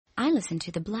I listen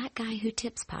to the Black Guy Who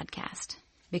Tips podcast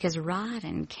because Rod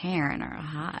and Karen are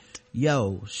hot.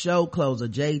 Yo, show closer,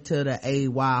 J to the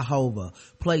A-Y Hover.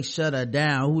 Play shut her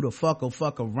down, who the fuck'll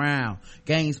fuck around?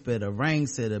 Game spitter, rain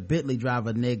sitter, Bentley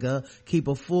driver nigga. Keep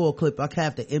a full clip, I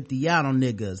have to empty out on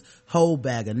niggas. Whole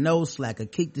bagger, no slacker,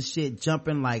 keep the shit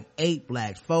jumping like 8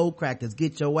 blacks. 4 crackers,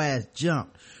 get your ass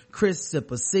jumped. Chris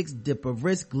sipper, 6 dipper,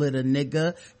 wrist glitter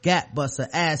nigga. Gap buster,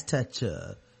 ass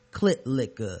toucher. Clit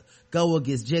liquor. Go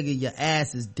against jigger, your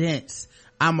ass is dense.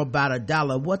 I'm about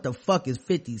 $1. What the fuck is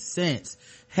 50 cents?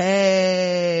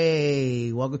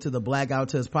 Hey, welcome to the Blackout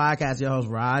Tips podcast. Your host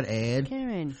Rod and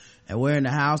Karen, and we're in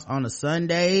the house on a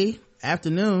Sunday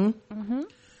afternoon.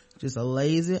 Just a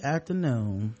lazy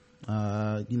afternoon.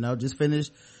 Just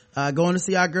finished going to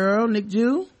see our girl Nick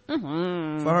Jew for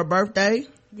her birthday.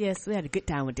 Yes, we had a good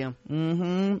time with them.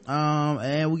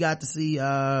 And we got to see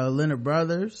Leonard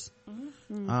Brothers.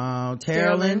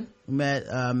 Terrellin. We met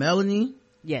Melanie.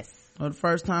 Yes. For the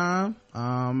first time.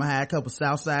 I had a couple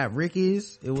Southside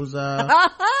Rickies. It was it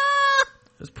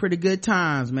was pretty good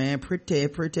times, man.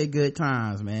 Pretty good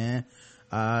times, man.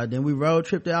 Then we road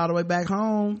tripped it all the way back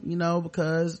home,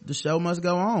 because the show must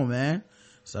go on, man.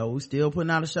 So we still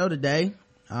putting out a show today.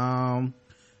 And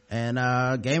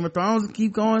Game of Thrones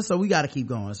keep going, so we gotta keep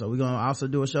going. So we're gonna also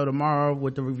do a show tomorrow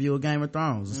with the review of Game of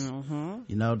Thrones.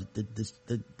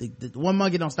 The one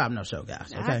monkey don't stop no show,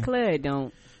 guys. Okay, I clearly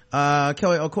don't.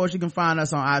 Kelly, of course you can find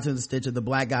us on iTunes and Stitcher, the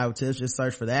Black Guy Who Tips. Just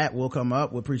search for that, we'll come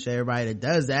up. We appreciate everybody that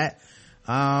does that.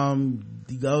 You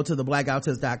go to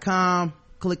theblackguywhotips.com,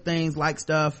 click things, like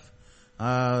stuff.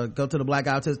 Go to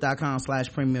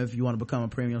theblackguywhotips.com/premium if you want to become a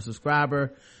premium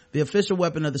subscriber. The official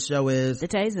weapon of the show is the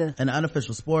taser, and the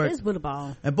unofficial sport is bullet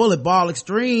ball and bullet ball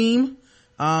extreme.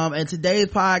 And today's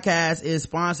podcast is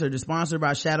sponsored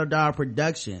by Shadow Dog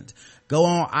Productions. Go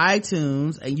on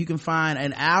iTunes and you can find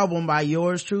an album by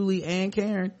yours truly and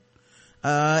Karen.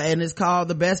 And it's called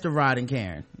The Best of Rod and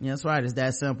Karen. Yeah, that's right. It's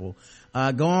that simple.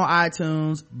 Go on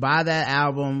iTunes, buy that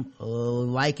album,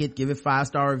 like it, give it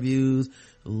 5-star reviews,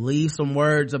 leave some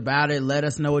words about it, let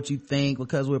us know what you think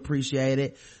because we appreciate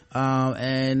it.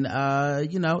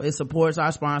 It supports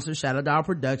our sponsor, Shadow Dog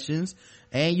Productions,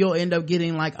 and you'll end up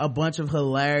getting like a bunch of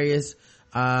hilarious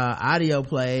audio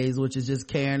plays, which is just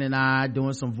Karen and I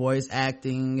doing some voice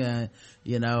acting.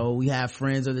 We have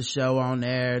friends of the show on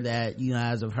there that you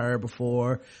guys have heard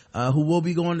before, who we'll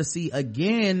be going to see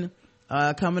again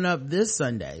coming up this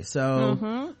Sunday.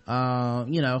 So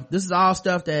this is all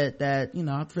stuff that I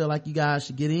feel like you guys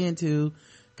should get into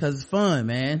because it's fun,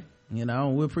 man.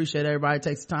 We appreciate everybody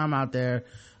takes the time out there.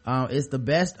 It's The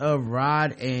Best of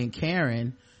Rod and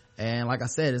Karen, and like I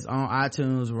said, it's on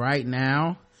iTunes right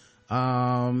now.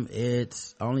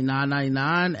 It's only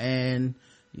 $9.99, and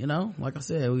like I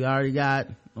said, we already got,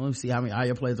 let me see how many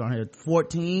audio plays on here.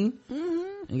 14.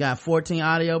 You got 14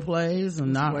 audio plays,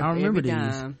 and I remember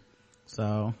these.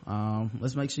 So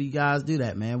let's make sure you guys do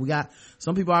that, man. We got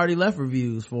some people already left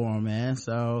reviews for them, man.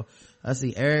 So let's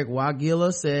see. Eric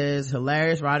Wagila says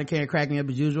hilarious. Rod and Karen crack me up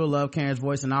as usual. Love Karen's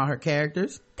voice and all her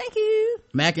characters. Thank you.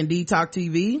 Mac and D Talk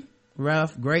TV,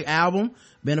 rough, great album.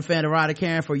 Been a fan of Rod and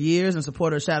Karen for years and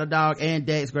supporter of Shadow Dog and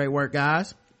Dex. Great work,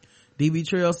 guys. DB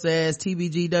Trill says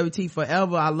TBGWT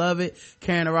forever. I love it.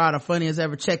 Karen and Rod are funny as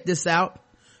ever. Check this out.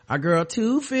 Our girl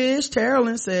Two Fish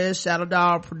Terrellin says Shadow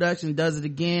Dog Production does it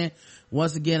again.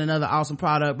 Once again, another awesome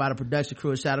product by the production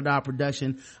crew of Shadow Dog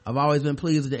Production. I've always been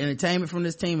pleased with the entertainment from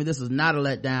this team, and this was not a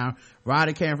letdown. Rod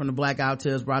and Karen from the Blackout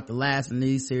Tips brought the last in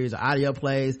these series of audio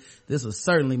plays. This was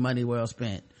certainly money well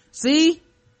spent. See?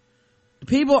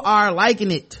 People are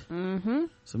liking it.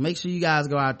 So make sure you guys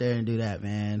go out there and do that,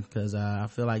 man, because I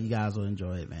feel like you guys will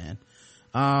enjoy it, man.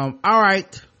 All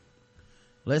right.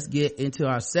 Let's get into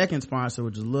our second sponsor,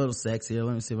 which is a little sexier.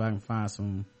 Let me see if I can find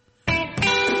some.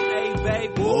 Hey,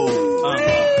 baby.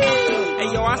 Hey,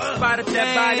 yo, I spotted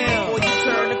that body before you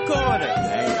turn the corner.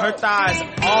 Her thighs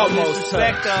almost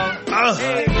touch.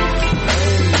 Hey.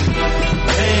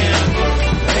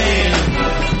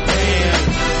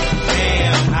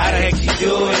 Damn. How the heck she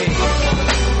do it?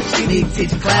 She need to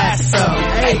teach a class, so.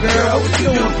 Hey, girl, what you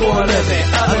doing for a living?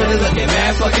 Other than looking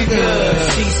mad fucking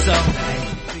good. She's so.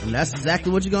 And that's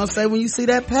exactly what you're gonna say when you see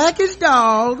that package,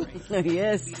 dog.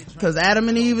 Yes. Because Adam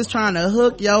and Eve is trying to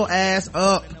hook your ass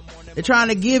up. They're trying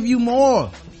to give you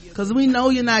more. Because we know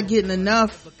you're not getting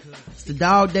enough. It's the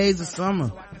dog days of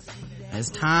summer. It's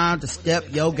time to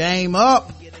step your game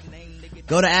up.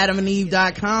 Go to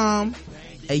adamandeve.com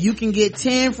and you can get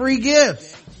 10 free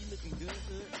gifts.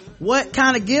 What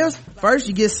kind of gifts? First,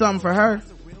 you get something for her.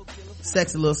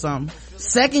 Sexy little something.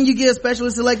 Second, you get a specially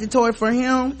selected toy for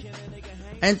him.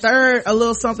 And third, a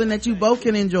little something that you both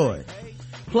can enjoy.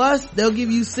 Plus, they'll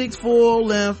give you 6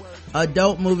 full-length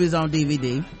adult movies on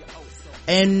DVD.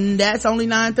 And that's only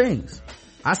 9 things.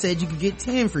 I said you could get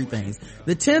 10 free things.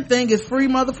 The 10th thing is free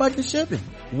motherfucking shipping.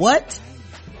 What?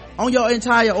 On your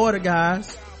entire order,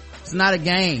 guys. It's not a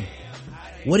game.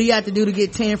 What do you have to do to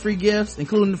get 10 free gifts,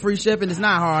 including the free shipping? It's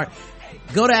not hard.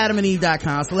 Go to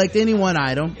adamandeve.com, select any one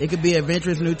item. It could be an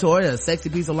adventurous new toy, a sexy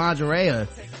piece of lingerie, or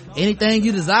anything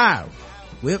you desire.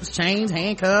 Whips, chains,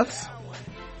 handcuffs,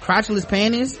 crotchless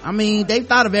panties. I mean, they've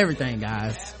thought of everything,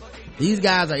 guys. These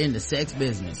guys are in the sex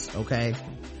business, okay?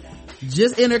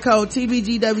 Just enter code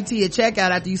TBGWT at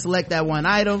checkout after you select that one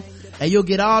item, and you'll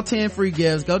get all 10 free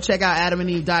gifts. Go check out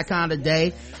adamandeve.com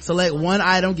today. Select one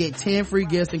item, get 10 free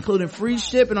gifts, including free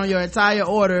shipping on your entire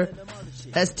order.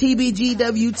 That's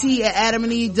TBGWT at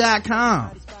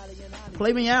adamandeve.com.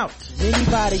 Play me out.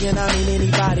 Anybody, and I mean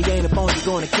anybody, ain't a phone, you're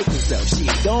gonna kick yourself.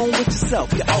 Shit, go on with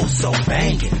yourself, you're oh so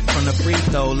banging. From the free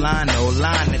throw line, no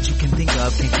line that you can think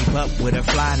of can keep up with her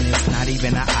flyness. Not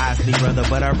even an Isley brother,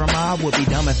 but a Vermont would be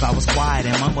dumb if I was quiet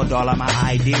and mumbled all of my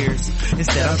ideas.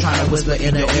 Instead, I'm trying to whisper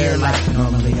in your ear like,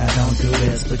 normally I don't do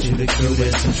this, but you the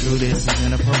cutest, and true this is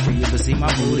inappropriate, but see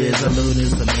my mood is a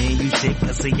lunatic, so me and you shit,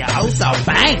 cause see your oh so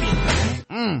banging.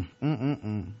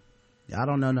 I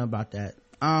don't know nothing about that.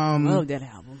 Love that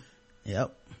album.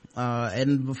 Yep.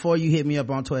 And before you hit me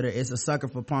up on Twitter, it's A Sucker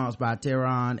for Punks by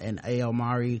Tehran and A.L.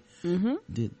 Mari.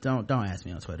 Don't ask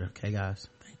me on Twitter, okay, guys?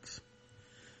 Thanks.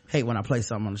 Hate when I play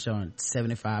something on the show and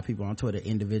 75 people on Twitter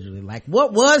individually like,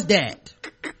 what was that?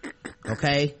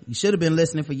 Okay, you should have been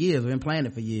listening for years. We've been playing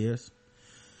it for years.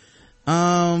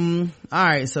 All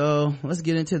right, so let's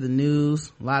get into the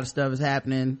news. A lot of stuff is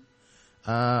happening.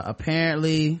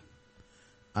 Apparently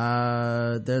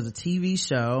there's a TV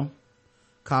show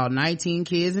called 19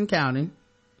 Kids and Counting.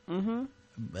 And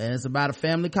it's about a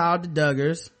family called the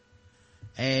Duggars.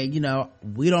 And, you know,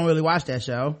 we don't really watch that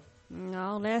show.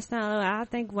 No, last time, I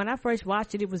think when I first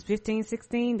watched it, it was 15,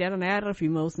 16. That done added a few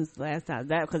more since last time.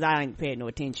 That, cause I ain't paid no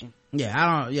attention.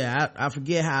 I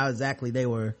forget how exactly they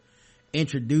were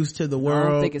introduced to the world. I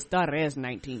don't think it started as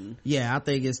 19. Yeah, I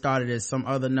think it started as some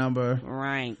other number.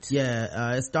 Right.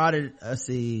 Yeah, it started,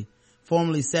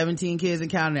 formerly 17 Kids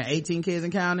and Counting and 18 Kids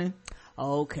and Counting.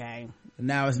 Okay.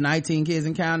 Now it's 19 Kids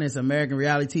and Counting. It's an American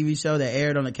reality TV show that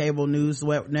aired on the cable news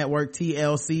network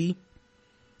TLC,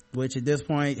 which at this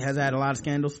point has had a lot of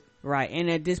scandals. Right. And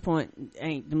at this point,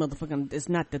 ain't the motherfucking, it's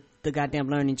not the goddamn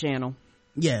learning channel.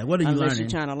 Yeah, what are you learning? Unless you're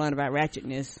trying to learn about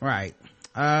ratchetness. Right.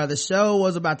 The show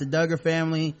was about the Duggar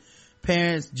family,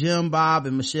 parents Jim, Bob,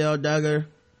 and Michelle Duggar,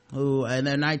 and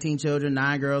their 19 children,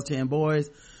 9 girls, 10 boys,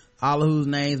 all of whose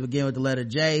names begin with the letter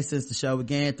J. Since the show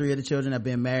began, 3 of the children have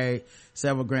been married,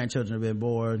 several grandchildren have been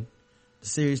born. The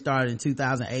series started in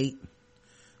 2008,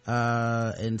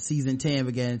 and season 10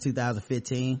 began in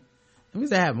 2015. That means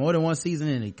they have more than one season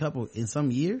in some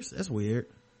years. That's weird.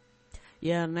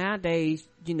 Yeah, nowadays,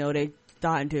 you know, they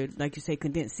starting to, like you say,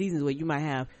 condense seasons where you might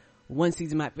have one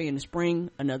season might be in the spring,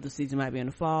 another season might be in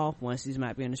the fall, one season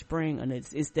might be in the spring, and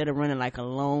instead of running like a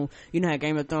long, you know how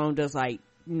Game of Thrones does, like,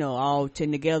 you know, all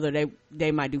 10 together,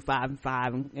 they might do 5 and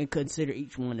 5 and consider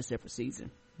each one a separate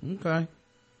season. Okay.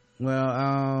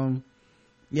 Well,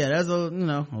 yeah, there's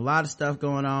a lot of stuff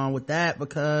going on with that,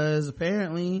 because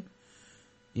apparently,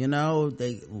 you know,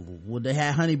 they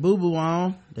had Honey Boo Boo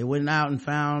on. They went out and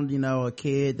found, you know, a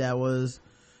kid that was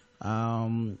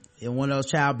in one of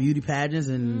those child beauty pageants,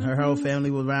 and her whole family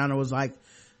was around her, was like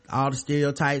all the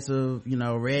stereotypes of, you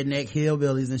know, redneck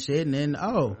hillbillies and shit. And then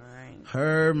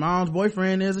her mom's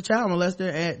boyfriend is a child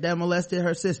molester that molested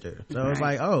her sister. So it's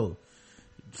like,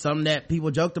 something that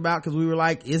people joked about, because we were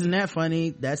like, isn't that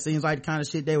funny? That seems like the kind of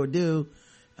shit they would do.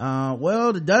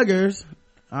 Well, the Duggars,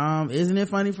 isn't it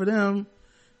funny for them?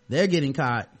 They're getting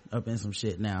caught up in some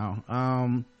shit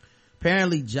now.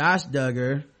 Apparently Josh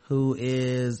Duggar, who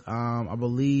is I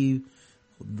believe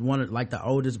one of, like, the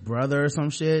oldest brother or some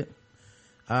shit,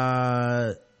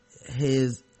 has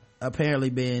apparently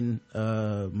been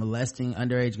molesting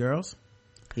underage girls.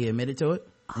 He admitted to it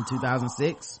in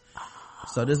 2006.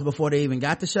 So this is before they even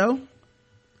got the show.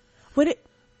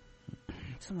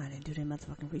 Somebody didn't do their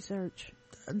motherfucking research.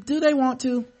 Do they want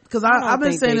to? Because I've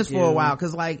been saying this for a while,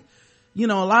 because, like, you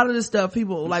know, a lot of this stuff,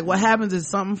 people, like, what happens is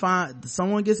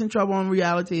someone gets in trouble on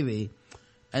reality TV,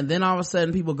 and then all of a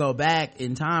sudden people go back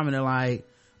in time and they're like,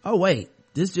 oh wait,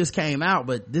 this just came out,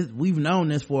 but we've known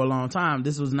this for a long time.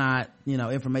 This was not, you know,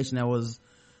 information that was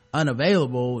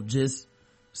unavailable. Just,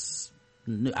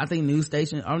 I think TV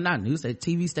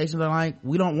stations are like,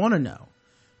 we don't want to know.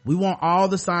 We want all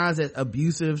the signs that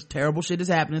abusive, terrible shit is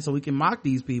happening so we can mock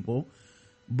these people.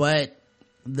 But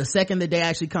the second that they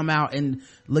actually come out and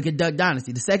look at Duck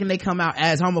Dynasty, the second they come out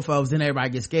as homophobes, then everybody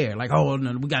gets scared. Like, oh,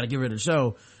 no, we got to get rid of the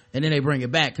show. And then they bring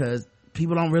it back because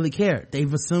people don't really care.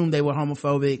 They've assumed they were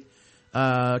homophobic,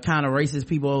 kind of racist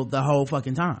people the whole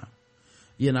fucking time.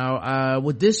 You know,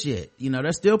 with this shit, you know,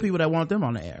 there's still people that want them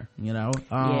on the air, you know.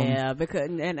 Yeah, because,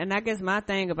 and I guess my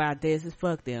thing about this is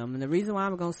fuck them. And the reason why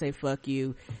I'm gonna say fuck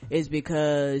you is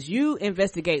because you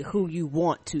investigate who you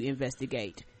want to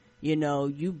investigate. You know,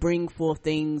 you bring forth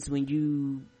things when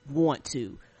you want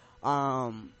to.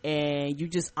 And you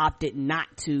just opted not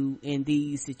to in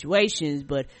these situations,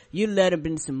 but you let them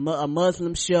in a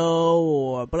Muslim show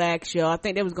or a black show. I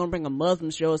think they was gonna bring a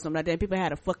Muslim show or something like that. People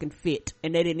had a fucking fit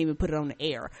and they didn't even put it on the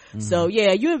air. So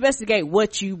yeah, you investigate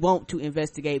what you want to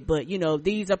investigate, but you know,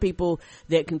 these are people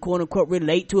that can quote unquote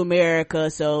relate to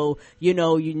America. So, you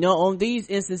know, on these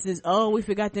instances, oh, we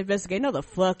forgot to investigate. No, the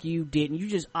fuck you didn't. You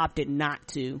just opted not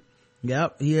to.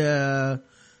 Yep. Yeah.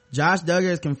 Josh Duggar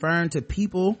has confirmed to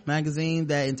People magazine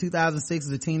that in 2006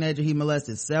 as a teenager he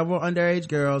molested several underage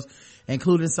girls,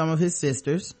 including some of his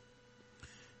sisters.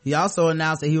 He also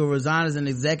announced that he will resign as an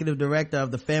executive director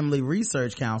of the Family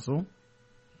Research Council.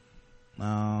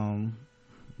 Okay.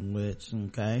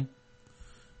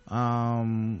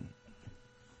 Now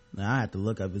I have to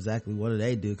look up exactly what do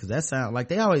they do, because that sounds like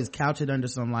they always couch it under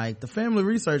some like the Family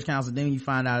Research Council. Then you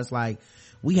find out it's like,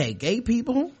 we hate gay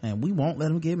people and we won't let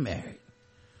them get married.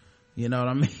 You know what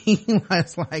I mean?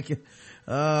 It's like,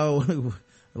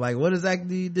 like what exactly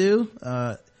do you do?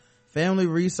 Family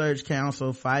Research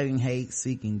Council, fighting hate,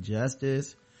 seeking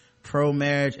justice,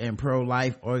 pro-marriage and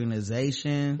pro-life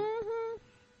organization.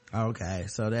 Okay,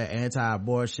 so they're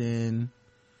anti-abortion,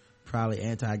 probably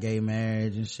anti-gay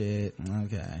marriage and shit.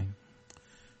 Okay.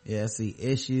 Yeah, see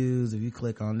issues. If you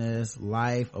click on this,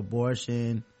 life,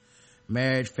 abortion,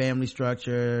 marriage, family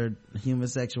structure, human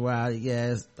sexuality.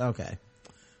 Yes. Okay.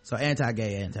 So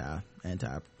anti-gay,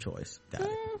 anti-choice. Got it.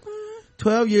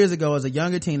 12 years ago, as a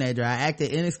younger teenager, I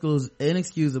acted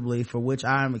inexcusably, for which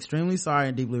I am extremely sorry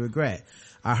and deeply regret.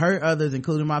 I hurt others,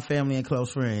 including my family and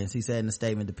close friends, he said in a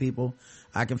statement to People.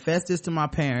 I confessed this to my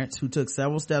parents, who took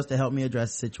several steps to help me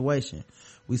address the situation.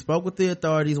 We spoke with the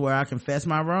authorities, where I confessed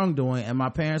my wrongdoing, and my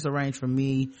parents arranged for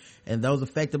me and those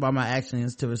affected by my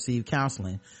actions to receive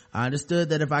counseling. I understood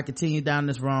that if I continued down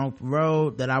this wrong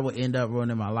road, that I would end up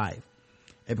ruining my life.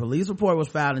 A police report was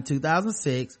filed in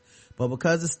 2006, but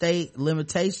because the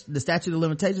statute of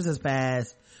limitations has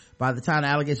passed by the time the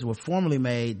allegations were formally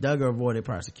made, Duggar avoided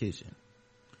prosecution.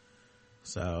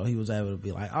 So he was able to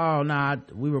be like, oh, nah,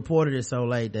 we reported it so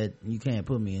late that you can't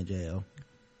put me in jail.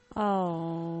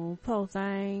 Oh, poor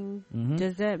thing.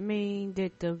 Does that mean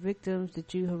that the victims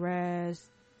that you harassed,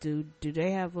 do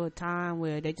they have a time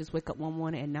where they just wake up one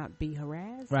morning and not be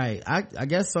harassed? Right. I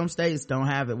guess some states don't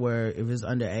have it where if it's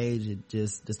underage, it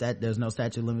just there's no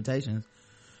statute of limitations.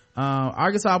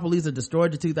 Arkansas police have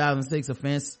destroyed the 2006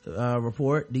 offense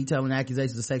report detailing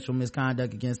accusations of sexual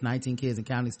misconduct against 19 kids in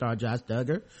County Star Josh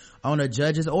Duggar on a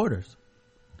judge's orders.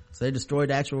 So they destroyed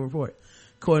the actual report.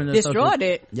 Destroyed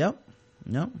it? Yep.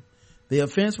 The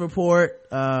offense report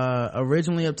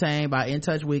originally obtained by In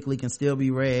Touch Weekly can still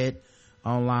be read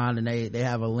online, and they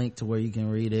have a link to where you can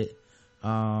read it.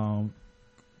 But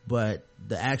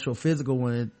the actual physical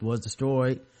one was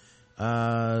destroyed.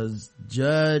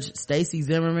 Judge Stacy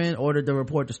Zimmerman ordered the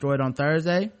report destroyed on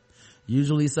Thursday.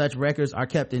 Usually such records are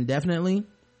kept indefinitely.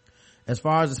 As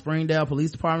far as the Springdale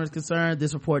Police Department is concerned,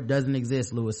 this report doesn't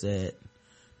exist, Lewis said.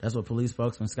 That's what police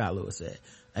spokesman Scott Lewis said.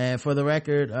 And for the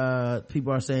record,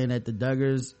 people are saying that the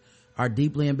Duggars are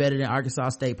deeply embedded in Arkansas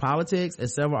state politics, and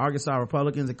several Arkansas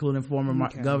Republicans, including former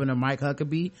Governor Mike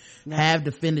Huckabee, have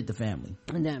defended the family.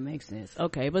 And that makes sense.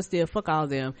 Okay, but still, fuck all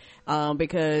them.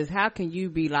 Because how can you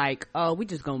be like, oh, we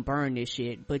just gonna burn this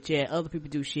shit, but yeah, other people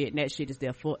do shit, and that shit is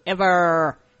there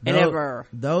forever and ever.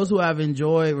 Those who have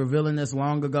enjoyed revealing this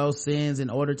long ago sins in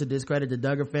order to discredit the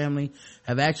Duggar family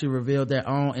have actually revealed their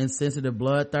own insensitive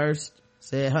bloodthirst,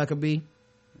 said Huckabee.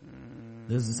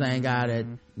 This is the same guy that,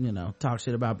 you know, talked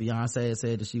shit about Beyonce and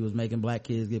said that she was making black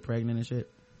kids get pregnant and shit.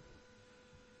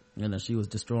 You know, she was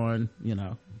destroying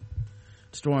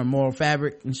moral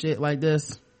fabric and shit like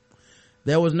this.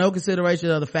 There was no consideration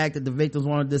of the fact that the victims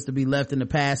wanted this to be left in the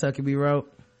past, Huckabee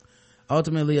wrote.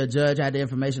 Ultimately, a judge had the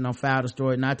information on file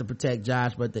destroyed not to protect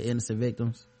Josh, but the innocent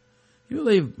victims. You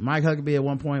believe Mike Huckabee at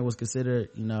one point was considered,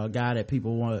 you know, a guy that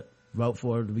people want to vote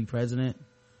for to be president?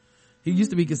 He used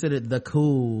to be considered the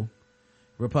cool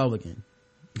Republican.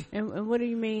 And what do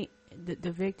you mean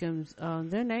the victims,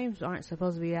 their names aren't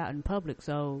supposed to be out in public,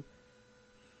 so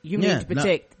you mean to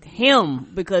protect him,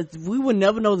 because we will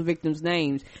never know the victims'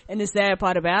 names. And the sad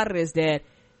part about it is that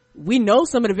we know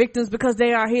some of the victims because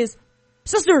they are his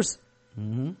sisters.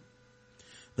 Mm-hmm.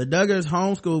 The Duggars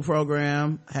homeschool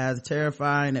program has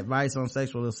terrifying advice on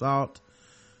sexual assault.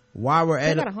 While we're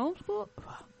They at got a homeschool?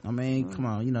 I mean, come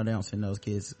on, they don't send those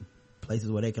kids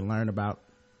places where they can learn about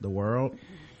the world.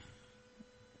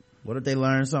 What if they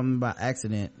learn something by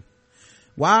accident?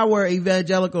 Why were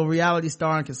evangelical reality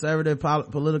star and conservative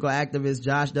political activist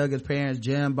Josh Duggar's parents,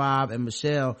 Jim, Bob, and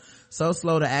Michelle, so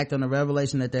slow to act on the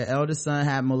revelation that their eldest son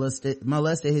had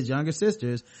molested his younger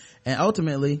sisters, and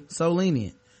ultimately so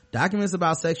lenient? Documents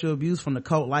about sexual abuse from the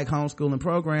cult-like homeschooling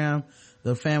program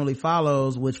the family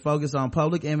follows, which focus on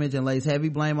public image and lays heavy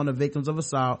blame on the victims of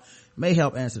assault, may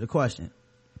help answer the question.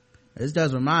 This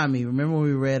does remind me, remember when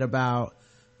we read about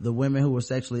the women who were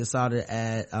sexually assaulted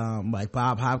at like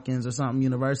Bob Hopkins or something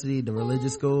university, the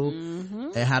religious school,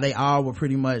 and how they all were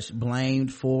pretty much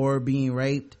blamed for being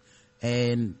raped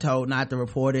and told not to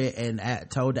report it, and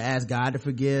told to ask God to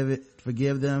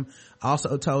forgive them,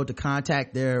 also told to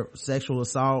contact their sexual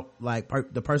assault, like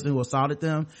the person who assaulted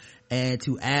them, and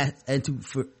to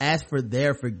ask for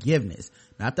their forgiveness,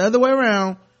 not the other way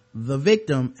around. The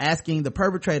victim asking the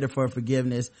perpetrator for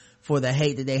forgiveness for the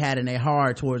hate that they had in their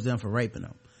heart towards them for raping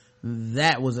them.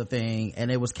 That was a thing,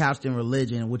 and it was couched in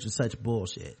religion, which is such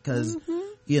bullshit, because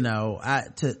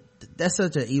that's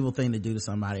such an evil thing to do to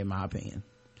somebody, in my opinion.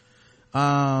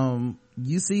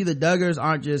 You see, the Duggars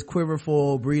aren't just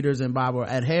quiverful breeders and Bible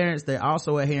adherents, they're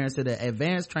also adherents to the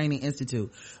Advanced Training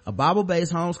Institute, a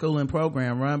Bible-based homeschooling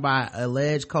program run by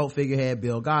alleged cult figurehead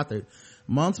Bill Gothard.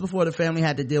 Months before the family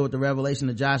had to deal with the revelation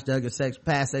of Josh Duggar's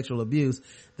past sexual abuse,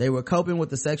 they were coping with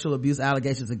the sexual abuse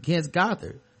allegations against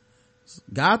Gothard.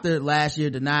 Gothard last year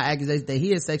denied accusations that he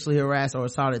had sexually harassed or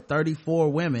assaulted 34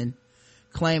 women,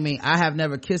 claiming, "I have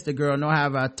never kissed a girl, nor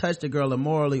have I touched a girl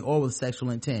immorally or with sexual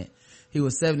intent." He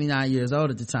was 79 years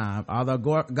old at the time. Although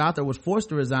Gothard was forced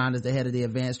to resign as the head of the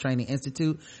Advanced Training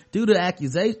Institute due to the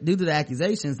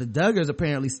accusations, the Duggars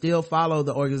apparently still follow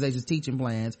the organization's teaching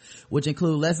plans, which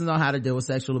include lessons on how to deal with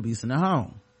sexual abuse in the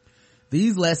home.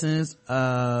 These lessons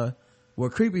were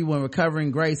creepy when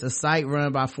Recovering Grace, a site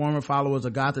run by former followers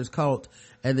of Gothard's cult,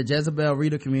 and the Jezebel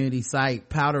reader community site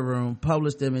Powder Room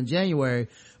published them in January,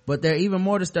 but they're even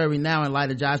more disturbing now in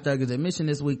light of Josh Duggar's admission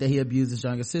this week that he abused his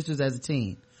younger sisters as a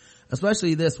teen.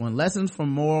 Especially this one, Lessons from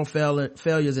Moral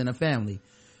Failures in a Family,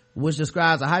 which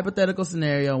describes a hypothetical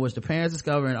scenario in which the parents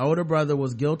discover an older brother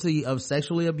was guilty of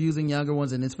sexually abusing younger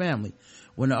ones in his family.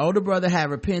 When the older brother had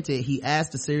repented, he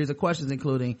asked a series of questions,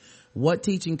 including what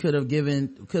teaching could have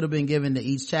been given to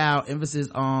each child, emphasis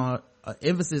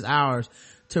ours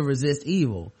to resist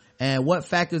evil, and what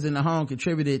factors in the home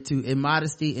contributed to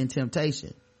immodesty and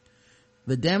temptation.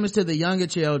 The damage to the younger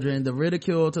children, the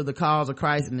ridicule to the cause of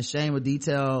Christ, and the shame of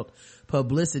detailed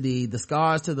publicity, the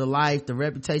scars to the life, the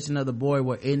reputation of the boy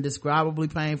were indescribably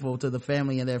painful to the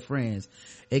family and their friends.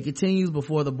 It continues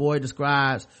before the boy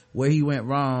describes where he went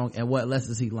wrong and what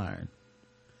lessons he learned.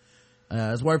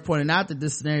 It's worth pointing out that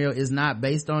this scenario is not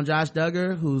based on Josh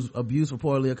Duggar, whose abuse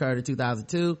reportedly occurred in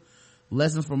 2002.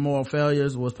 Lessons from Moral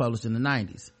Failures was published in the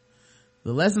 90s.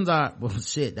 The lessons are,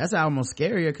 that's almost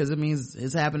scarier, because it means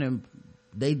it's happening.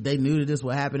 They knew that this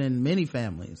would happen in many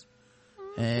families,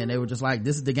 and they were just like,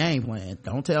 this is the game plan,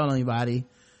 don't tell anybody,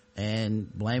 and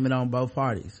blame it on both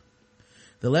parties.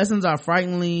 The lessons are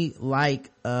frighteningly light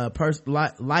on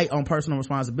personal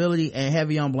responsibility and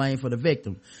heavy on blame for the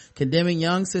victim, condemning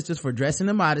young sisters for dressing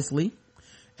immodestly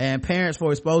and parents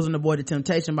for exposing the boy to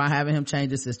temptation by having him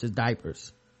change his sister's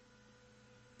diapers.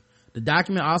 The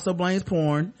document also blames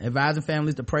porn, advising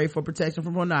families to pray for protection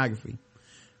from pornography.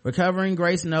 Recovering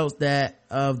Grace notes that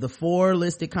of the 4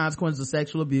 listed consequences of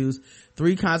sexual abuse,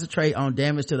 3 concentrate on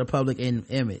damage to the public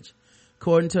image.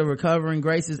 According to Recovering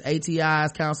Grace's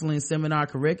ATI's counseling seminar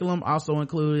curriculum, also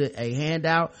included a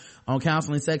handout on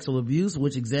counseling sexual abuse,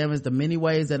 which examines the many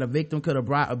ways that a victim could have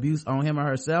brought abuse on him or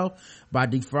herself by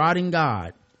defrauding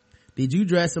God. Did you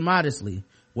dress immodestly?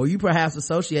 Were you perhaps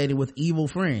associated with evil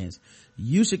friends?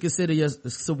 You should consider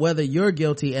whether you're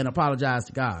guilty and apologize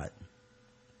to God.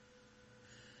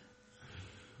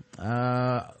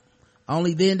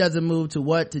 Only then does it move to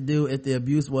what to do if the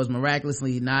abuse was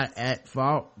miraculously not at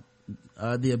fault.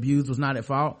 The abuse was not at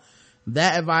fault.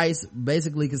 That advice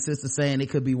basically consists of saying it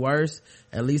could be worse.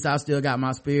 At least I've still got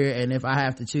my spirit, and if I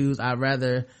have to choose, I'd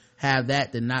rather have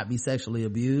that than not be sexually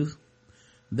abused.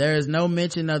 There is no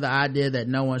mention of the idea that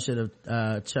no one should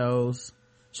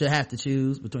have to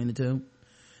choose between the two.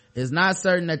 It's not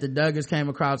certain that the Duggars came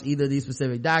across either of these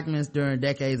specific documents during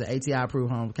decades of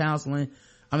ATI-approved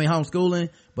homeschooling,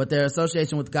 but their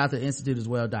association with the Gothard Institute is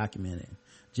well documented.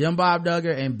 Jim Bob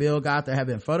Duggar and Bill Gothard have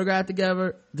been photographed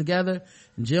together.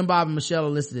 And Jim Bob and Michelle are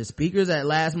listed as speakers at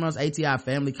last month's ATI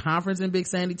Family Conference in Big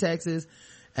Sandy, Texas.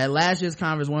 At last year's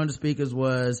conference, one of the speakers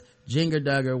was Jinger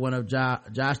Duggar, one of Josh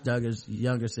Duggar's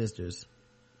younger sisters.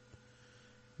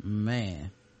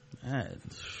 Man.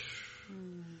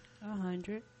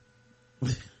 100.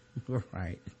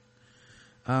 Right.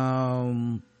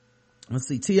 Let's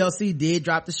see. TLC did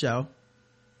drop the show.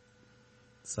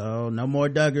 So no more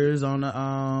Duggars on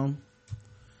the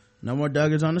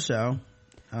show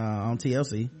on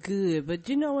TLC. Good, but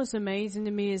you know what's amazing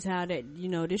to me is how that, you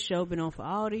know, this show been on for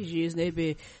all these years.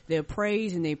 They're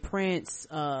praised and they prance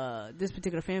this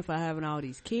particular fan for having all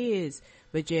these kids,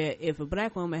 but yet if a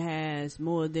black woman has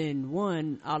more than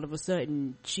one, all of a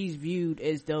sudden she's viewed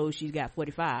as though she's got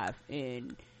 45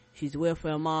 and she's a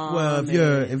welfare mom. Well,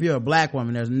 if you're a black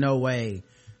woman, there's no way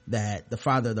that the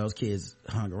father of those kids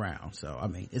hung around. So I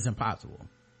mean, it's impossible.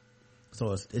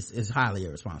 So it's highly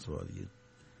irresponsible of you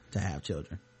to have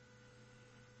children.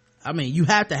 I mean, you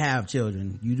have to have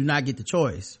children. You do not get the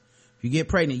choice. If you get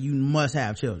pregnant, you must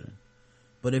have children.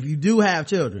 But if you do have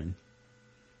children,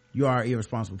 you are an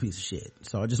irresponsible piece of shit.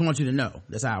 So I just want you to know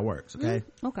that's how it works. Okay.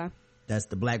 Okay. That's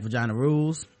the black vagina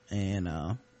rules. And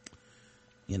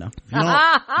you know, if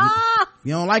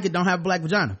you don't like it, don't have a black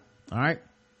vagina. All right.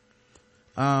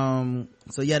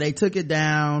 So yeah, they took it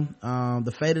down.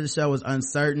 The fate of the show was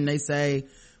uncertain, they say,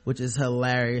 which is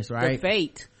hilarious, right?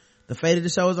 The fate of the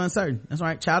show is uncertain. That's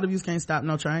right. Child abuse can't stop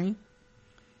no train.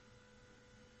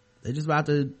 They're just about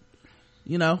to,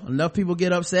 you know, enough people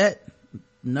get upset,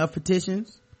 enough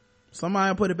petitions, somebody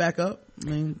will put it back up. I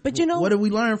mean, but you know, what did we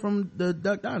learn from the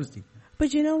Duck Dynasty?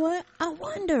 But you know what? I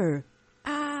wonder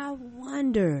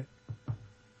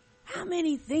how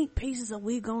many think pieces are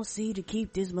we gonna see to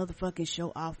keep this motherfucking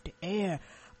show off the air?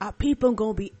 Are people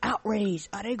gonna be outraged?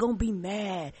 Are they gonna be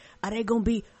mad? Are they gonna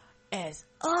be as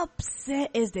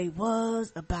upset as they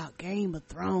was about Game of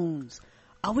Thrones?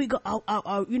 Are we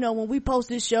you know, when we post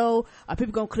this show, are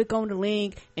people gonna click on the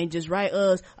link and just write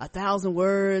us 1,000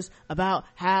 words about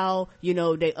how, you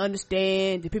know, they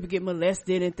understand that people get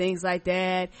molested and things like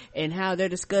that and how they're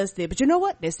disgusted? But you know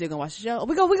what? They're still gonna watch the show.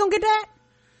 We gonna get that?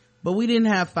 But we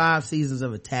didn't have 5 seasons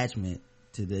of attachment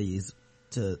to these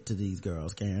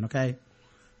girls, Karen, okay?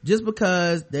 Just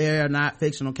because they are not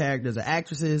fictional characters or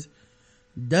actresses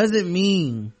doesn't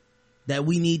mean that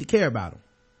we need to care about them,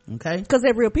 okay? Because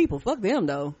they're real people. Fuck them,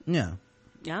 though. Yeah.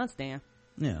 I understand.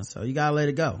 Yeah, so you gotta let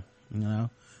it go, you know?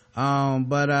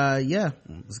 Yeah,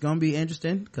 it's gonna be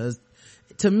interesting because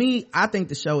to me, I think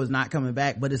the show is not coming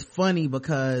back, but it's funny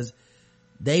because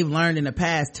they've learned in the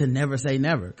past to never say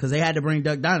never because they had to bring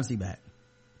Duck Dynasty back.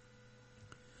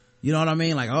 You know what I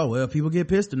mean? Like, oh, well, if people get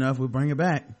pissed enough, we'll bring it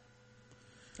back.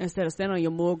 Instead of standing on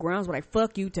your moral grounds, we're like,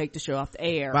 fuck you, take the show off the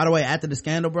air. By the way, after the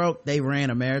scandal broke, they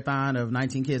ran a marathon of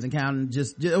 19 Kids and Counting.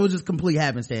 It was just complete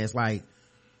happenstance. Like,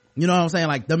 you know what I'm saying?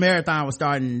 Like, the marathon was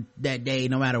starting that day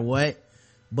no matter what.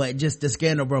 But just the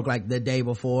scandal broke like the day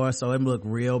before, so it looked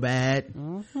real bad.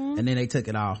 Mm-hmm. And then they took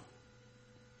it off.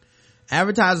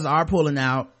 Advertisers are pulling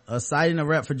out, citing a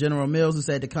rep for General Mills who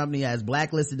said the company has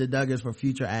blacklisted the Duggars for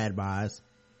future ad buys.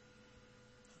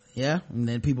 Yeah, and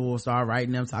then people will start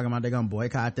writing them talking about they're gonna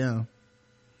boycott them.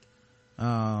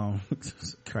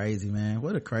 Crazy, man.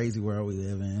 What a crazy world we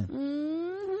live in.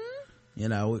 Mm-hmm. You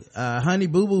know, Honey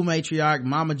Boo Boo matriarch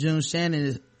Mama June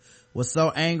Shannon was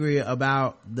so angry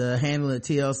about the handling of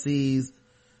TLC's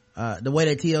the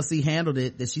way that TLC handled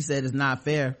it that she said it's not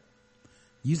fair.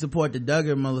 You support the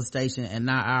Duggar molestation and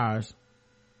not ours.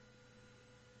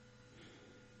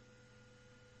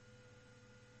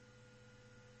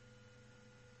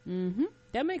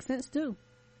 That makes sense too.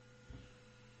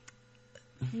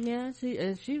 Yeah,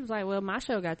 she was like, well, my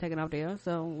show got taken off there,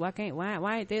 so why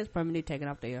ain't this permanently taken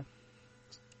off there?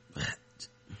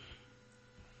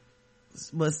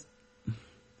 But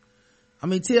I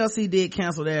mean, TLC did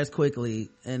cancel theirs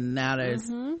quickly, and now they're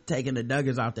taking the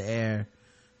Duggars off the air.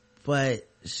 But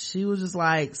she was just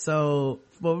like, but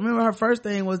remember her first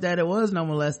thing was that it was no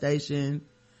molestation,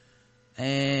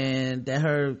 and that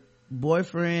her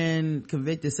boyfriend,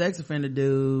 convicted sex offender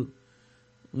dude,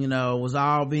 you know, was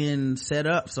all being set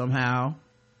up somehow.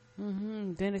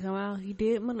 Then it come out he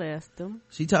did molest them.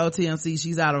 She told TMZ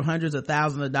she's out of hundreds of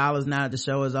thousands of dollars now that the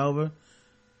show is over.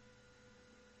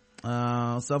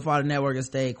 So far the network has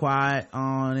stayed quiet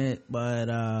on it, but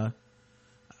I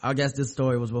guess this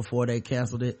story was before they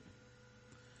canceled it.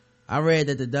 I read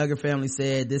that the Duggar family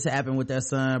said this happened with their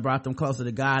son, brought them closer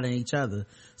to God and each other.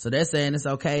 So they're saying it's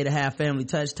okay to have family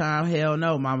touch time. Hell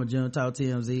no, Mama June told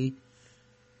TMZ.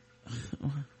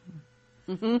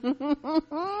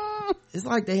 It's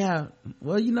like they have,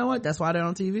 well, you know what? That's why they're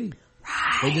on TV.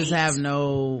 Right. They just have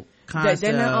no concept.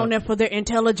 They're not on there for their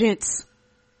intelligence.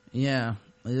 Yeah.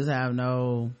 They just have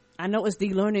no. I know it's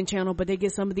the Learning Channel, but they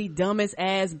get some of the dumbest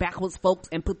ass backwards folks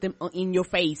and put them in your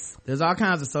face. There's all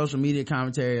kinds of social media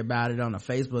commentary about it on the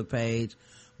Facebook page.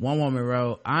 One woman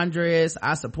wrote, Andres,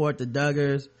 I support the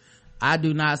Duggars. I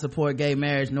do not support gay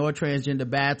marriage nor transgender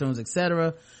bathrooms,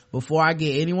 etc. Before I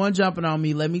get anyone jumping on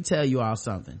me, let me tell you all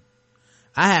something.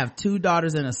 I have 2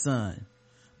 daughters and a son.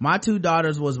 My 2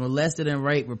 daughters was molested and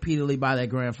raped repeatedly by their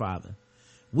grandfather.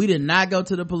 We did not go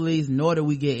to the police, nor did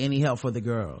we get any help for the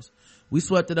girls. We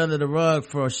swept it under the rug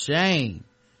for shame.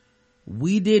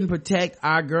 We didn't protect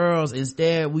our girls.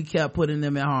 Instead, we kept putting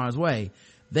them in harm's way.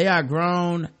 They are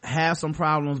grown, have some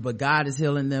problems, but God is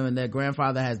healing them and their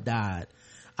grandfather has died.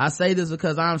 I say this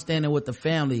because I'm standing with the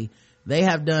family. They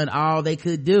have done all they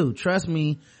could do. Trust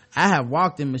me, I have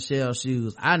walked in Michelle's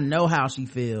shoes. I know how she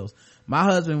feels. My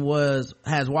husband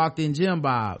has walked in Jim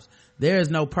Bob's. There is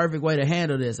no perfect way to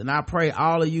handle this, and I pray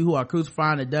all of you who are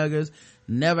crucifying the Duggars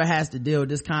never has to deal with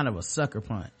this kind of a sucker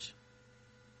punch.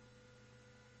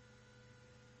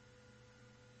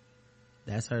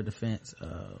 That's her defense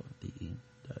of the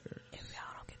Duggars. If y'all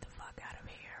don't get the fuck out of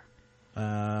here.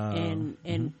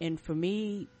 And for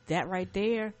me, that right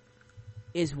there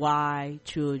is why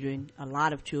a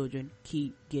lot of children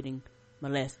keep getting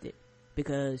molested.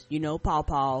 Because,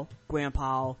 Paw,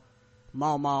 Grandpa,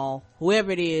 Mama,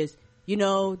 whoever it is,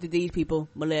 that these people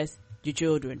molest your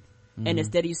children. And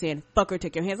instead of you saying, fuck her,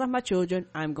 take your hands off my children,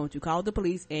 I'm going to call the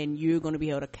police and you're going to be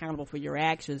held accountable for your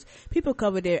actions. People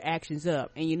cover their actions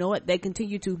up. And you know what? They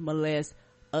continue to molest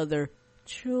other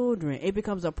children. It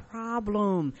becomes a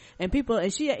problem. And people,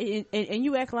 and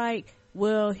you act like,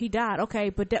 well, he died. Okay,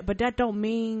 but that don't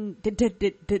mean that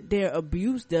their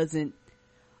abuse hasn't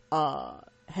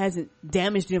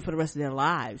damaged them for the rest of their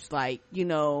lives. Like,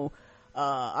 a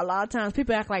lot of times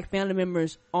people act like family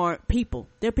members aren't people.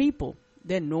 They're people.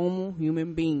 They're normal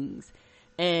human beings.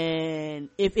 And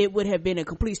if it would have been a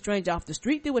complete stranger off the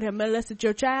street that would have molested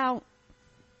your child,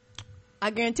 I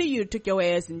guarantee you it took your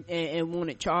ass and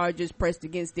wanted charges pressed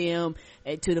against them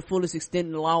to the fullest extent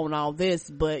of the law and all this.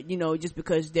 But, just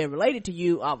because they're related to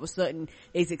you, all of a sudden,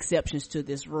 it's exceptions to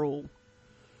this rule.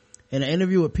 In an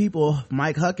interview with People,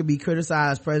 Mike Huckabee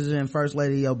criticized President and First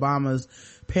Lady Obama's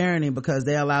parenting because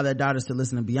they allow their daughters to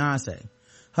listen to Beyonce.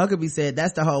 Huckabee said,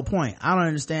 that's the whole point. I don't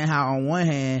understand how on one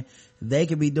hand they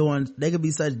could be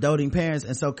such doting parents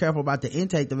and so careful about the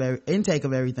intake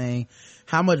of everything,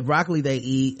 how much broccoli they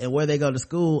eat and where they go to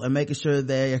school, and making sure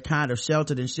they're kind of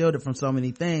sheltered and shielded from so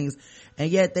many things,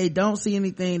 and yet they don't see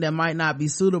anything that might not be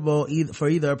suitable for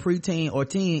either a preteen or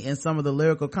teen in some of the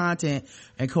lyrical content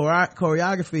and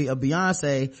choreography of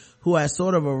Beyonce, who has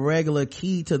sort of a regular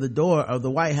key to the door of the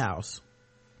White House.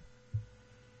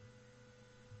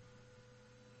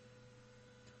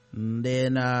 And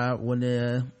then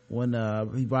when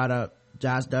he brought up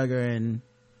Josh Duggar and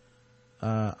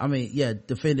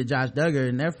defended Josh Duggar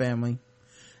and their family,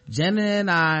 Jenna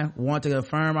and I want to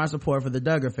affirm our support for the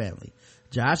Duggar family.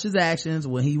 Josh's actions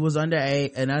when he was an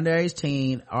underage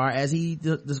teen are, as he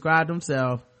described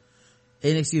himself,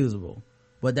 inexcusable,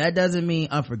 but that doesn't mean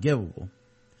unforgivable.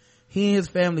 He and his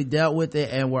family dealt with it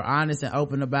and were honest and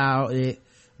open about it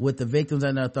with the victims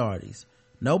and the authorities.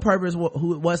 No purpose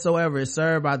whatsoever is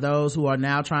served by those who are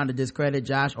now trying to discredit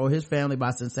Josh or his family by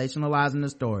sensationalizing the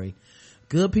story.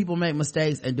 Good people make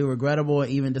mistakes and do regrettable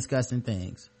and even disgusting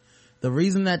things. The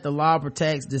reason that the law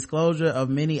protects disclosure of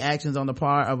many actions on the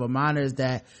part of a minor is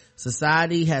that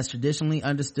society has traditionally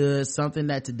understood something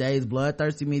that today's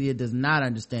bloodthirsty media does not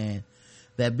understand.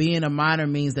 That being a minor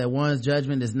means that one's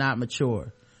judgment is not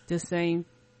mature. The same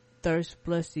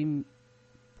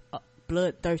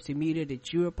bloodthirsty media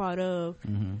that you're a part of,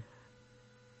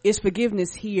 it's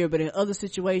forgiveness here, but in other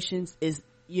situations is,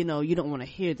 you don't want to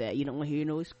hear that. You don't want to hear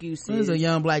no excuses. There's a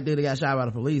young black dude that got shot by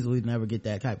the police. We'd never get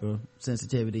that type of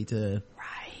sensitivity to,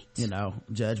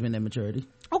 judgment and maturity.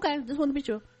 Okay, just want to be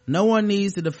sure. No one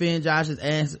needs to defend Josh's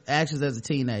actions as a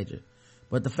teenager,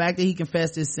 but the fact that he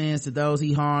confessed his sins to those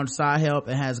he harmed, sought help,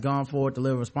 and has gone forward to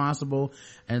live a responsible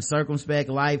and circumspect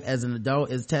life as an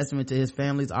adult is testament to his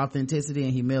family's authenticity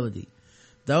and humility.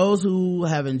 Those who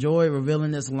have enjoyed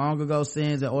revealing this long ago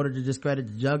sins in order to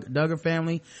discredit the Duggar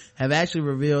family have actually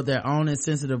revealed their own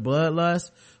insensitive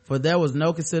bloodlust, for there was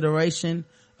no consideration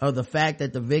of the fact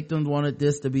that the victims wanted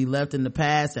this to be left in the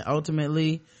past, and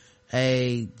ultimately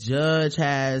a judge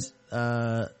had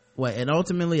the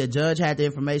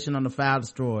information on the file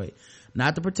destroyed,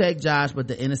 not to protect Josh but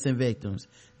the innocent victims.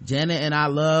 Janet and I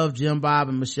love Jim Bob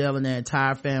and Michelle and their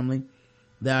entire family.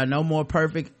 They are no more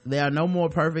perfect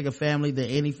a family than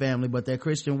any family, but their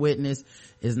Christian witness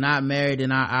is not married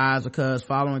in our eyes, because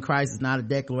following Christ is not a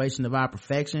declaration of our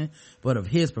perfection, but of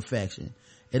his perfection.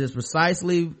 It is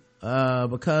precisely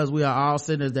because we are all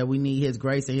sinners that we need his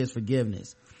grace and his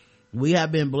forgiveness. We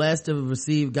have been blessed to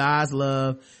receive God's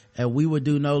love, and we would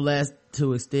do no less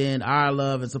to extend our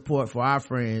love and support for our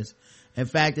friends. In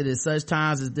fact, it is such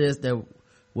times as this that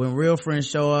when real friends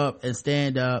show up and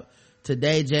stand up,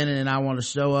 today Janet and I want to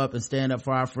show up and stand up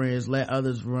for our friends. Let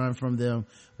others run from them.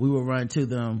 We will run to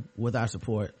them with our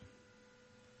support.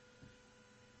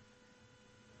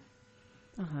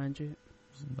 100.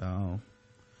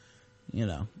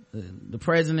 The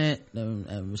president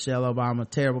and Michelle Obama,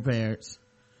 terrible parents,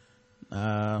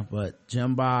 but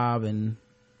Jim Bob and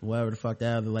whatever the fuck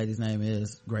that other lady's name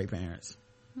is, great parents.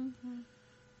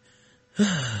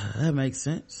 That makes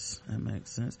sense.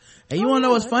 And you want to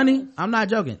know what's funny? I'm not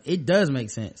joking, it does make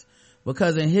sense,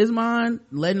 because in his mind,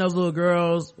 letting those little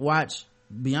girls watch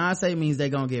Beyonce means they're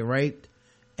gonna get raped,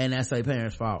 and that's their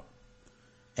parents' fault,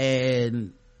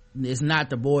 and it's not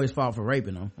the boy's fault for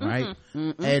raping them, right?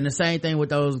 And the same thing with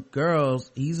those girls.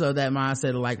 He's of that mindset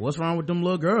of like, what's wrong with them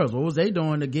little girls? What was they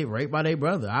doing to get raped by their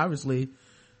brother? Obviously,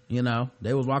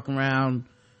 they was walking around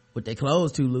with their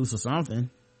clothes too loose or something.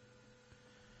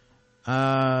 We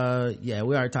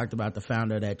already talked about the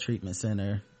founder of that treatment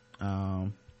center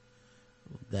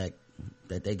that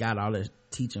they got all their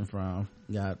teaching from,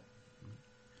 got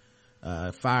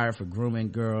fired for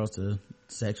grooming girls to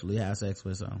sexually have sex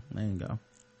with. So there you go.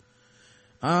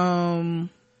 All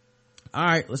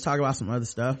right, let's talk about some other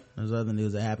stuff. There's other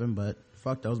news that happened, but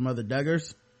fuck those mother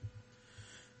Duggars.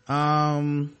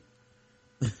 I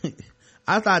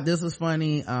thought this was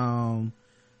funny.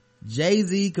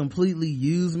 Jay-Z completely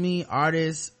used me,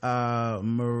 artist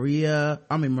Marina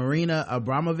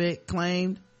Abramovic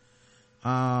claimed.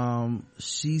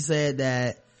 She said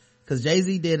that because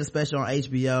Jay-Z did a special on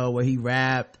HBO where he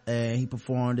rapped and he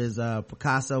performed his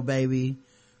Picasso Baby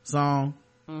song.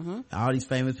 All these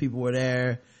famous people were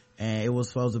there, and it was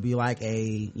supposed to be like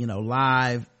a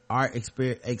live art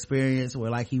experience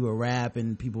where like he would rap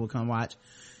and people would come watch.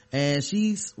 And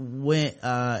she went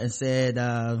and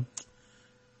said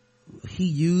he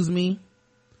used me.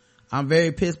 I'm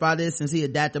very pissed by this, since he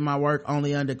adapted my work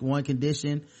only under one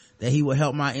condition, that he would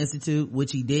help my institute,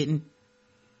 which he didn't.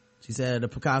 She said the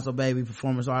Picasso Baby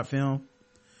performance art film.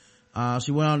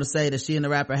 She went on to say that she and the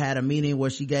rapper had a meeting where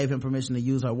she gave him permission to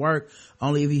use her work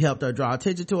only if he helped her draw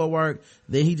attention to her work.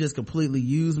 Then he just completely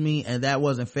used me, and that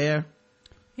wasn't fair.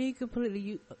 He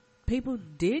completely people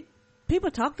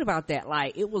talked about that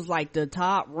like it was like the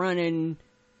top running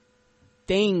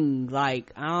thing.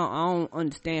 Like I don't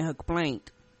understand her complaint.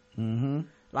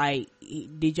 Like,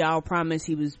 did y'all promise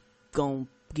he was gonna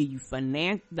give you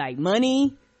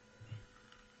money?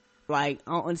 Like,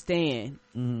 I don't understand.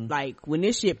 Like, when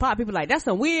this shit pop, people like, that's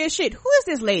some weird shit. Who is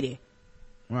this lady?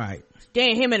 Right.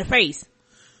 Staring him in the face.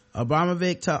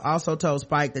 Abramovic also told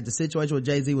Spike that the situation with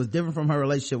Jay-Z was different from her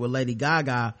relationship with Lady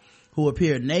Gaga, who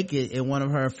appeared naked in one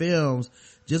of her films.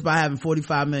 Just by having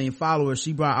 45 million followers,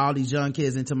 she brought all these young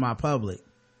kids into my public.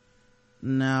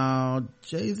 Now,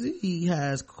 Jay-Z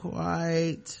has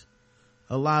quite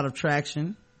a lot of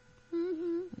traction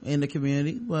in the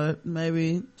community, but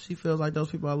maybe she feels like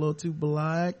those people are a little too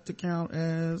black to count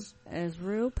as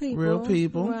real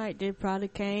people. Right, they probably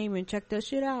came and checked that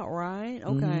shit out, right?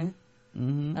 Okay.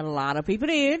 And a lot of people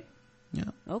did.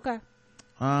 Yeah. Okay.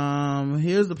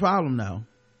 Here's the problem though.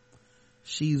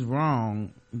 She's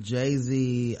wrong.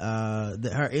 Jay-Z,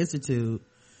 her institute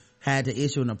had to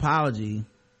issue an apology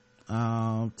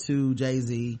to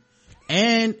Jay-Z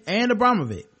and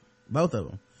Abramovic, both of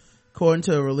them. According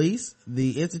to a release,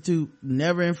 the institute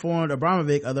never informed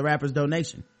Abramovic of the rapper's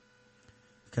donation,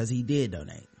 because he did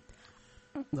donate.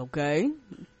 Okay.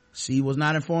 She was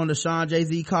not informed of Sean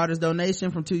Jay-Z Carter's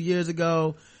donation from 2 years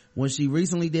ago when she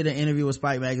recently did an interview with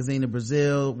Spike Magazine in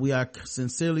Brazil. We are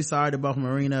sincerely sorry to both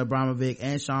Marina Abramovic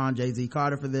and Sean Jay-Z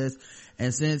Carter for this,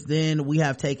 and since then we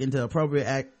have taken to appropriate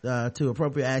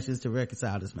actions to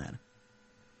reconcile this matter.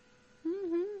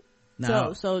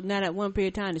 Now, so now that one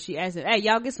period of time that she asked it, hey,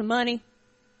 y'all get some money?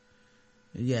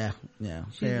 Yeah.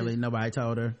 Apparently nobody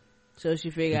told her. So she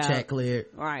figured out. The check cleared.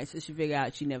 All right, so she figured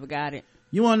out she never got it.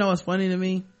 You want to know what's funny to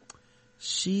me?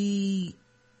 She,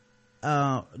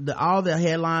 all the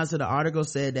headlines to the article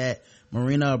said that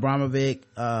Marina Abramovic,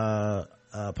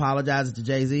 apologized to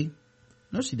Jay-Z.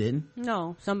 No, she didn't.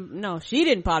 No, she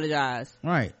didn't apologize.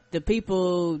 Right. The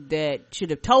people that should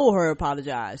have told her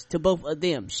apologized to both of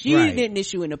them. She didn't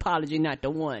issue an apology, not the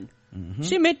one.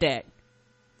 She meant that.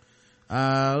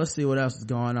 Let's see what else is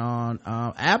going on.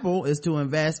 Apple is to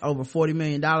invest over $40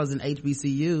 million in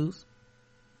HBCUs.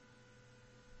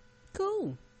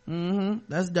 Cool.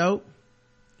 That's dope.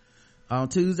 On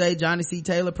Tuesday, Johnny C.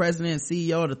 Taylor, president and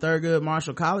CEO of the Thurgood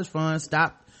Marshall College Fund,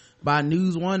 stopped by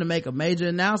News One to make a major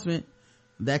announcement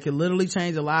that could literally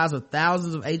change the lives of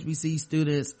thousands of HBC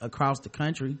students across the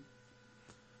country.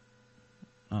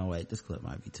 Oh wait, this clip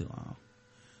might be too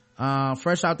long.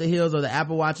 Fresh off the heels of the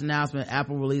Apple Watch announcement,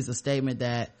 Apple released a statement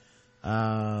that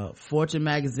Fortune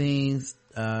magazine's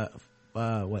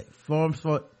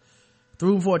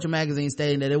through Fortune magazine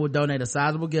stating that it would donate a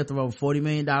sizable gift of over $40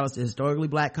 million to historically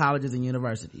black colleges and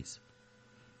universities.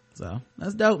 So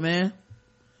that's dope, man.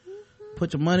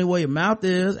 Put your money where your mouth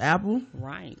is, Apple.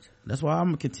 Right. That's why I'm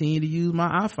gonna continue to use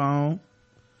my iPhone.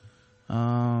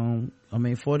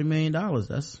 $40 million.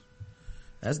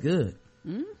 That's good.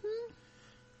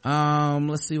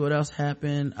 Let's see what else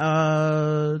happened.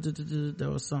 There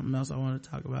was something else I wanted to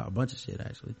talk about. A bunch of shit,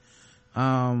 actually.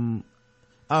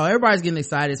 Everybody's getting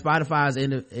excited. Spotify is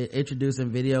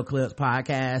introducing video clips,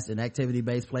 podcasts, and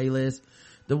activity-based playlists.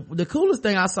 The coolest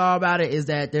thing I saw about it is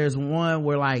that there's one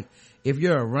where, like, if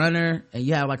you're a runner and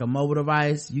you have like a mobile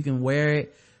device, you can wear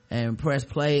it and press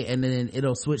play, and then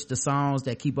it'll switch to songs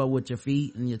that keep up with your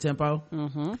feet and your tempo.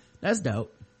 That's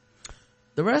dope.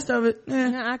 The rest of it,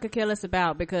 I could care less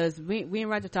about, because we and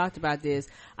Roger talked about this.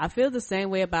 I feel the same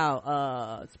way about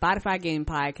Spotify getting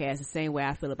podcasts, the same way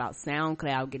I feel about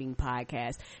SoundCloud getting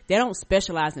podcasts. They don't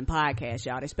specialize in podcasts,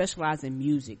 y'all. They specialize in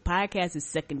music. Podcast is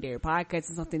secondary. Podcast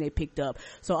is something they picked up.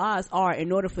 So odds are,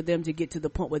 in order for them to get to the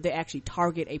point where they actually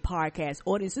target a podcast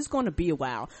audience, it's going to be a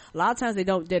while. A lot of times they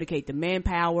don't dedicate the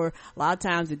manpower. A lot of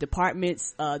times the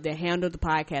departments that handle the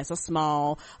podcast are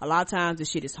small. A lot of times the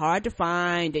shit is hard to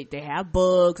find. They have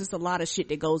bugs. It's a lot of shit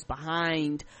that goes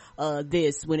behind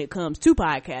this when it comes to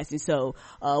podcasting. So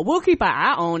we'll keep our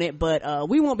eye on it, but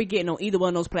we won't be getting on either one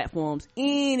of those platforms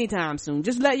anytime soon.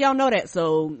 Just let y'all know that.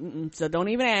 So don't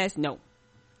even ask. No.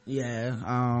 Yeah.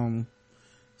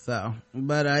 A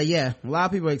lot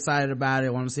of people are excited about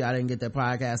it. Want to see how they can get their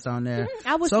podcast on there.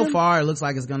 Far, it looks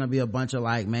like it's going to be a bunch of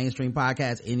like mainstream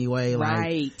podcasts anyway,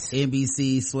 like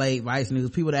NBC, Slate, Vice News,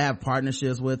 people that have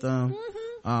partnerships with them.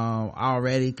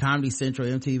 Already, Comedy Central,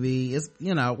 MTV. It's,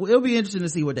 it'll be interesting to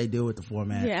see what they do with the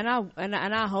format. Yeah, and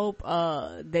I hope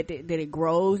that it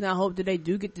grows, and I hope that they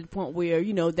do get to the point where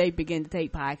they begin to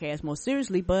take podcasts more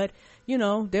seriously, but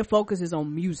their focus is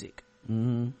on music.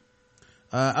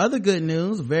 Other good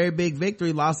news, very big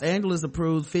victory. Los Angeles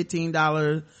approved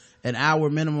 $15 an hour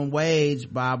minimum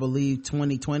wage by, I believe,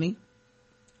 2020.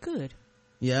 Good.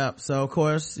 Yep. So of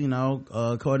course,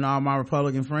 according to all my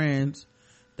Republican friends,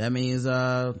 that means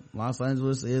Los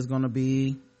Angeles is gonna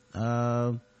be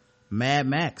Mad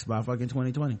Max by fucking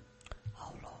 2020.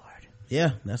 Oh Lord.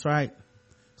 Yeah, that's right.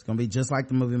 It's gonna be just like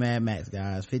the movie Mad Max,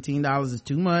 guys. $15 is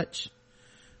too much,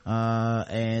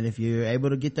 and if you're able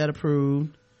to get that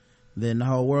approved, then the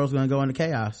whole world's gonna go into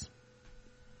chaos.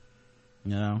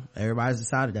 Everybody's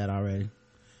decided that already.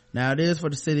 Now it is for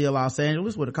the city of Los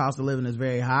Angeles, where the cost of living is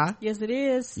very high. Yes, it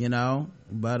is.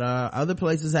 But other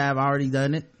places have already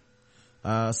done it.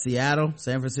 Seattle,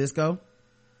 San Francisco,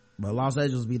 but Los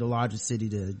Angeles will be the largest city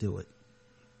to do it.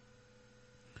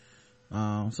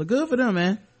 So good for them,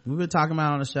 man. We've been talking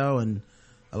about it on the show, and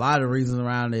a lot of the reasons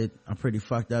around it are pretty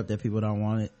fucked up that people don't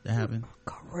want it to happen.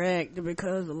 Correct,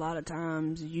 because a lot of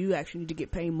times you actually need to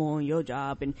get paid more on your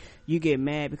job, and you get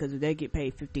mad because if they get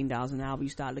paid $15 an hour, you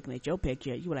start looking at your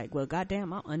paycheck, you're like, well,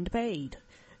 goddamn, I'm underpaid.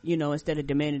 Instead of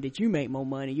demanding that you make more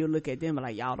money, you'll look at them and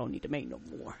like, y'all don't need to make no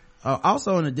more.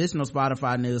 Also, in additional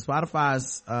Spotify news,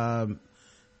 Spotify's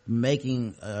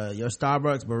making your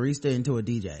Starbucks barista into a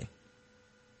DJ.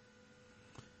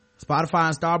 Spotify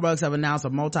and Starbucks have announced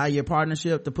a multi-year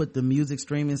partnership to put the music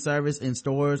streaming service in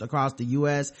stores across the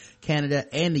US, Canada,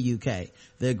 and the UK.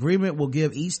 The agreement will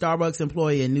give each Starbucks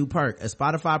employee a new perk, a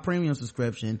Spotify premium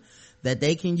subscription that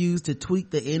they can use to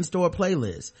tweak the in-store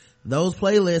playlist. Those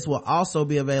playlists will also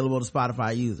be available to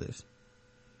Spotify users.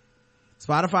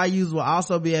 Spotify users will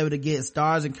also be able to get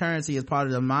stars and currency as part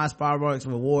of the My Starbucks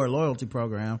Reward loyalty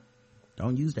program.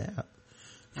 Don't use the app.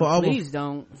 Please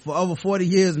don't. For over 40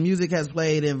 years, music has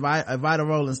played a vital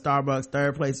role in Starbucks'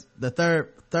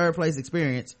 third place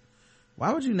experience.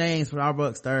 Why would you name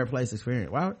Starbucks third place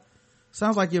experience?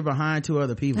 Sounds like you're behind two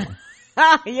other people.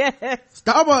 Yeah.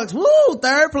 Starbucks, woo,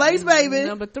 third place, baby.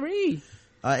 Number 3.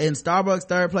 In Starbucks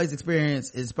third place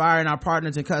experience, inspiring our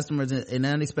partners and customers in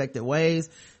unexpected ways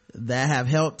that have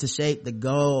helped to shape the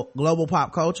global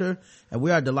pop culture, and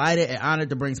we are delighted and honored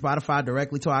to bring Spotify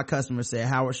directly to our customers, said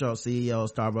Howard Schultz, CEO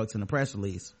of Starbucks, in a press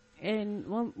release.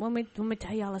 And let me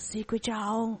tell y'all a secret,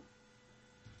 y'all.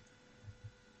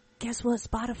 guess what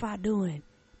Spotify doing?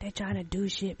 They're trying to do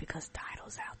shit because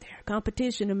Tidal's out there.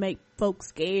 Competition to make folks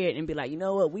scared and be like, you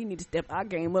know what, we need to step our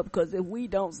game up because if we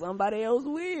don't, somebody else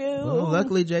will. Well,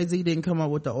 luckily Jay-Z didn't come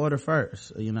up with the order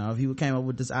first. You know, if he came up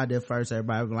with this idea first,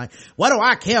 everybody would be like, what do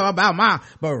I care about my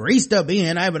barista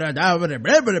being able to blah, blah,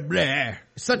 blah, blah, blah.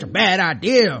 It's such a bad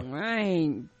idea.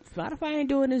 Right. Spotify ain't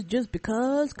doing this just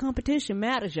because competition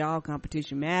matters, y'all.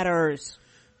 Competition matters.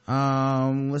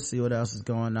 Let's see what else is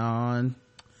going on.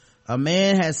 A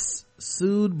man has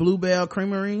sued Bluebell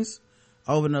Creameries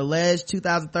over an alleged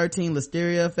 2013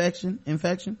 Listeria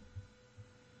infection.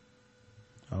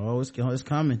 Oh, it's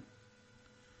coming.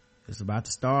 It's about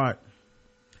to start.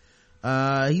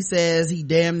 He says he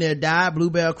damn near died.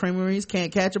 Bluebell Creameries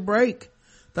can't catch a break.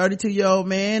 32-year-old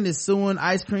man is suing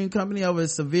ice cream company over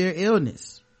his severe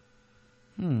illness.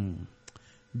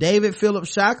 David Philip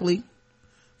Shockley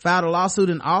filed a lawsuit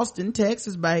in Austin,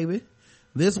 Texas, baby,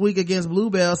 this week against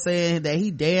Bluebell, saying that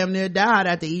he damn near died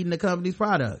after eating the company's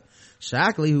product.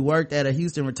 Shockley, who worked at a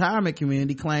Houston retirement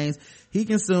community, claims he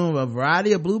consumed a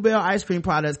variety of Bluebell ice cream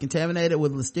products contaminated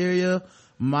with Listeria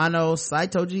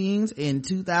monocytogenes in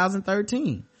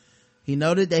 2013. He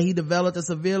noted that he developed a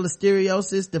severe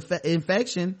listeriosis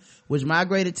infection, which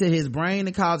migrated to his brain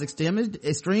and caused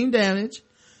extreme damage,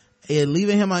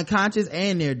 leaving him unconscious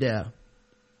and near death.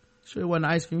 Sure it wasn't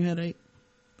an ice cream headache.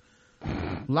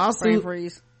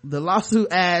 The lawsuit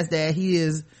adds that he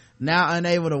is now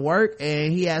unable to work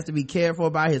and he has to be cared for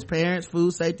by his parents.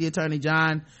 Food safety attorney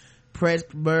John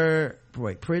Pritzker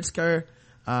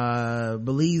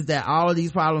believes that all of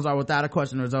these problems are without a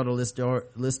question a result of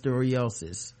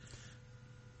listeriosis.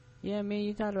 Yeah, I mean,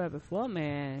 you talked about it before,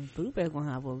 man. Bluebell's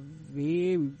gonna have a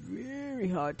very, very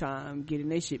hard time getting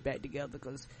their shit back together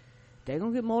because they're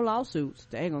gonna get more lawsuits.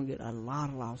 They're gonna get a lot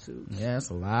of lawsuits. Yeah, it's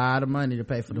a lot of money to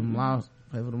pay for them lawsuits.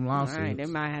 Right, they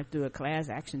might have to do a class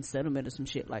action settlement or some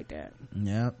shit like that.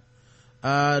 Yep.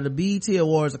 The BET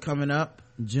Awards are coming up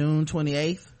June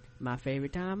 28th. My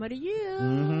favorite time of the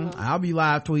year. I'll be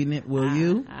live tweeting it. Will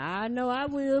you? I know I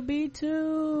will be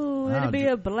too. It'll be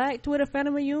a black Twitter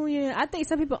fan reunion. I think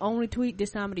some people only tweet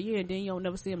this time of the year and then you don't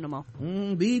never see them no more.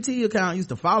 BET account used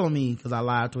to follow me because I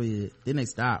live tweeted. Then they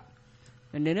stopped.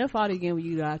 And then they'll follow you again when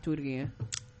you live tweet again.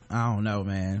 I don't know,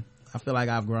 man. I feel like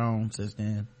I've grown since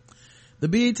then. The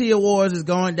BET Awards is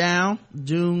going down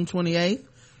June 28th,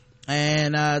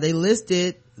 and they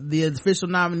listed the official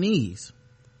nominees.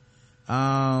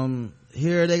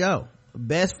 Here they go.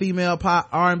 Best female pop,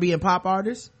 R&B and pop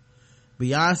artist: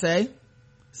 Beyonce,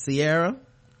 Ciara,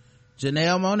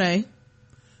 Janelle Monáe,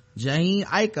 Jaheen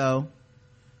Aiko.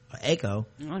 I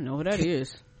don't know who that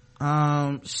is.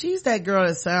 She's that girl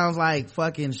that sounds like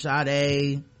fucking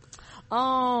Sade.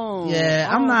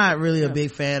 I'm not really a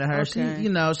big fan of her. Okay.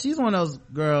 She, she's one of those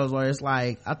girls where it's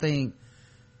like, I think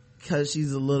because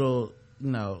she's a little,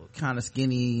 kind of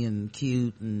skinny and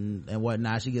cute and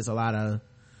whatnot, she gets a lot of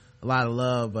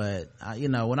love, but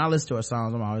when I listen to her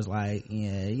songs, I'm always like,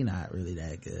 yeah, you're not really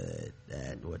that good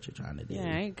at what you're trying to do.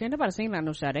 Yeah, can't nobody sing like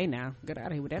no Sade now. Get out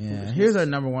of here with that. Yeah, here's her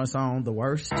number one song, The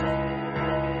Worst.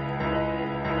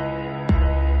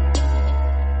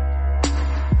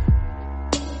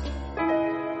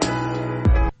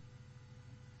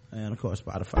 And of course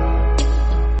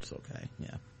Spotify. It's okay.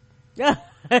 Yeah.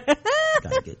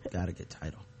 gotta get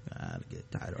title. Gotta get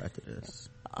title after this.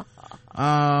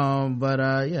 Yeah,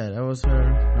 that was her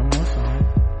number one song.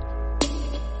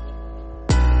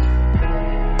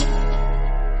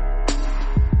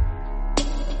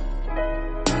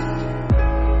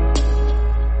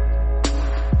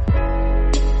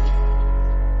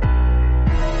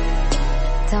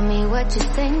 Tell me what you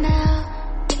say now.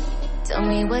 Tell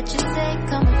me what you say,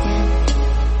 come again.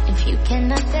 If you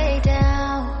cannot stay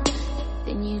down,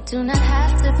 then you do not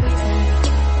have to pretend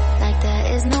like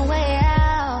there is no way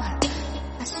out.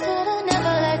 I should've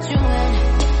never let you in,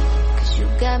 'cause you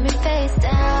got me face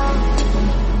down.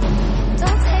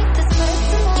 Don't take this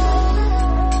personal.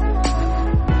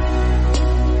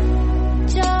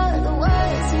 You're the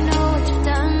worst, you know what you've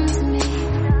done to me.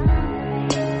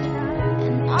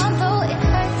 And although it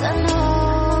hurts, I know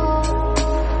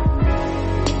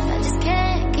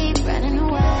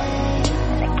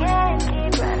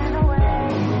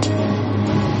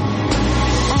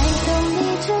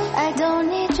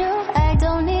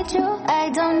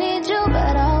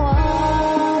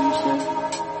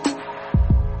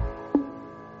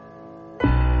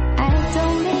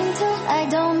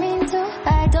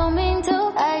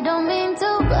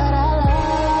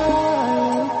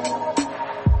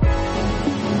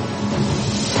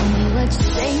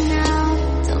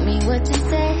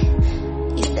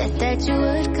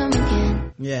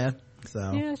Yeah,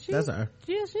 So yeah, that's her.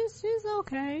 Yeah, she's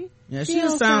okay. Yeah, she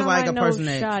just sounds like a person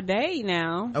no that Sade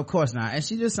now. Of course not. And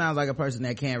she just sounds like a person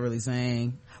that can't really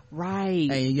sing.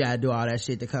 Right. And you gotta do all that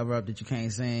shit to cover up that you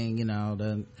can't sing, you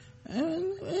know,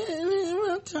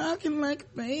 I'm talking like a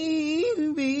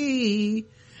baby.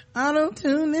 I don't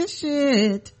tune this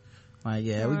shit. Like,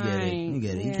 yeah, we get it. We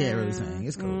get it. You can't really sing.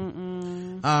 It's cool.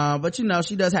 But you know,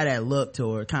 she does have that look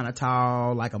to her. Kind of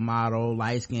tall, like a model,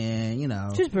 light skin, you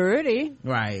know. She's pretty.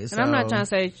 Right. And so, I'm not trying to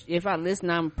say if I listen,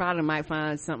 I probably might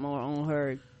find something on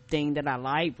her thing that I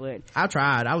like, but I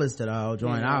tried. I listened to the whole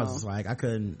joint. You know. I was just like, I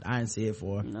didn't see it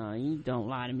for her. No, you don't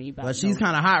lie to me about But she's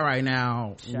kind of hot right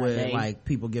now with Sade. like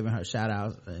people giving her shout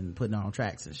outs and putting her on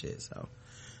tracks and shit. So,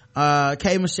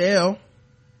 K Michelle.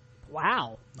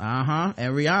 Wow.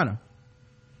 And Rihanna.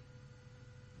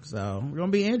 So we're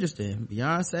gonna be interesting.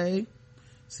 Beyonce,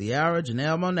 Ciara,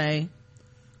 Janelle Monáe,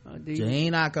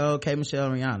 Jaheen Akko, K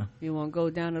Michelle, and Rihanna. You want to go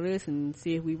down the list and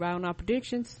see if we round our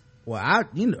predictions? Well,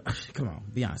 come on,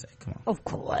 Beyonce, come on. Of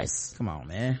course. Come on,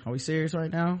 man. Are we serious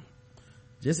right now?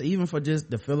 Even for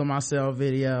the Feeling Myself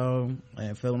video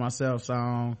and Feeling Myself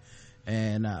song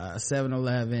and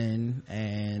 7-Eleven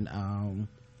and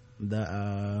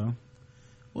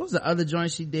what was the other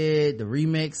joint she did? The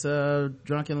remix of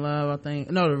Drunken Love, I think.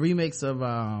 No, the remix of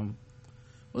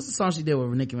what's the song she did with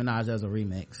Nicki Minaj as a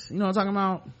remix? You know what I'm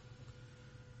talking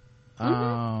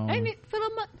about? Ain't it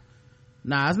Feeling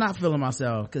Nah, it's not Feeling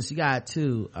Myself because she got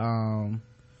two. But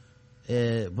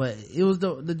it was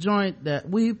the joint that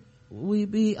we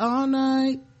be all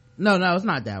night. No, it's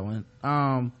not that one.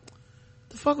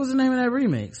 The fuck was the name of that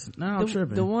remix? Now I'm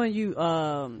tripping. The one you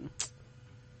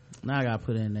Now I gotta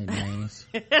put in their names.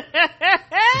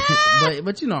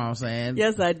 but you know what I'm saying.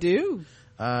 Yes, I do.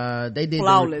 They did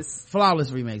Flawless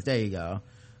remix. There you go.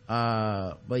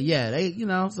 But yeah, they,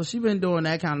 so she been doing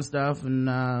that kind of stuff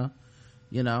and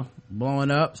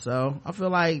blowing up. So I feel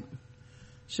like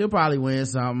she'll probably win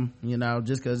something,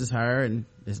 just cause it's her and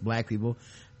it's black people.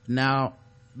 Now,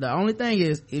 the only thing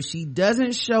is, if she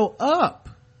doesn't show up,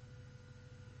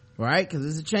 right? Cause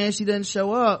there's a chance she doesn't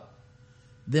show up,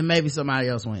 then maybe somebody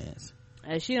else wins.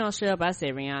 If she don't show up, I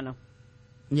say Rihanna.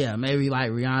 Yeah, maybe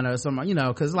like Rihanna or somebody,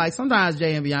 cause like sometimes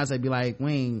Jay and Beyonce be like,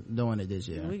 we ain't doing it this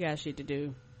year. We got shit to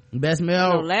do. Best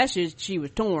male. Last year she was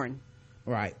torn.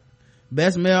 Right.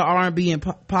 Best male R&B and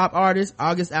pop artist,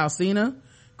 August Alsina,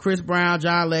 Chris Brown,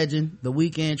 John Legend, The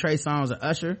Weeknd, Trey Songz, and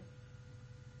Usher.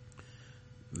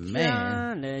 Man.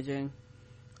 John Legend.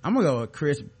 I'm gonna go with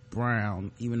Chris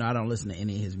Brown, even though I don't listen to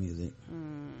any of his music.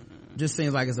 Just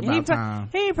seems like it's about time.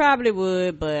 He probably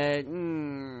would, but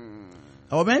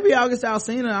or maybe August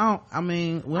Alsina.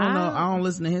 We don't know. I don't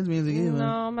listen to his music either.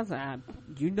 No, I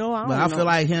don't. But I feel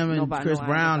like him and Chris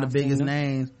Brown, the biggest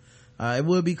names. It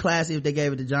would be classy if they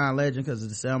gave it to John Legend because of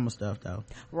the Selma stuff, though.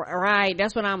 Right,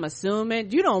 that's what I'm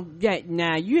assuming. You don't.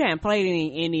 Now you haven't played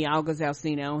any August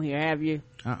Alsina on here, have you?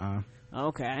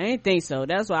 Okay, I didn't think so.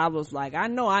 That's why I was like, I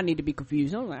know I need to be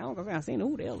confused. I was like, I've seen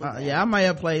who the hell is that? Yeah, I might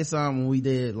have played some when we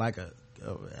did like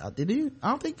did you?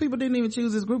 I don't think people didn't even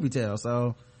choose his groupie tale,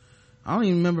 so I don't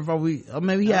even remember if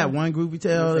maybe he had one groupie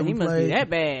tale that we must played. Be that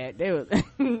bad. They was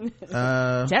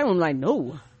chat room like,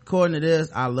 no. According to this,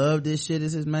 I Love This Shit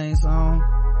is his main song.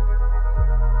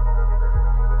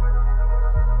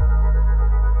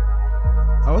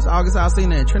 Oh, it's August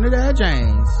Alsina and Trinidad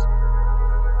James.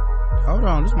 Hold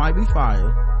on, this might be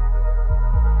fire.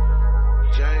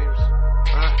 James,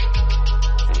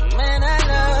 man, I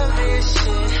love this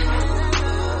shit.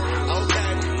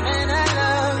 Okay. Man, I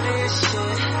love this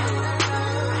shit.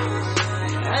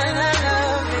 Man, I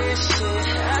love this shit.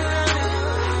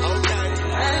 Okay.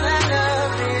 Man, I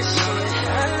love this shit.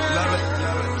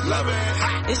 Love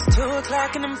it. It's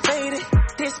 2:00 and I'm faded.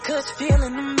 This cush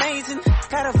feeling amazing.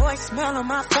 Got a voicemail on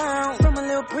my phone from a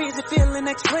little breezy feeling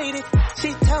X-rated.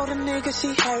 She told a nigga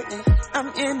she hurting.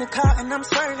 I'm in the car and I'm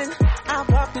swerving. I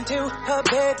walked into her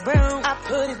bedroom. I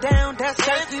put it down, that's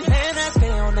certain. Man, I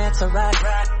stay on that to rock.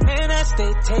 Man, I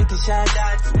stay taking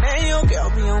shots. Man, your girl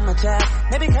be on my job.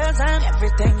 Maybe cause I'm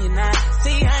everything you're not.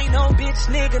 See, I ain't no bitch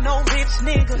nigga, no rich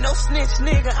nigga, no snitch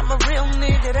nigga. I'm a real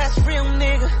nigga, that's real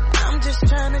nigga. I'm just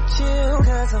trying to chill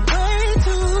cause I'm way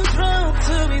too drunk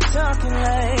to be talking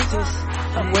like this.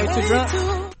 I'm way too drunk.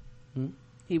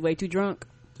 He way too drunk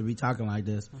to be talking like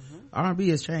this. R&B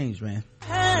has changed, man.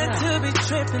 Had to be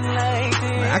tripping like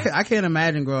this. I can't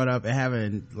imagine growing up and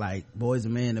having like Boys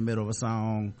and Men in the middle of a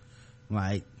song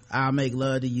like I'll make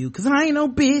love to you cause I ain't no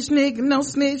bitch nigga, no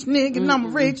snitch nigga, I'm a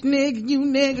rich nigga, you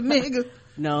nigga.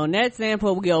 No, and that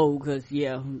sample we old cause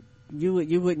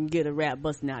you wouldn't get a rap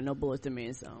busting out no Boyz II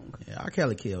Men song. Yeah, R.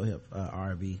 Kelly killed hip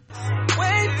R&B. Way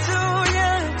too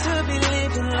young to be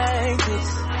living like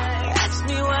this. Ask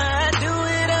me why I do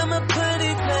it, I'ma put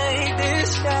it like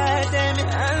this. God damn it,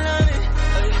 I love it.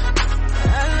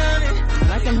 I love it.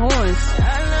 Like them horns.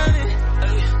 I love it.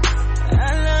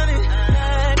 I love it.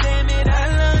 God damn it, I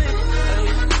love it.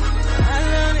 I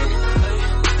love it.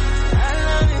 I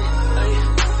love it.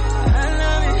 I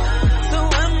love it. So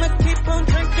I'ma keep on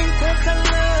drinking 'cause I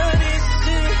love this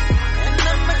shit. And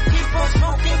I'ma keep on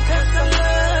smoking 'cause I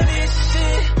love this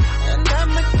shit. And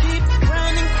I'ma keep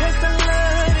grinding 'cause I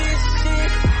love this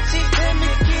shit. She tell me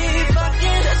keep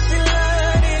fucking 'cause she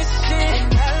love this shit.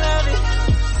 I love it.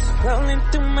 Rolling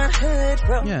through my hood,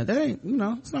 bro. Yeah, that ain't,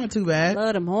 it's not too bad.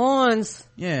 Love them horns.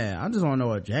 Yeah, I just want to know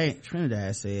what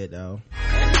Trinidad said though.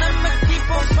 And I'ma keep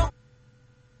on smoking.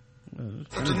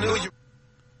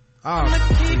 I'ma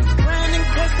keep grinding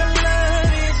 'cause I love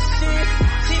this shit.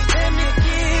 She tell me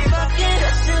keep fucking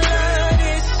 'cause she love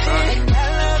this shit. I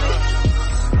love it.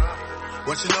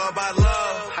 What you know about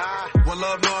love? What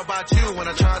love know about you? When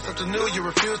I try something new, you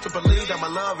refuse to believe that my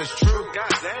love is true.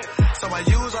 Goddamn. So I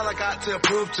use all I got to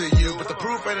prove to you, but the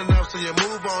proof ain't enough, so you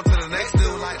move on to the next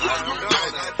dude like,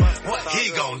 what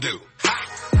he gonna do?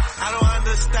 I don't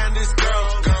understand these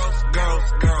girls.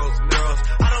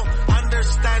 I don't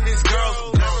understand these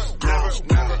girls.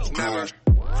 Never.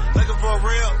 Looking for a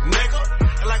real nigga,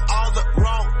 and like all the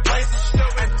wrong places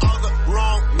and all the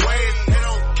wrong ways. They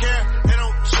don't care, they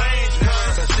don't change.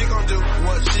 So she gon' do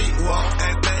what she want,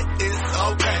 and that is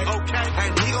okay.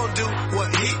 And he gon' do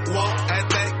what he want, and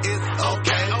that is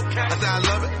okay. I said I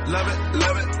love it.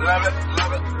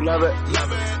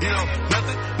 You know,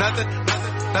 nothing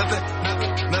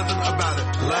about it.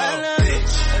 Love,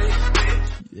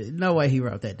 bitch. No way he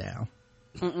wrote that down.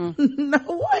 No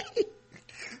way.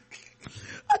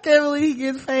 I can't believe he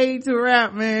gets paid to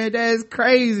rap, man. That's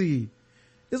crazy.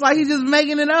 It's like he's just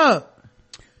making it up.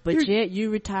 But yet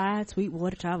you retired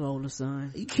Sweetwater Chavola,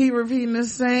 son. You keep repeating the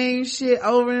same shit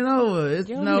over and over.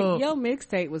 Your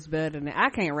mixtape was better than that. I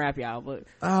can't rap, y'all, but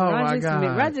my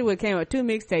God. Roger Wood came with 2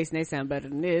 mixtapes and they sound better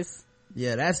than this.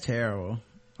 Yeah, that's terrible.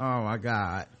 Oh my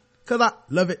God. 'Cause I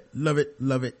love it. And I love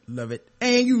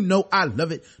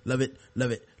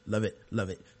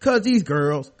it. 'Cause these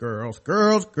girls.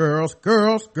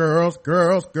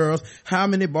 How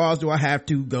many bars do I have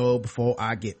to go before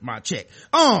I get my check?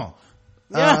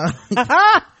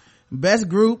 Best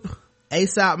group,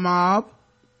 A$AP Mob,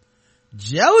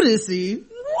 Jodeci.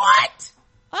 What?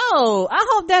 Oh, I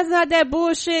hope that's not that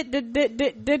bullshit.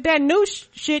 That new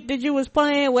shit that you was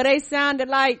playing where they sounded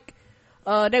like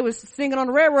they was singing on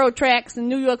the railroad tracks in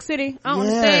New York City. I don't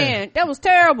understand. That was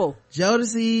terrible.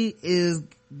 Jodeci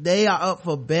they are up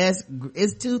for best.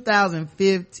 It's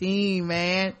 2015,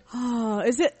 man. Oh,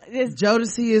 is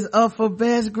Jodeci is up for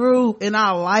best group in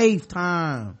our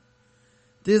lifetime.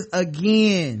 This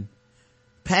again.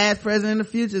 Past, Present, and the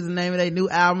Future is the name of their new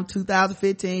album,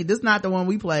 2015. This is not the one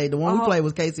we played. The one we played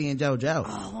was Casey and JoJo.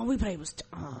 Oh, the one we played was,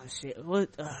 shit. What?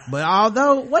 But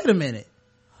although, wait a minute.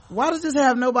 Why does this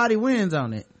have Nobody Wins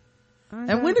on it?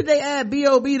 And when did they add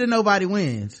B.O.B. to Nobody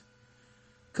Wins?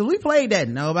 'Cause we played that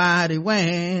Nobody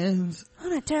Wins. Oh,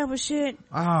 that terrible shit.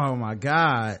 Oh my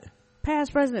God.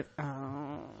 Past, Present.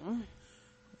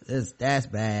 That's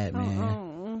bad, man.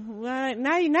 Well,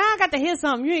 now I got to hear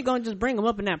something. You ain't gonna just bring them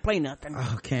up and not play nothing.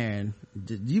 Oh, Karen,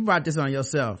 you brought this on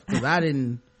yourself, because I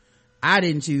didn't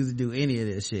choose to do any of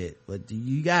this shit, but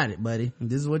you got it, buddy.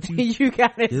 This is what you you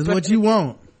got it. This is what you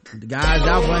want. The guys,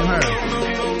 y'all blame her.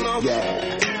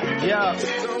 Yeah.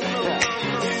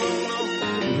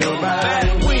 Nobody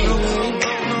wins.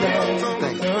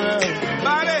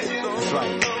 That's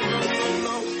right.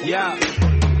 Yeah.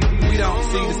 We don't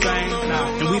see the same,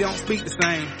 and we don't speak the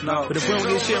same. But if we don't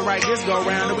get shit right this go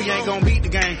round, then we ain't gonna beat the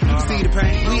game. You see the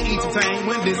pain, we entertain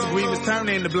when disagreements turn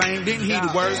into blame. Didn't hear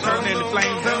the words, turn into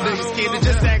flames. Some of these kids are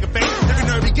just aggravate. Every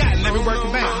nerve we got and every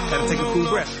working back. Gotta take a cool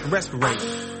breath and respirate.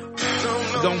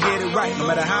 Don't get it right, no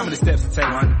matter how many steps it takes.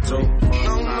 1, 2, 3.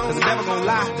 'Cause the devil gon'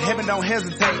 lie, the heaven don't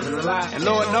hesitate. And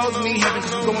Lord knows we need heaven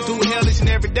 'cause we're going through hell each and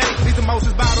every day. These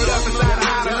emotions bottled up inside the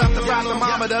house. Enough to rock the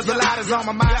mama, does a lot is on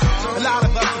my mind. A lot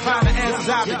of us will find the answers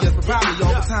obvious, but probably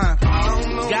over time.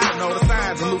 Gotta know the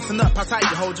signs and loosen up how tight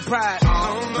you hold your pride.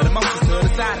 But emotions to the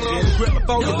side and get a grip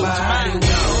before you lose your mind.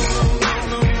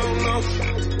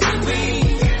 We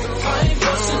fight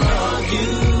for some of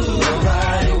you.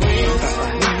 Nobody wins.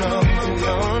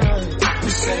 We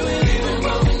say we leave them,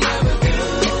 but we never do.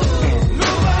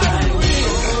 Nobody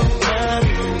wins.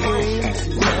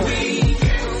 When we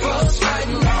folks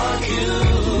fighting on you.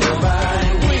 Nobody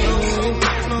wins.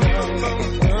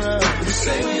 We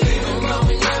say we leave them.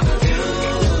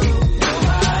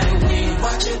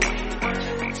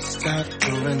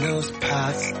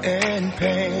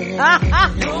 We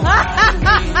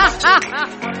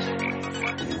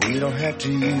don't have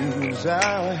to use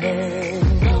our hands.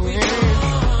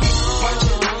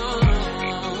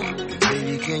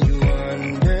 Baby, can you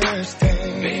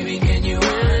understand? Baby, can you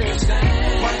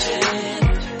understand?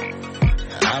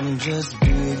 I'm just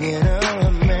being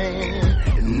a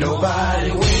man.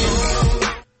 Nobody wins.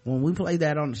 When we play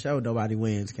that on the show, nobody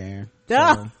wins, Karen.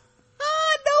 Nobody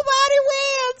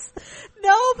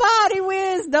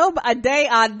wins.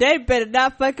 They better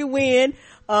not fucking win.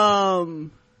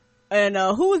 And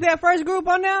who was that first group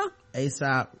on now?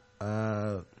 ASAP.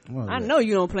 I know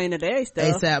you don't play in the day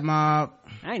stuff. ASAP Mob.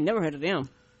 I ain't never heard of them.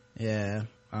 Yeah.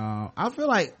 I feel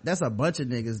like that's a bunch of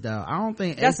niggas though. I don't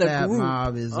think that's ASAP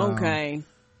Mob is okay.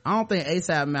 I don't think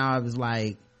ASAP Mob is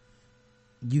like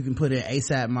you can put in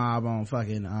ASAP Mob on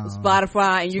fucking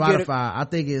Spotify and you Spotify. Get I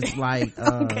think it's like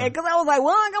okay, because I was like,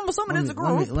 well, I'm assuming it's a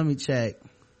group. Let me check.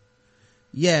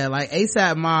 Yeah, like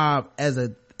ASAP Mob as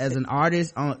an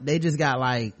artist, they just got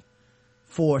like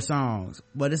 4 songs,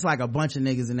 but it's like a bunch of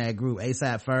niggas in that group.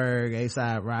 ASAP Ferg,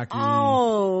 ASAP Rocky.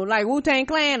 Oh, like Wu-Tang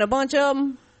Clan, a bunch of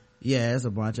them. Yeah, it's a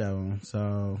bunch of them.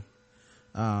 So,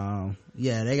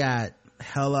 yeah, they got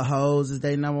Hella Hoes is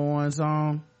their number 1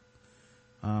 song.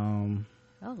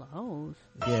 Hella Hoes.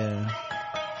 Yeah.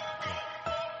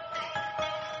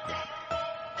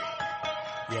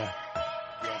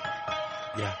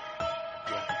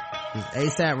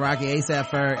 It's ASAP Rocky, ASAP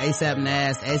Ferg, ASAP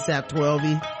Nas, ASAP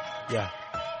 12E. Yeah.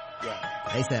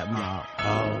 ASAP Mob.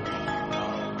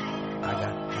 I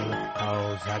got hella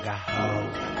hoes. I got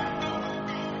hoes.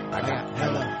 I got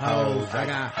hella hoes. I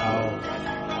got hoes.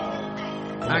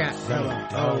 I got hella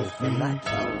hoes.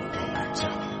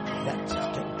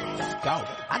 Let's go.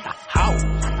 I got hoes.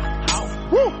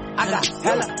 Woo. I got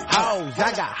hella hoes.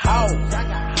 I got hoes.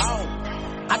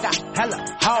 I got hella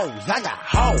hoes. I got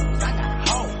hoes.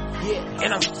 Yeah,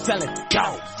 and I'm selling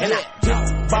dope. And I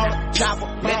just bought a chopper.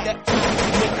 Let that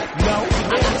know.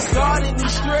 I got started in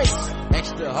these streets.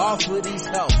 Extra hard for these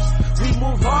hoes. We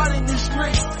move hard in these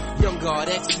streets. Young God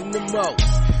X in the most.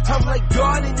 I'm like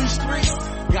God in these streets.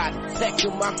 Got a tech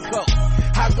in my coat.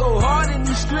 I go hard in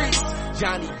these streets.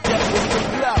 Johnny Depp with the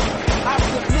blow. I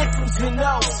flip nickels and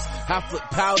O's. I flip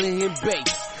powder and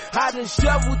base. I done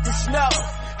shoveled the snow.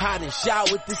 I done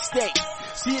showered the steak.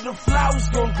 See the flowers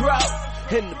gon' grow.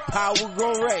 And the power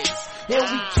gon' raise. And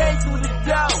we came through the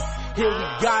door. And we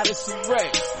got us a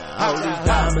race. All these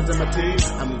diamonds in my teeth.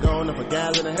 I'm going up a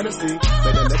gallon of Hennessy.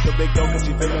 Better let the big go cause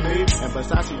she feelin' me. And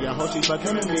Versace, I hope she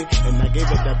fucking me. And I gave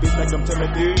it that bitch like I'm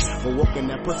Timothy. For walking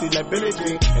that pussy like Billie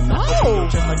Jean. And I fuck you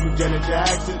just like you Janet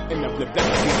Jackson. And I flip that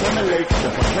pussy Timberlake.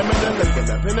 The fuck him in the lake and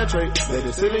I penetrate. Let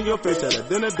it sit in your face at a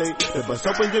dinner date. The bus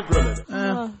open your grill.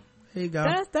 Here you go.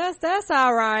 That's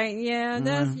all right. Yeah,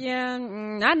 that's I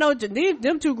know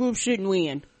them 2 groups shouldn't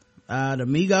win. The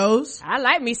Migos. I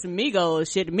like me some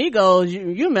Migos shit. The Migos,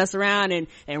 you mess around and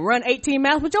run 18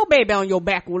 miles with your baby on your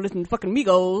back and listen to fucking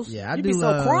Migos. Yeah, you be so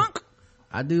crunk.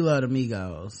 I do love the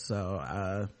Migos.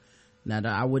 So now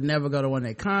I would never go to one of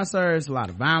their concerts. A lot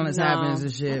of violence happens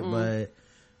and shit, but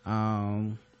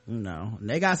you know,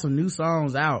 they got some new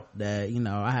songs out that, you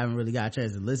know, I haven't really got a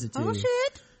chance to listen to. Oh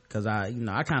shit. Cause I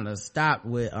kind of stopped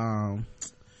with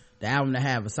the album that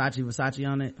had Versace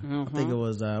on it. I think it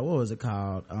was what was it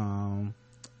called?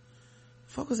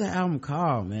 Fuck was that album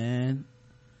called, man?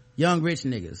 Young Rich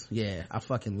Niggas. Yeah, I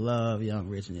fucking love Young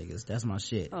Rich Niggas. That's my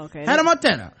shit. Okay. Hannah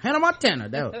Montana.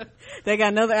 That was, they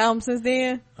got another album since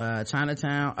then?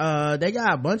 Chinatown. They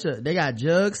got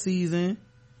Jug Season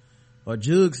or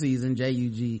Jug Season,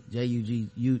 J-U-G,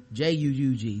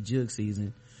 Jug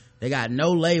Season. They got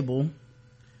No Label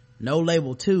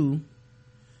 2,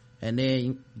 and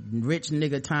then Rich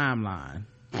Nigga Timeline.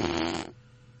 I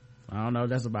don't know if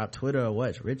that's about Twitter or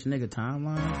what. Rich Nigga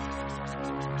Timeline.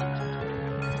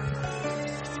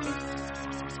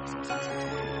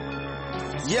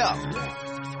 Yeah.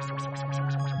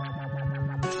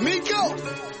 Miko.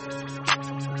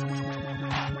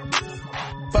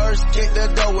 First kicked the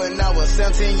door when I was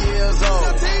 17 years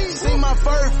old. See my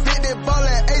first 50 ball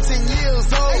at 18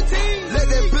 years old. Let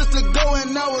that pistol go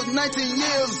and I was 19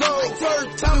 years old.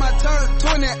 First time I turned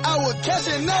 20, I was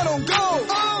cashing out on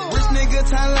gold. Rich nigga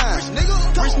timeline.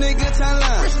 Rich nigga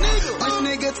timeline. Rich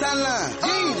nigga timeline. You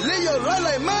ain't live your life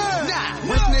like mine.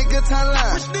 Rich nigga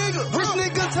timeline. Rich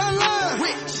nigga timeline.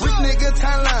 Rich nigga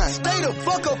timeline. Stay the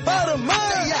fuck up out of mine.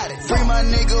 Free my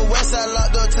nigga Westside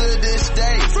locked up to this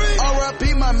day.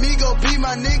 R.I.P. my amigo, be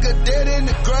my nigga dead in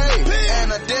the grave.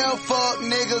 And a damn fuck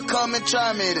nigga come and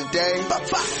try me today.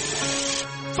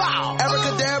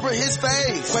 Abracadabra his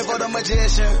face. Wait for the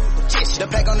magician. The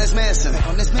pack on this missing.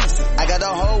 I got the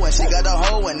hoe and she got the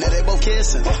hoe and now they both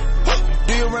kissing.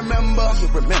 Do you remember?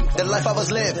 The life I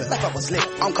was living?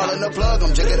 I'm calling the plug,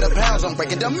 I'm jigging the pounds, I'm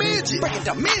breaking down midget. I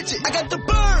got the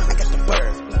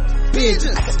bird.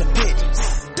 Pigeons. I got the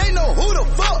pigeons. They know who the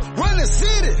fuck run the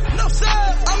city. No sir.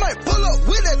 I might pull up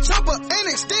with that chopper and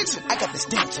extension. I got the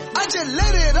extension. I just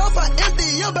let it off, I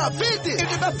empty about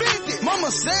 50.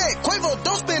 Mama said, Quavo,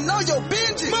 don't spend all your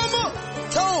binges. Mama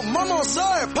told mama I'm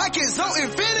sorry, pockets on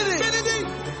infinity.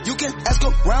 You can ask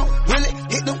around, really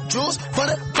hit them jewels for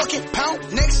the fucking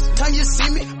pound. Next time you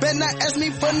see me, better not ask me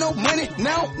for no money.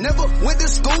 Now, never went to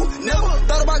school, never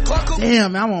thought about Clark.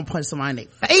 Damn, I want to punch somebody in their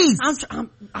face.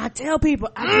 I tell people,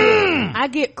 I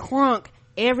get crunk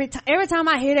every time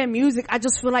I hear that music. I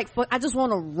just feel like I just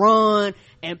want to run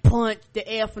and punch the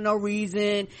air for no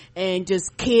reason and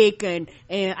just kick and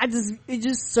it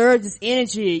just surges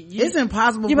energy. It's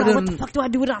impossible for them. What the fuck do I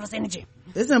do with all this energy?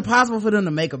 It's impossible for them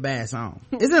to make a bad song.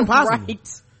 It's impossible.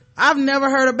 Right. I've never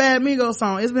heard a bad Migos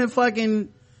song. It's been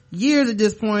fucking years at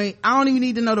this point. I don't even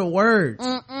need to know the words.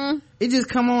 It just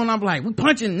come on, I'm like, we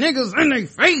punching niggas in their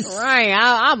face. Right.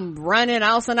 I'm running.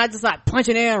 All of a sudden I just like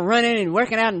punching air and running and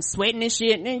working out and sweating and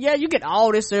shit. And then, yeah, you get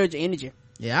all this surge of energy.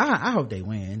 Yeah, I hope they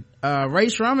win. Ray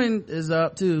Shrumman is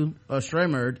up too, or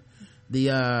Shremmerd.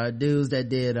 The dudes that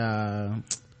did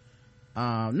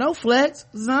No Flex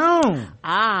Zone. Okay.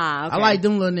 I like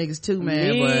them little niggas too,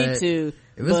 man. Me too.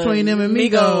 If it's between them and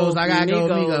Migos, I gotta go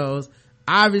with Migos.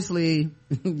 Obviously,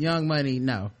 Young Money,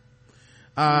 no.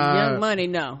 Young Money,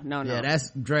 no. Yeah,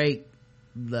 that's Drake,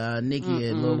 Nicki,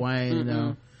 and Lil Wayne, you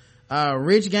know.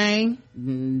 Rich Gang.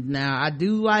 Now, I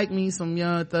do like me some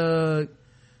Young Thug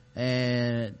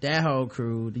and that whole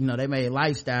crew. You know, they made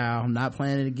Lifestyle. I'm not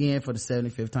playing it again for the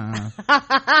 75th time.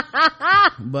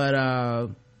 But,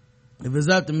 if it's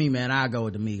up to me, man, I'll go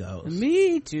with the Migos.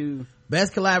 Me too.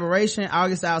 Best collaboration,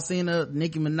 August Alsina,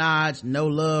 Nicki Minaj, No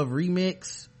Love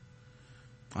remix.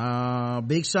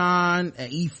 Big Sean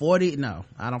and E40. No,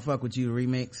 I don't fuck with you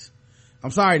remix.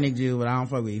 I'm sorry, Nick Jew, but I don't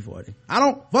fuck with E40. I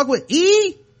don't fuck with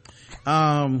E.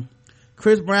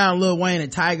 Chris Brown, Lil Wayne, and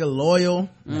Tiger, Loyal.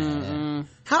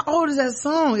 How old is that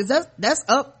song? Is that's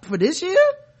up for this year?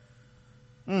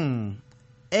 And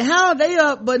how are they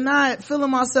up but not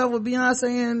Feeling Myself with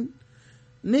Beyonce and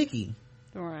Nicki?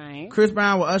 Right. Chris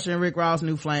Brown with Usher and Rick Ross,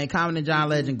 New Flame. Common and John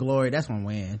Legend, Glory. That's gonna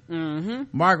win.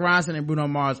 Mark Ronson and Bruno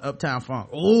Mars, Uptown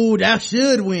Funk. Oh, that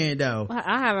should win though.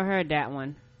 I haven't heard that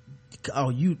one.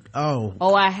 Oh,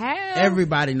 I have.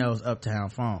 Everybody knows Uptown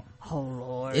Funk. Oh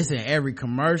Lord, it's in every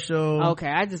commercial. Okay,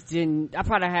 I just didn't. I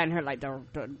probably hadn't heard like the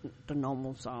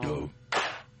normal song.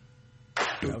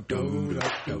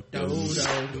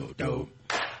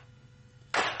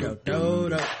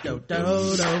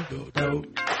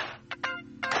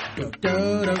 I've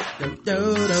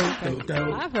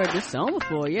heard this song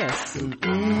before. Yes.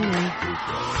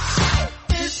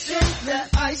 This is that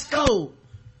ice cold.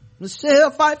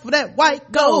 Michelle fight for that white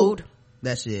gold.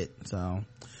 That shit. So,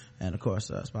 and of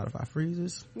course, Spotify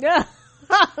freezes. Yeah.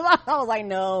 I was like,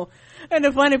 no. And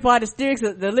the funny part,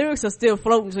 the lyrics are still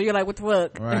floating, so you're like, what the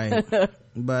fuck? Right.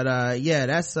 But yeah,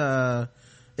 that's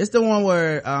it's the one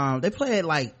where they play it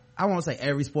like, I won't say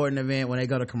every sporting event when they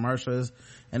go to commercials,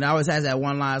 and it always has that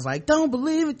one line, it's like, don't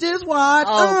believe it, just watch.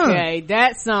 Okay,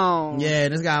 that song. Yeah,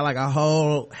 and it's got like a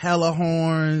whole hella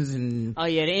horns and oh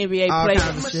yeah, the NBA play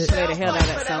the hell out of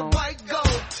that song.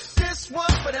 This one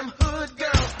for them hood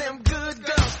girls, them good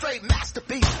girls, straight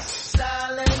masterpieces.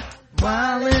 Stylin',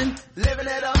 wildin', living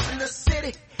it up in the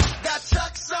city. Got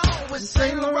Chuck's on with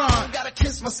Saint Laurent. Gotta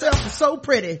kiss myself, I'm so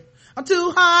pretty. I'm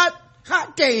too hot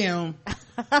damn.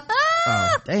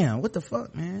 Oh damn, what the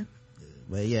fuck, man?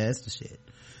 But yeah, it's the shit.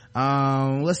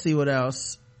 Let's see what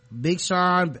else. Big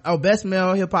Sean, best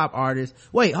male hip hop artist.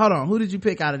 Wait, hold on, who did you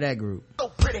pick out of that group? So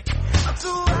pretty, I'm too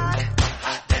hot.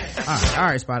 All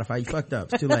right, Spotify, you fucked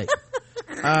up. It's too late.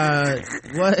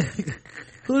 What?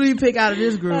 Who do you pick out of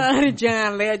this group?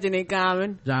 John Legend and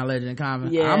Common.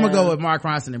 Yeah. I'm gonna go with Mark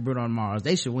Ronson and Bruno Mars.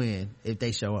 They should win if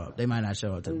they show up. They might not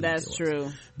show up to the That's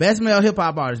true. Best male hip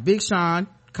hop artist: Big Sean,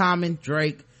 Common,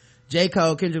 Drake, J.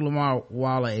 Cole, Kendrick Lamar,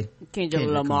 Wale. Kendrick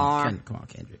Lamar. Come on,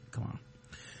 Kendrick. Come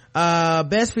on.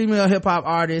 Best female hip hop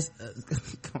artist.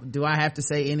 Do I have to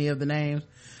say any of the names?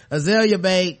 Azalea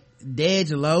Banks,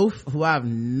 Dej Loaf, who I've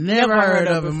never heard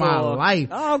of in my life.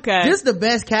 Oh, okay. This is the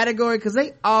best category because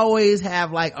they always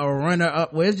have like a runner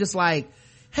up where it's just like,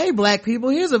 hey black people,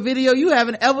 here's a video you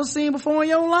haven't ever seen before in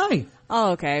your life.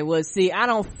 Oh, okay. Well, see, I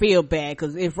don't feel bad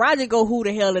because if Roger go who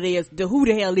the hell it is, who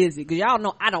the hell is it? Because y'all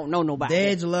know I don't know nobody.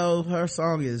 Dej Loaf, her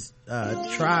song is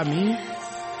Try Me.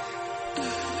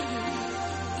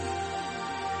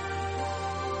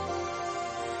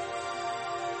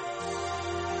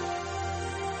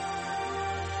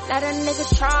 Let a nigga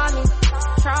try me.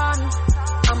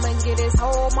 I'ma get his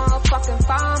whole motherfucking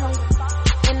family.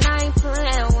 And I ain't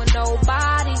playing with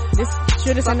nobody. This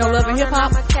shit is in no Love and Hip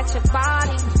Hop. I'ma catch a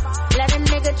body. Let a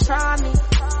nigga try me.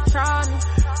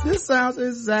 This sounds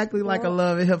exactly like a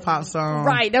Love and Hip Hop song.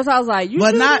 Right, that's what I was like.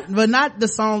 But not the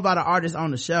songs by the artists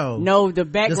on the show. No, the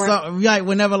background. Like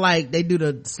whenever like they do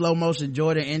the slow motion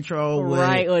Jordan intro.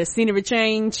 Right, or the scenery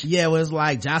change. Yeah, where it's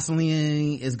like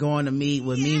Jocelyn is going to meet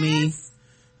with Mimi.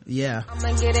 Yeah.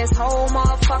 I'ma get his whole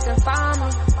motherfucking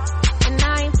family. And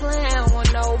I ain't playing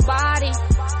with nobody.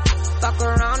 Fuck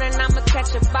around and I'ma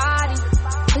catch a body.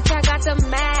 Bitch, I got the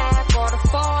Mac or the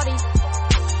 40.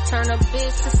 Turn a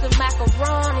bitch to some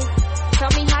macaroni.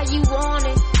 Tell me how you want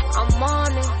it. I'm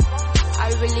on it. I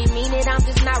really mean it. I'm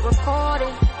just not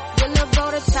recording. Gonna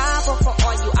go to chopper for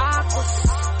all you aquas.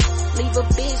 Leave a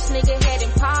bitch nigga head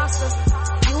imposter.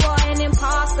 You are an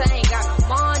imposter. Ain't got no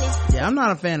money. Yeah, I'm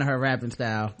not a fan of her rapping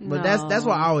style. But that's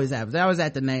what always happens. They always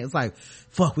at the name. It's like,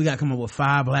 fuck, we gotta come up with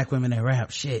 5 black women that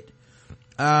rap. Shit.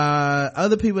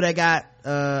 Other people that got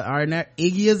are in there,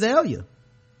 Iggy Azalea.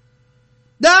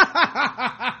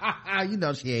 You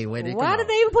know she ain't with it. Why did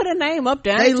they even put a name up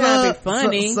there? They trying to be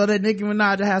funny. So that Nicki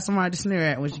Minaj will have somebody to sneer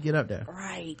at when she get up there.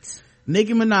 Right.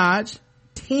 Nicki Minaj,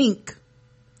 Tink.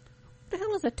 What the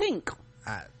hell is a Tink?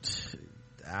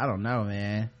 I don't know,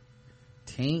 man.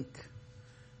 Tink.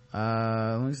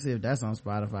 Let me see if that's on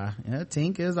Spotify. Yeah,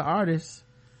 Tink is an artist.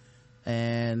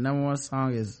 And number 1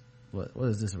 song is what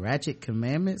is this? Ratchet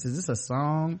Commandments? Is this a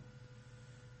song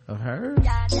of hers?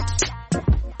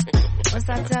 What's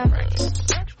up, Tuff?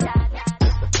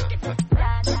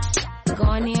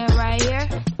 Going in right here.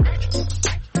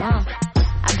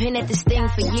 I've been at this thing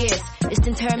for years. It's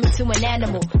done turned me to an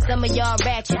animal. Some of y'all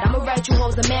ratchet. I'ma write you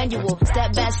hoes a manual.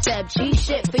 Step by step. G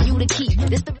shit for you to keep.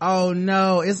 Oh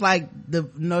no, it's like the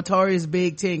notorious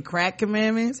Big 10 crack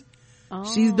commandments. Oh.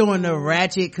 She's doing the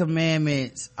Ratchet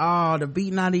Commandments. Oh, the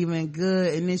beat not even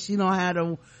good. And then she don't have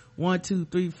the 1, 2,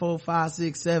 3, 4, 5,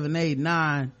 6, 7, 8,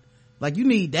 9. Like you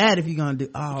need that if you're gonna do.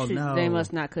 Oh no, they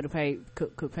must not could pay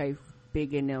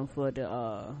Big in them for the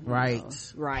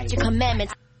right. Right. Your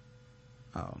commandments.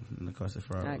 Oh, and of course it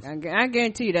froze. I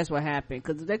guarantee you that's what happened.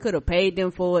 Because if they could have paid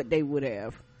them for it, they would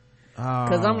have.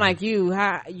 Because I'm like you,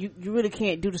 you really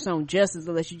can't do the song justice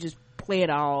unless you just play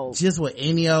it all just with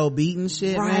any old beat and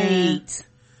shit, right?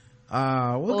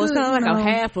 Man. Well, it's kind of like a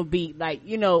half a beat, like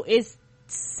it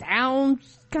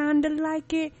sounds kind of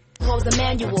like it. Pose a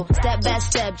manual, step by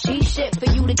step, G shit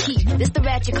for you to keep. This the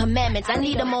Ratchet Commandments. I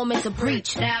need a moment to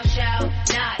preach. Thou shalt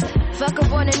not fuck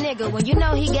up on a nigga when you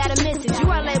know he got a message. You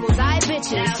are labels, I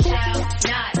bitches. Thou shalt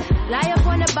not lie up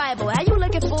on the Bible. How you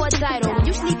looking for a title when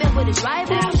you sleeping with his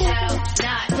rival? Thou shalt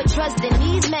not put trust in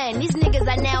these men. These niggas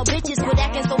are now bitches for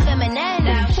acting so feminine.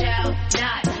 Thou shalt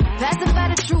not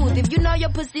pacify the truth. If you know your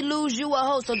pussy lose, you a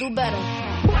hoe, so do better.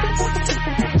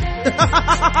 Every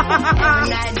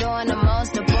night doing the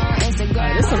most up on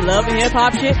Instagram. There's some Love and Hip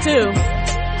Hop shit too.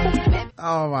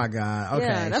 Oh my god. Okay,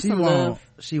 yeah, that's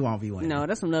she won't be winning. No,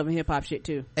 that's some Love and Hip Hop shit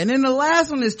too. And then the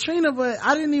last one is Trina, but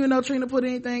I didn't even know Trina put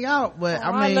anything out. But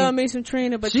I mean, I love me some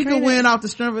Trina, but she could win off the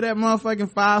strength of that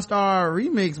motherfucking 5-star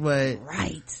remix. But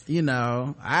right,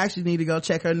 I actually need to go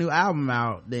check her new album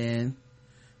out. Then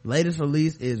latest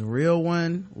release is Real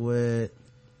One with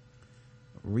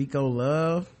Rico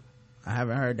Love. I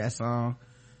haven't heard that song.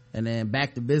 And then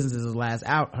Back to Business is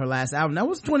her last album. That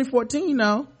was 2014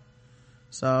 though.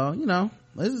 So,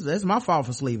 this is my fault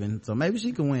for sleeping. So maybe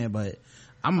she can win, but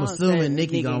I'm assuming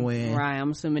Nicki gonna win. Right,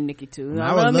 I'm assuming Nicki too.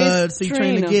 I would love to see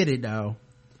Trina get it though.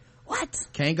 What?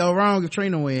 Can't go wrong if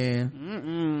Trina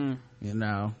win.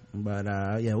 But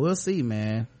yeah, we'll see,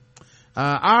 man.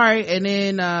 Alright, and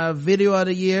then video of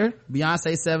the year,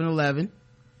 Beyonce 7-Eleven.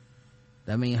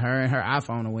 That means her and her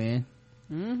iPhone will win.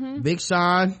 Big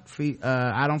Sean,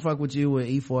 I Don't Fuck With You with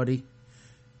E40.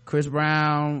 Chris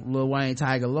Brown, Lil Wayne,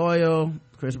 Tiger Loyal.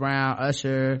 Chris Brown,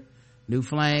 Usher, New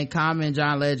Flame, Common,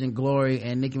 John Legend, Glory,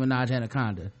 and Nicki Minaj,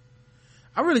 Anaconda.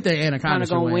 I really think Anaconda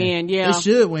should win. Yeah, it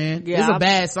should win. Yeah, it's a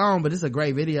bad song, but it's a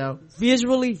great video.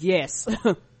 Visually, yes.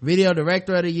 Video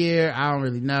Director of the Year, I don't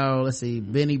really know. Let's see,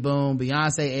 Benny Boom,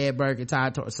 Beyonce, Ed Burke, and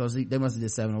Ty so they must have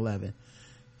did 7-Eleven.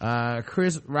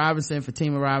 Chris Robinson,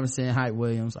 Fatima Robinson, Hype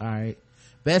Williams. All right.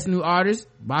 Best New Artist,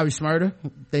 Bobby Shmurda.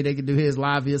 Think they could do his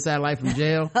live via satellite from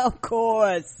jail. Of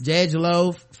course. Judge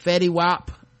Loaf, Fetty Wap.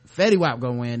 Fetty Wap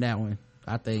gonna win that one,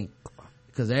 I think.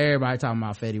 Because everybody talking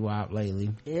about Fetty Wap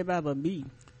lately. Everybody but me.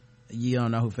 You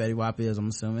don't know who Fetty Wap is, I'm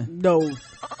assuming? No.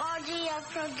 RGF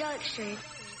Production.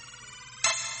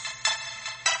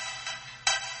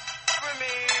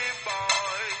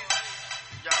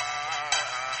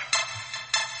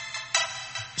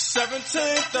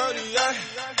 17:30.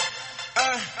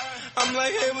 I'm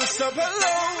like, hey, what's up,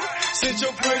 hello? Sent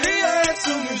your pretty ass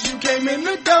soon as you came in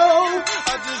the door.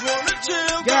 I just wanna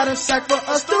chill. Got a sack for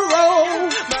us to roll.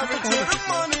 Married to the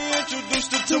money,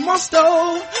 introduced her To my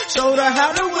stove. Showed her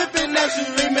how to whip it, now she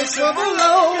remix of a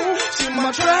low. She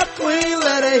my trap queen,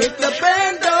 let her hit the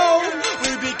bando.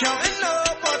 We be counting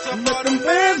up, watch our Let them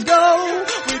fans go.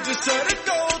 We just set it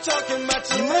go, talking about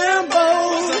your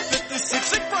Lambos. Was a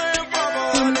 56 a gram, mama.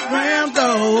 100 grams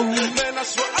though. Man, I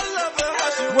swear I love her, how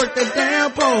she Work the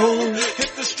damn pole.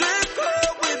 hit the strip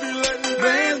club, we be letting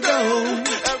Fans go.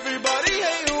 Everybody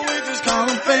hate her, we just Call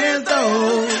them fans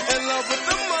though. in love with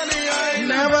the money, I ain't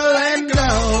Never letting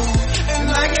go. And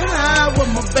I get high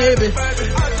with my baby. I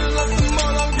just love the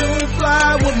money, I'm Doing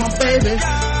fly with my baby.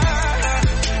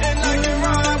 and I can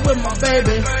ride With my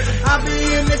baby. I be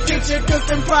in the kitchen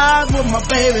cooking fries with my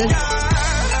baby.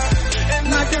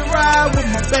 And I can ride with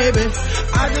my baby.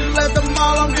 I just let them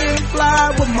all, I'm getting fly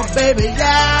with my baby.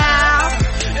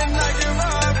 Yeah. and I can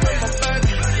ride with my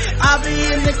baby. I be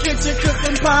in the kitchen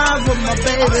cooking pies with my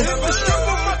baby. I never stop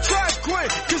on my track quick,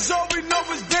 cause all we know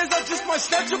is dance, I just might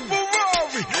snatch a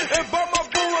Ferrari. And by my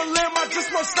bull and lamb, I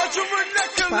just might snatch a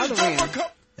necklace. Drop a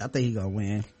cup. I think he gonna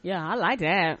win. Yeah, I like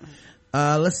that.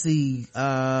 Let's see.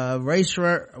 Ray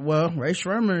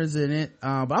Sherman is in it.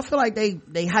 But I feel like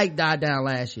they hype died down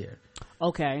last year.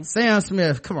 Okay. Sam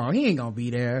Smith, come on, he ain't gonna be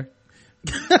there.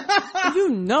 You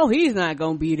know he's not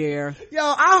gonna be there. Yo,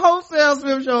 I hope Sam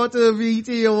Smith show up to the BET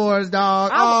Awards, dog.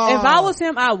 If I was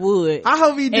him, I would. I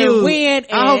hope he do. And win.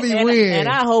 I hope he win. And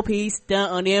I hope he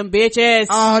stunt on them bitches.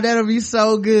 Oh, that'll be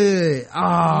so good.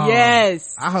 Oh,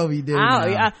 yes. I hope he do.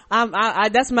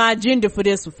 That's my agenda for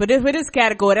this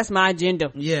category. That's my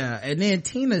agenda. Yeah, and then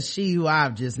Tina She, who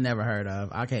I've just never heard of.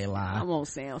 I can't lie. I want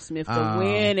Sam Smith to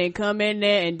win and come in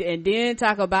there and then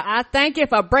talk about, I thank you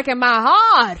for breaking my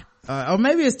heart. Or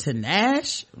maybe it's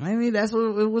Tinash. Maybe that's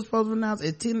what it was supposed to pronounce.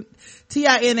 It's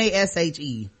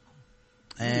Tinashe.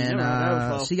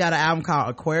 And she got an album called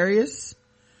Aquarius.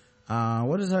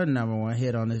 What is her number one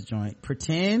hit on this joint?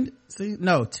 Pretend. See,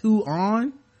 no, 2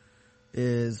 On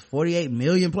is 48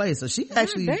 million plays. So she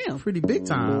actually pretty big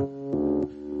time.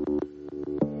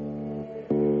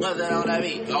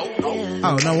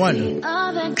 Oh, no wonder.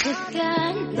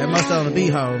 That must on the beat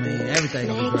hole, man. Everything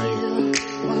gonna be great.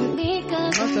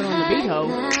 Must on the beat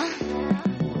hole.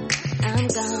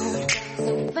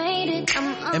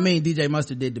 I mean, DJ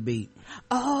Mustard did the beat.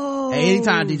 Oh. And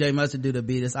anytime DJ Mustard do the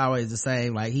beat, it's always the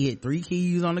same. Like, he hit 3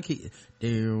 keys on the key.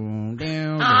 Down,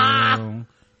 down, down.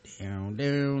 Down,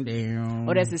 down, down.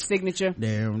 Oh, that's his signature.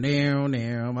 Down, down,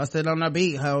 down. Mustard on the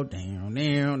beat hole. Down,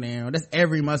 down, down. That's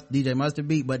every DJ Mustard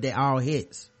beat, but they all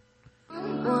hits.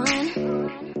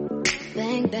 One,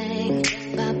 bang, bang,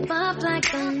 pop up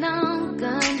like a long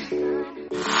gun.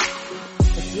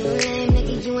 If you a lame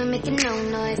nigga, you ain't making no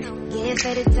noise. Get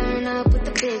ready to turn up with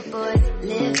the big boys.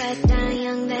 Live fast, die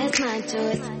young, that's my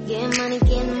choice. Get money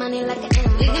like an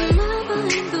invoice. We can move on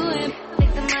into it.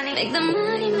 Make the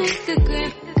money, make a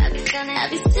grip. I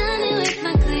be stunning with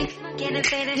my click. Get it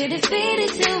faded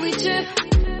till we trip.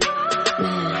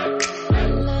 Man, I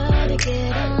love to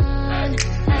get on.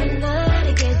 I love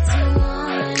to get too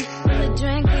on. When the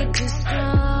drink be too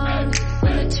strong.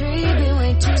 When the tree be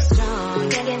way too strong.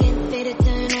 Get faded,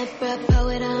 turn up, bro, pull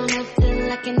it on up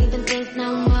till I can't even think no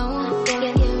more. Get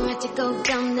ready to go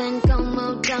dumb, then go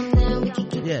more dumb, then we can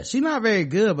keep. Yeah, she's not very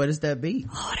good, but it's that beat.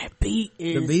 Oh, that beat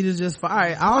is. The beat is just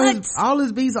fire. All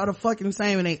his beats are the fucking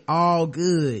same and they all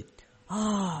good.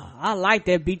 Oh, I like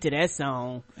that beat to that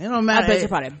song. It don't matter. I bet you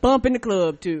probably bump in the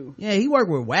club too. Yeah, he worked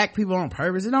with whack people on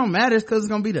purpose. It don't matter. It's cause it's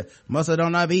gonna be the mustard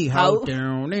on that beat. How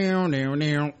down, down, down,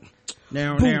 down,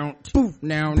 down, down,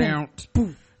 down, down,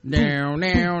 down,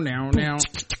 down, down,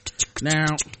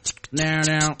 down, down,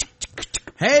 down.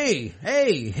 Hey,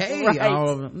 right. All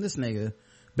of them. This nigga.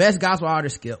 Best gospel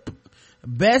artist, Skip.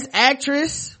 Best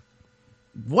actress.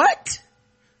 What?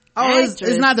 Oh,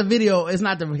 it's not the video. It's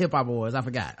not the hip hop awards. I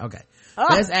forgot. Okay.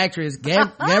 Best actress,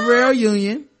 Gabrielle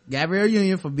Union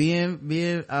for being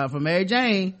for Mary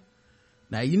Jane.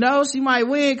 Now, you know she might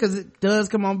win because it does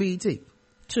come on BET.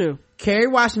 True. Kerry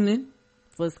Washington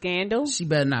for Scandal. She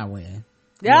better not win.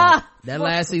 Yeah. That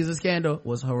last season Scandal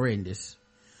was horrendous.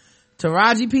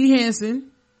 Taraji P.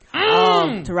 Henson.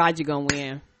 Taraji gonna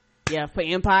win. Yeah, for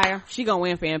Empire. She gonna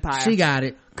win for Empire. She got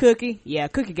it. Cookie. Yeah,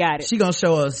 Cookie got it. She gonna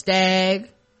show a stag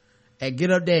and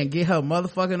get up there and get her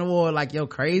motherfucking award like your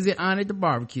crazy aunt at the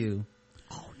barbecue.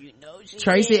 Oh, you know she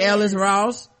Tracy is. Ellis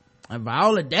Ross and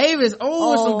Viola Davis.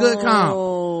 Oh, it's some good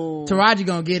comp. Taraji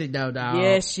gonna get it though, dog.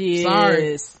 Yes, she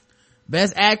Sorry. is.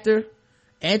 Best actor,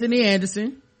 Anthony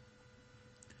Anderson.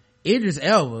 Idris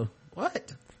Elba.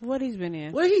 What he's been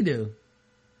in? What did he do?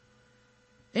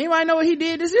 Anybody know what he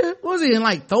did this year? What was he in,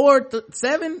 like Thor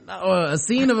 7 or a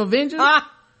scene of Avengers?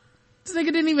 This nigga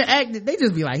didn't even act. They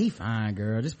just be like, he fine,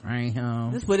 girl. Just bring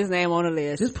him. Just put his name on the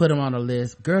list. Just put him on the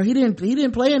list, girl. He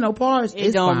didn't play in no parts.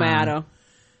 It don't matter.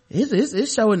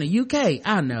 It's show in the UK.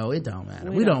 I know it don't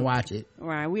matter. We don't watch it.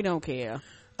 Right. We don't care.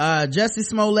 Jussie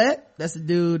Smollett. That's the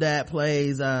dude that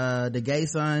plays the gay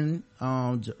son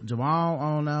Jamal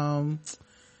on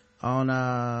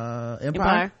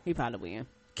Empire. He probably win.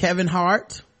 Kevin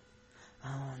Hart. Oh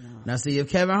no. Now see,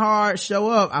 if Kevin Hart show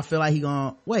up, I feel like he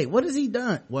gonna wait. What has he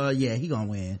done? Well, yeah, he gonna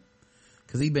win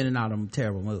because he been in all them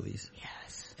terrible movies.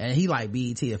 Yes. And he like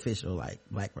BET official, like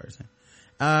black person.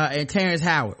 And Terrence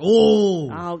Howard.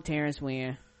 Oh, I hope Terrence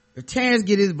win. If Terrence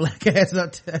get his black ass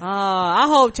up there. I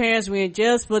hope Terrence win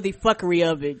just for the fuckery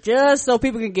of it, just so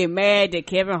people can get mad that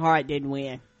Kevin Hart didn't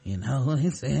win. You know,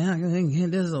 he said, I can get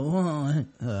this award.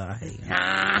 I hate him.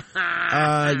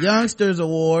 Youngsters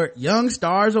Award. Young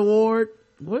Stars Award.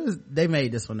 They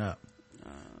made this one up.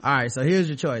 Alright, so here's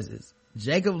your choices.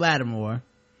 Jacob Lattimore.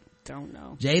 Don't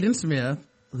know. Jaden Smith,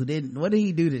 what did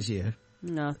he do this year?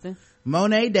 Nothing.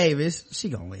 Monet Davis, she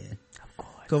gonna win. Of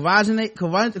course.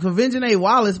 Kavajane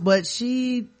Wallace, but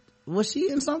was she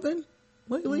in something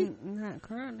lately? Not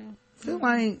currently. Feel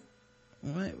like,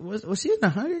 was she in the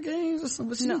Hunger Games or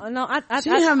something? She didn't have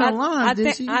no lines,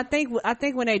 did she? I think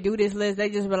when they do this list, they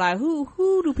just be like,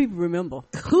 who do people remember?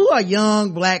 Who are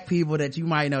young black people that you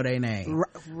might know their name?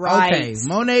 Right. Okay,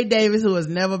 Monet Davis, who has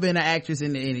never been an actress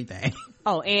into anything.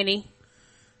 Oh, Annie.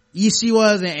 Yeah, she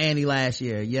was in Annie last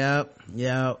year. Yep.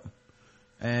 Yeah,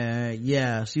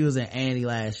 she was in Annie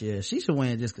last year. She should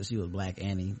win just because she was black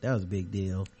Annie. That was a big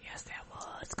deal. Yes, that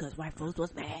was, because white folks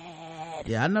was mad.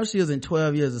 Yeah, I know she was in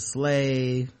 12 Years a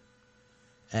Slave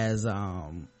as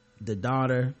the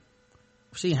daughter.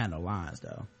 She had no lines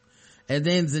though. And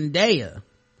then Zendaya,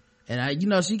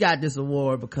 and she got this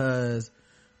award because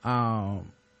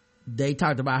they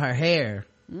talked about her hair.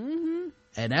 Mm-hmm.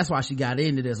 And that's why she got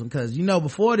into this one, because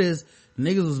before this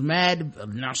niggas was mad.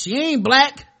 Now she ain't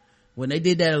black. When they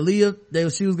did that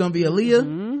Aaliyah, she was gonna be Aaliyah.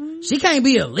 Mm-hmm. She can't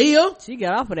be Aaliyah. She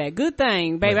got off of that. Good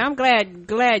thing, baby. I'm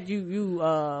glad you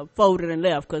folded and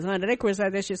left, because honey, they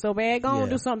criticized that shit so bad. Go on,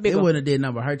 do something bigger. It wouldn't have did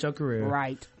nothing but hurt your career.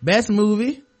 Right. Best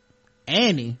movie,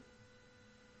 Annie.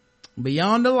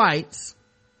 Beyond the Lights,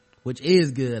 which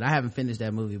is good. I haven't finished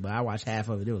that movie, but I watched half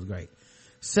of it. It was great.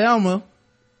 Selma.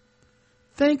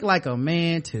 Think Like a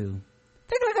Man 2.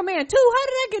 Think Like a Man 2? How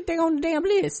did that get there on the damn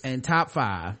list? And top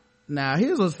 5. Now,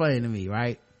 here's what's funny to me,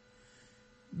 right?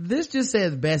 This just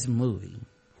says best movie.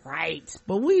 Right.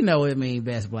 But we know it means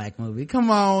best black movie. Come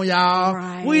on, y'all.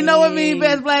 Right. We know it means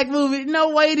best black movie.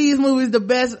 No way these movies the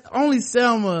best. Only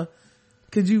Selma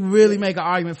could you really make an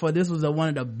argument for. This was one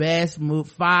of the best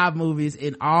 5 movies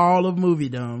in all of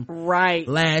moviedom. Right.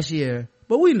 Last year.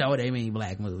 But we know they mean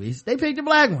black movies. They picked the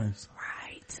black ones.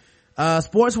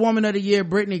 Sportswoman of the Year,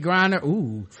 Brittany Griner.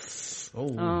 Ooh.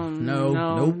 Oh,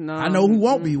 no. I know who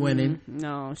won't be winning.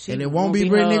 No, and it won't be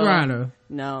Brittany Griner.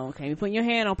 No, can't be putting your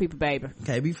hand on people, baby.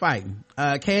 Can't be fighting.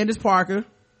 Candace Parker,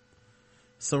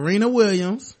 Serena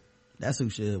Williams. That's who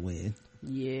should win.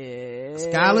 Yeah.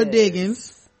 Skylar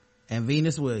Diggins and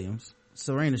Venus Williams.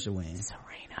 Serena should win.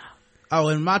 Serena. Oh,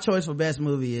 and my choice for best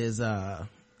movie is Selma.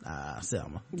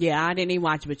 Yeah, I didn't even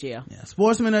watch it, but yeah.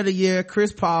 Sportsman of the Year,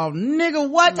 Chris Paul. Nigga,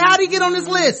 what? How'd he get on this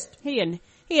list? He a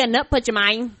nut puncher,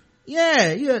 man.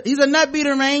 Yeah, he's a nut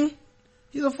beater, man.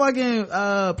 He's a fucking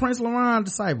Prince Laurent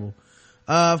disciple.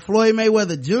 Floyd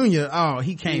Mayweather Jr. Oh,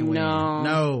 he can't win.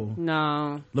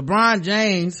 No. LeBron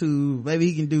James, who maybe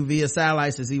he can do via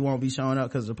satellite since he won't be showing up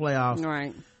because of the playoffs.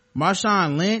 Right.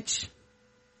 Marshawn Lynch.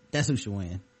 That's who should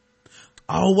win.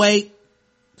 Oh wait,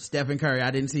 Stephen Curry.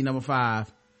 I didn't see number 5,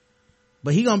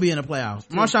 but he gonna be in the playoffs.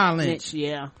 Marshawn Lynch.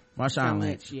 Yeah. Marshawn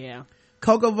Lynch. Yeah.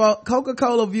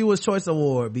 Coca-Cola Viewers Choice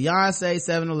Award, Beyonce,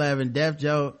 7-Eleven,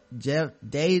 Dej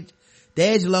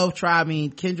Loaf, Try,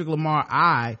 Kendrick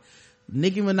Lamar,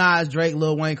 Nicki Minaj, Drake,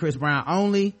 Lil Wayne, Chris Brown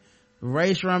only,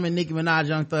 Ray Sherman, Nicki Minaj,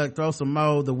 Young Thug, Throw Some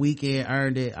Mo, The Weeknd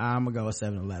earned it. I'm gonna go with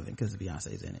 7-Eleven because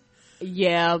Beyonce's in it.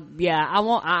 Yeah.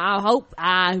 I hope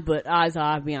but odds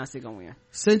are Beyonce gonna win.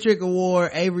 Centric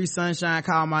Award, Avery Sunshine,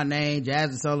 Call My Name,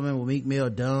 Jasmine Sullivan with Meek Mill,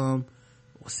 Dumb.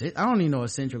 I don't even know what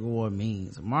Centric Award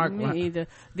means. Me either.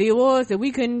 The awards that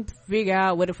we couldn't figure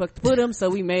out where the fuck to put them,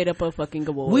 so we made up a fucking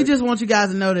award. We just want you guys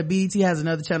to know that BET has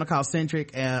another channel called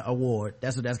Centric Award.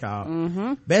 That's what that's called.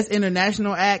 Mm-hmm. Best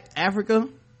International Act, Africa.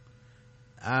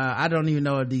 I don't even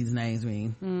know what these names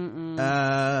mean.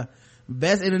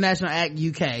 Best International Act,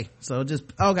 UK. So just,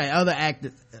 okay, other act.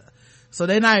 So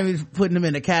they're not even putting them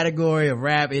in the category of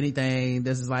rap, anything.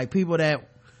 This is like people that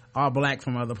are black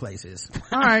from other places.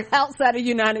 All right. Outside of the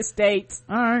United States.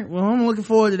 All right. Well, I'm looking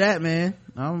forward to that, man.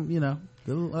 Good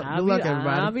luck,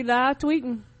 everybody. I'll be live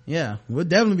tweeting. Yeah, we'll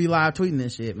definitely be live tweeting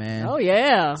this shit, man. Oh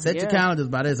yeah. Set your calendars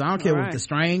by this. I don't care if the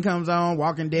Strain comes on,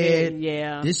 Walking Dead.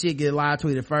 Yeah. This shit get live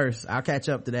tweeted first. I'll catch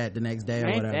up to that the next day or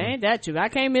whatever. Ain't that true? I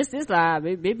can't miss this live.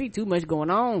 It be too much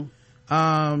going on.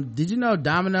 Did you know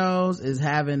Domino's is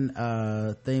having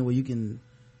a thing where you can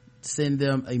send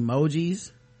them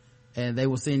emojis and they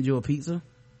will send you a pizza?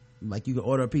 Like you can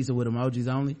order a pizza with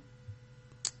emojis only.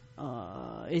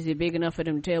 Is it big enough for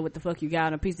them to tell what the fuck you got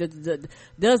on a pizza?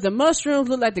 Does the mushrooms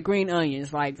look like the green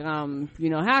onions? Like, how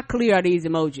clear are these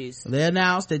emojis? They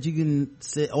announced that you can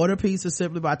order pizza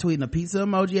simply by tweeting a pizza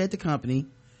emoji at the company.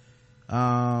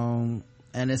 And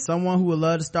as someone who would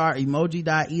love to start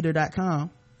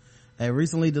emoji.eater.com, and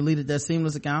recently deleted their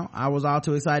Seamless account, I was all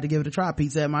too excited to give it a try.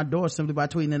 Pizza at my door simply by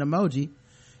tweeting an emoji.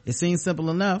 It seemed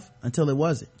simple enough until it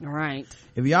wasn't. Right.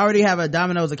 If you already have a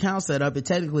Domino's account set up, it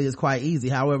technically is quite easy.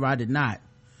 However, I did not.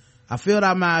 I filled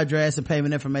out my address and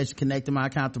payment information, connected my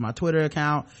account to my Twitter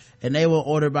account, and they will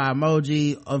order by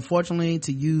emoji. Unfortunately,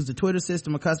 to use the Twitter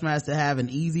system, a customer has to have an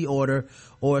easy order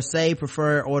or say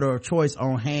preferred order of choice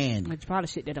on hand. It's probably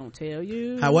shit they don't tell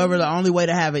you. However, the only way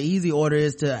to have an easy order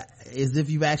is if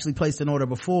you've actually placed an order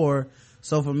before.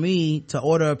 So for me to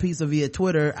order a pizza via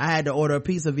Twitter, I had to order a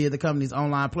pizza via the company's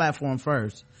online platform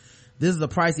first. This is a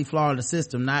pricey flaw in the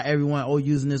system. Not everyone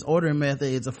using this ordering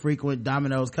method is a frequent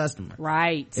Domino's customer.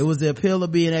 Right. It was the appeal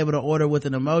of being able to order with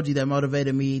an emoji that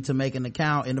motivated me to make an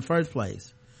account in the first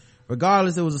place.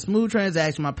 Regardless, it was a smooth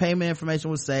transaction. My payment information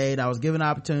was saved. I was given an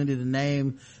opportunity to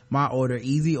name my order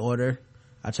Easy Order.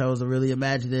 I chose a really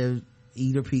imaginative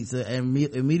Eater pizza and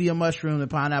medium mushroom and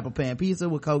pineapple pan pizza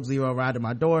with Coke Zero arrived at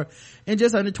my door in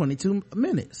just under 22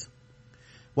 minutes.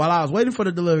 While I was waiting for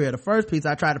the delivery of the first pizza,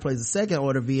 I tried to place a second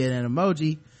order via an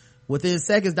emoji. Within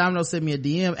seconds, Domino's sent me a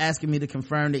DM asking me to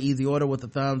confirm the easy order with a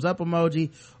thumbs up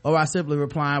emoji, or I simply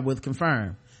replied with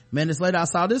confirm. Minutes later, I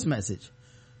saw this message.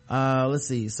 Let's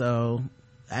see. So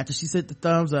after she sent the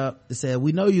thumbs up, it said,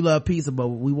 "We know you love pizza, but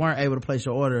we weren't able to place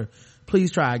your order.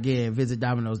 Please try again. Visit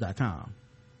Domino's.com."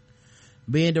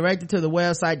 Being directed to the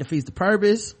website defeats the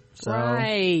purpose. So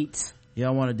right. You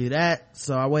don't want to do that.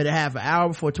 So I waited half an hour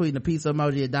before tweeting the pizza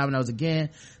emoji at Domino's again,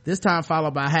 this time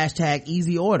followed by hashtag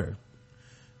easy order,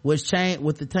 which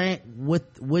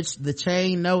the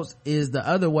chain notes is the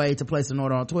other way to place an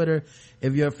order on Twitter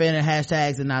if you're a fan of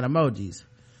hashtags and not emojis.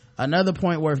 Another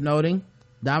point worth noting,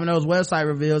 Domino's website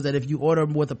reveals that if you order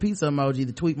with a pizza emoji,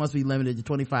 the tweet must be limited to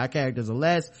 25 characters or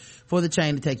less for the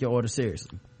chain to take your order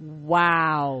seriously.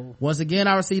 Wow. Once again,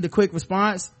 I received a quick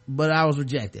response, but I was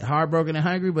rejected. Heartbroken and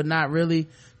hungry, but not really,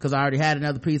 because I already had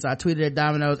another pizza. I tweeted at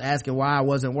Domino's asking why it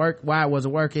wasn't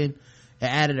working,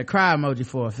 and added a cry emoji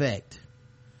for effect.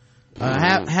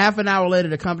 Half an hour later,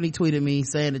 the company tweeted me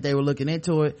saying that they were looking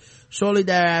into it. Shortly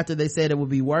thereafter, they said it would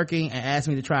be working and asked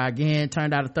me to try again.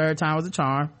 Turned out a third time was a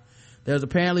charm. There was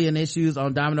apparently an issue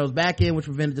on Domino's backend which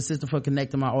prevented the system from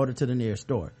connecting my order to the nearest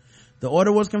store. The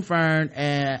order was confirmed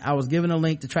and I was given a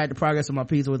link to track the progress of my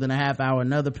pizza. Within a half hour,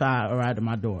 another pie arrived at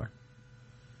my door.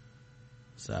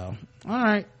 So,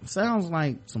 alright. Sounds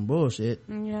like some bullshit.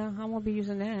 Yeah, I won't be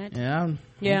using that. Yeah.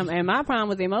 And my problem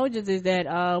with emojis is that,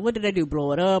 what do they do?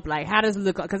 Blow it up? Like, how does it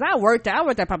look? Cause I worked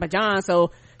at Papa John's, so,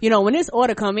 when this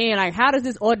order come in, like, how does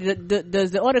this order,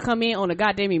 does the order come in on a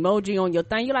goddamn emoji on your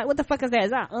thing? You're like, what the fuck is that? Is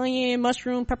that onion,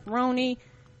 mushroom, pepperoni,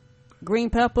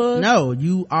 green peppers? No,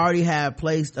 you already have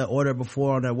placed an order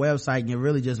before on their website and you're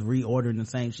really just reordering the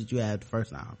same shit you had the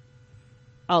first time.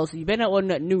 Oh, so you better not order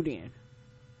nothing new then.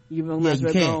 You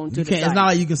can't. It's not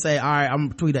like you can say, all right, I'm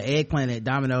gonna tweet an eggplant at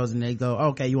Domino's and they go,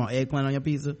 okay, you want eggplant on your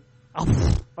pizza?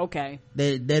 Oh, okay.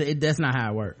 That's not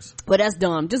how it works. But that's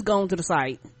dumb. Just go onto the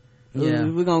site. Yeah.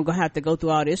 We're gonna have to go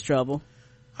through all this trouble.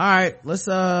 All right, let's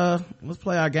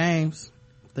play our games.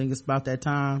 I think it's about that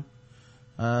time.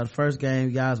 The first game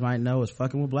you guys might know is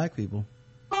Fucking with Black People.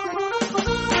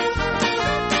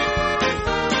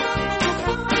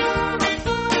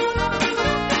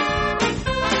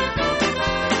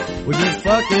 We're just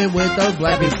fucking with those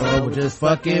black people. We're just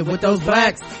fucking with those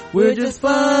blacks. We're just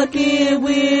fucking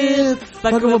with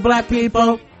black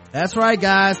people. That's right,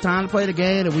 guys. Time to play the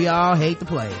game that we all hate to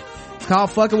play. It's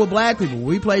called Fucking with Black People.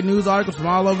 We play news articles from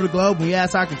all over the globe. We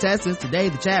ask our contestants, today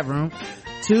the chat room,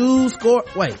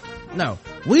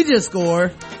 we just score 0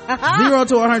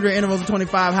 to 100 intervals of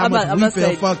 25 how much we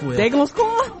feel fucked with. They gonna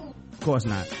score? Of course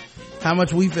not. How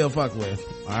much we feel fucked with.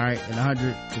 Alright, and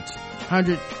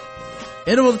 100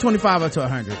 intervals of 25 up to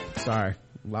 100. Sorry,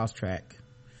 lost track.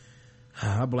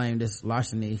 I blame this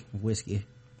larceny whiskey.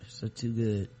 It's so too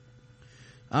good.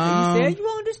 You said you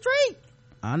on the street.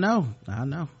 I know.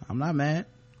 I'm not mad.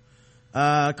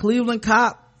 Cleveland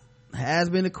cop has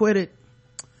been acquitted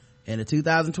in a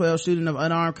 2012 shooting of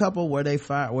unarmed couple where he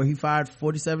fired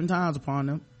 47 times upon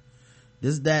them.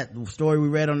 This is that story we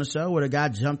read on the show where the guy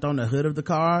jumped on the hood of the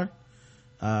car,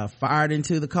 fired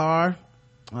into the car,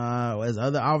 as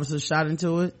other officers shot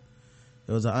into it.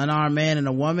 It was an unarmed man and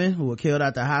a woman who were killed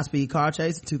after a high-speed car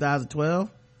chase in 2012.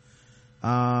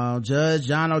 Judge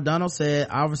John O'Donnell said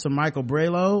Officer Michael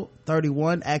Brelo,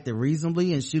 31, acted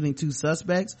reasonably in shooting two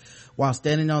suspects while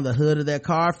standing on the hood of their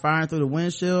car, firing through the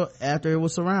windshield after it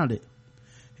was surrounded.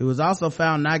 He was also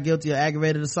found not guilty of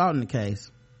aggravated assault in the case.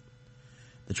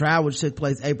 The trial, which took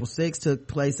place April 6th, took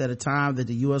place at a time that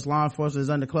the U.S. law enforcement is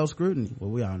under close scrutiny. Well,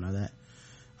 we all know that.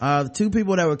 The two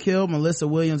people that were killed, Melissa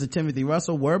Williams and Timothy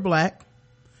Russell, were black,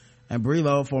 and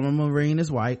Brelo, former Marine,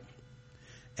 is white.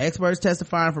 Experts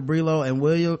testifying for Brelo and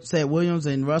Williams said Williams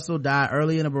and Russell died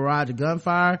early in a barrage of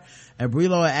gunfire, and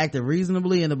Brelo had acted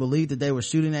reasonably in the belief that they were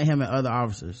shooting at him and other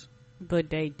officers. But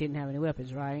they didn't have any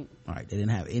weapons, right? All right, they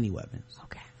didn't have any weapons.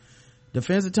 Okay.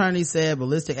 Defense attorneys said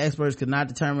ballistic experts could not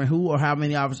determine who or how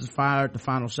many officers fired the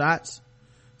final shots,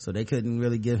 so they couldn't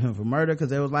really give him for murder because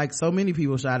there was like so many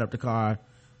people shot up the car.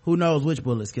 Who knows which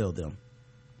bullets killed them?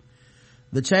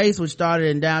 The chase, which started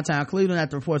in downtown Cleveland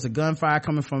after reports of gunfire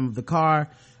coming from the car,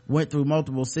 went through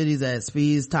multiple cities at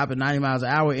speeds topping 90 miles an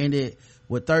hour, ended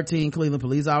with 13 Cleveland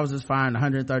police officers firing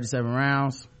 137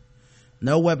 rounds.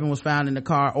 No weapon was found in the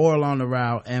car or along the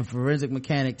route, and forensic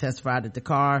mechanic testified that the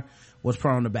car was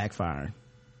prone to backfiring.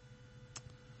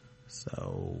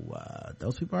 So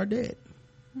those people are dead.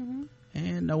 Mm-hmm.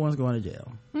 And no one's going to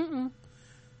jail. Mm-mm.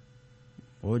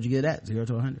 What would you get at? 0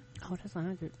 to 100? Oh, that's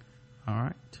 100. All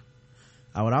right.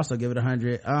 I would also give it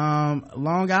 100.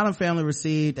 Long Island family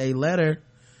received a letter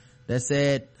that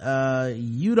said,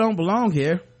 you don't belong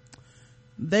here.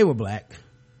 They were black.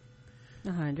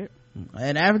 100.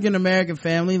 An African-American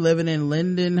family living in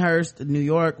Lindenhurst, New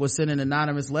York, was sent an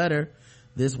anonymous letter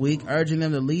this week urging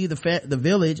them to leave the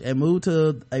village and move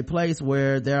to a place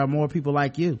where there are more people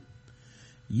like you.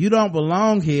 You don't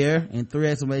belong here, in 3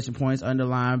 exclamation points,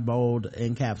 underlined, bold,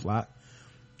 in caps lock.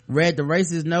 Read the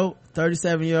racist note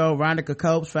 37-year-old Ronica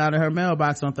Copes found in her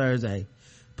mailbox on Thursday.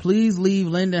 Please leave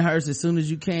Lindenhurst as soon as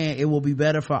you can. It will be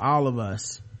better for all of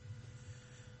us.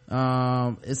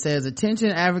 It says,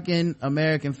 attention African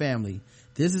American family.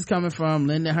 This is coming from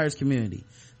Lindenhurst community.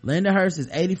 Lindenhurst is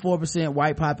 84%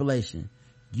 white population.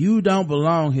 You don't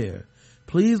belong here.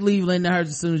 Please leave Lindenhurst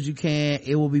as soon as you can.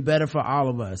 It will be better for all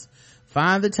of us.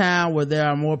 Find the town where there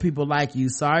are more people like you.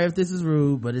 Sorry if this is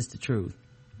rude, but it's the truth.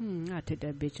 I took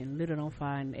that bitch and lit it on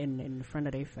fire in the front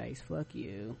of their face. Fuck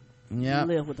you. Yeah.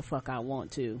 Live what the fuck I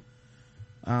want to.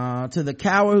 To the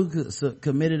coward who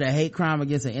committed a hate crime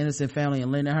against an innocent family in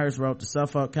Lindenhurst, wrote the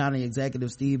Suffolk County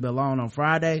Executive Steve Bellone on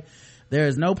Friday. There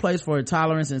is no place for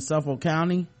intolerance in Suffolk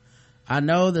County. I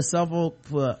know the Suffolk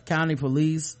County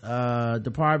Police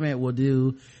Department will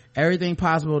do everything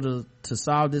possible to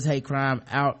solve this hate crime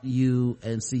out you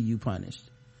and see you punished.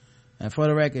 And for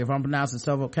the record, if I'm pronouncing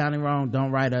Suffolk County wrong,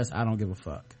 don't write us. I don't give a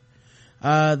fuck.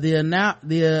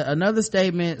 Another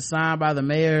statement signed by the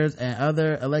mayors and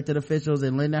other elected officials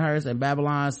in Lindenhurst and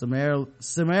Babylon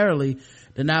summarily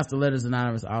denounced the letter's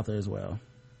anonymous author as well.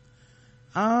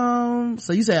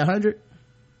 So you say 100?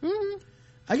 Mm-hmm.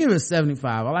 I give it a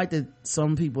 75. I like that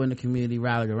some people in the community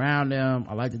rallied around them.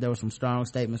 I like that there were some strong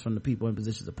statements from the people in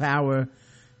positions of power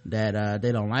that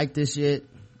they don't like this shit.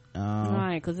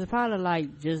 Right, because it's probably like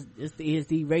is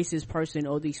the racist person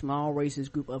or the small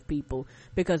racist group of people,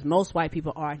 because most white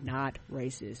people are not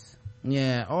racist.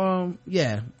 Yeah,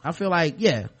 I feel like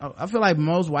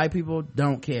most white people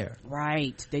don't care.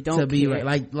 Right, they don't care.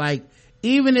 Like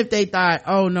even if they thought,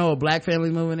 oh no, a black family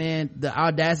moving in, the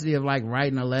audacity of like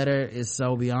writing a letter is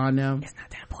so beyond them. It's not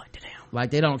that important to them.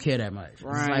 Like they don't care that much.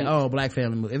 Right. It's like, oh, black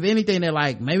family move. If anything, they're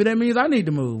like, maybe that means I need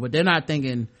to move, but they're not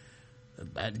thinking,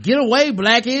 get away,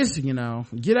 blackish, get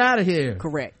out of here.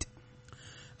 Correct.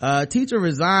 Teacher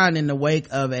resigned in the wake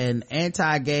of an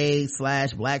anti-gay /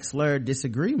 black slur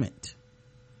disagreement.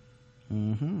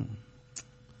 Let me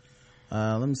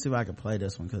see if I can play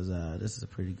this one, because this is a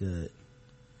pretty good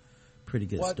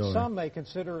what story. Some may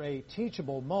consider a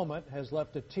teachable moment has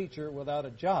left a teacher without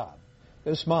a job.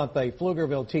 This month, a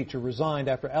Pflugerville teacher resigned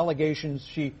after allegations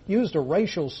she used a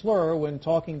racial slur when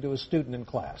talking to a student in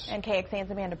class. And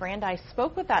KXAN's Amanda Brandeis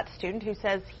spoke with that student who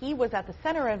says he was at the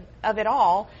center of it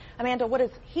all. Amanda, what does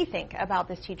he think about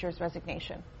this teacher's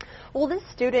resignation? Well, this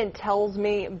student tells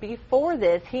me before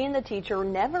this, he and the teacher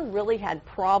never really had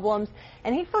problems,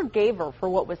 and he forgave her for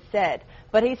what was said.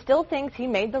 But he still thinks he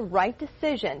made the right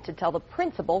decision to tell the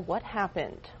principal what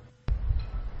happened.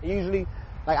 Usually,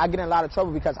 I get in a lot of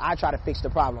trouble because I try to fix the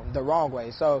problem the wrong way.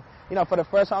 So, for the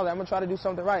first time, I'm going to try to do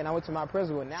something right. And I went to my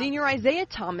principal. Now, Senior Isaiah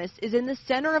Thomas is in the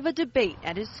center of a debate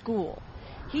at his school.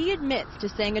 He admits to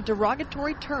saying a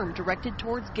derogatory term directed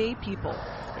towards gay people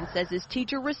and says his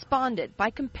teacher responded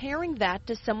by comparing that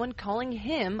to someone calling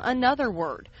him another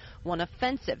word, one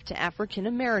offensive to African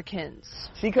Americans.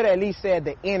 She could have at least said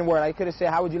the N-word. I could have said,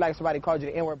 how would you like somebody called you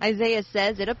the N-word? Isaiah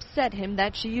says it upset him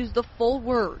that she used the full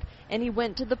word, and he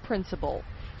went to the principal.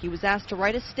 He was asked to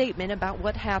write a statement about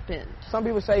what happened. Some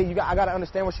people say I got to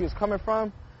understand where she was coming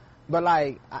from, but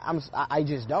I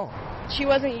just don't. She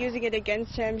wasn't using it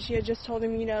against him. She had just told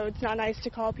him, it's not nice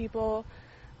to call people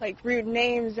rude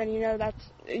names, and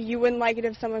you wouldn't like it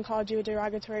if someone called you a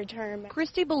derogatory term.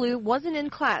 Christy Ballou wasn't in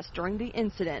class during the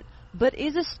incident, but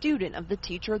is a student of the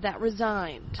teacher that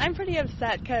resigned. I'm pretty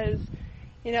upset because,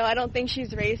 I don't think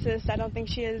she's racist. I don't think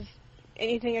she is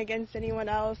anything against anyone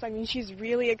else. I mean, she's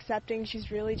really accepting. She's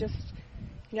really just,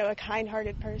 a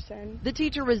kind-hearted person. The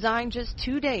teacher resigned just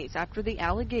 2 days after the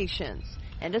allegations,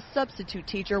 and a substitute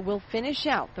teacher will finish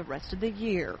out the rest of the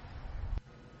year.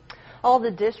 All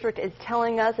the district is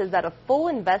telling us is that a full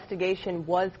investigation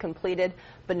was completed,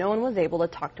 but no one was able to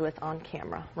talk to us on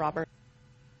camera. Robert.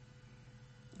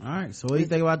 All right, so what do you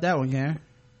think about that one, Karen?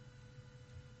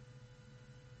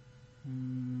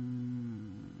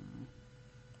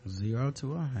 0 to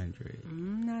 100.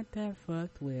 I'm not that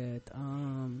fucked with.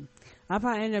 I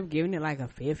probably end up giving it a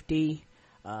 50,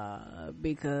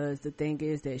 because the thing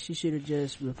is that she should have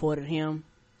just reported him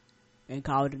and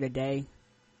called it a day.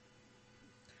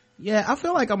 Yeah, I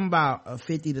feel like I'm about a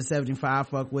 50 to 75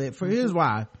 fuck with. Here's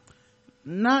why.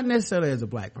 Not necessarily as a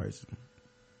black person,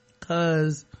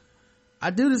 because I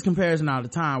do this comparison all the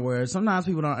time where sometimes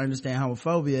people don't understand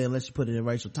homophobia unless you put it in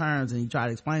racial terms and you try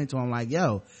to explain it to them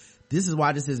yo, this is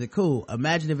why this isn't cool.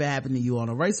 Imagine if it happened to you on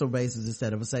a racial basis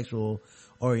instead of a sexual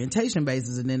orientation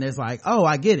basis, and then it's oh,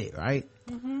 I get it, right?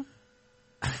 Mm-hmm.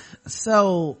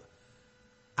 So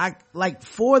I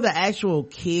for the actual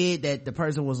kid that the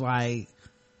person was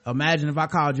imagine if I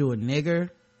called you a nigger,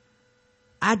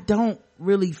 I don't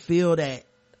really feel that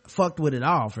fucked with it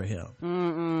all for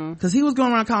him. Because he was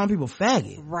going around calling people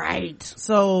faggot. Right.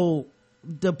 So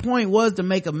the point was to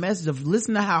make a message of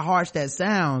listen to how harsh that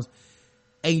sounds,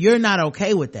 and you're not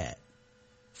okay with that.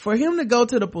 For him to go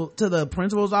to the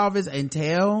principal's office and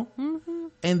tell,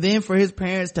 and then for his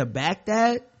parents to back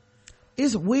that,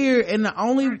 it's weird. And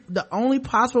the only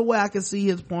possible way I can see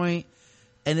his point,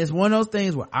 and it's one of those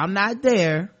things where I'm not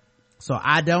there, so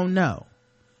I don't know,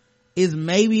 is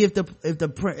maybe if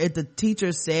the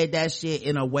teacher said that shit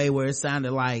in a way where it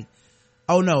sounded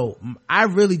oh no, I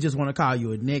really just want to call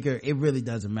you a nigger. It really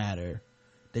doesn't matter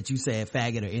that you said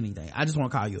faggot or anything. I just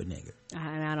want to call you a nigger.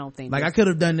 And I don't think I could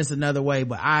have done this another way,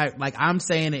 but I'm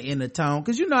saying it in a tone,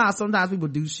 because you know how sometimes people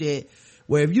do shit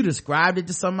where if you described it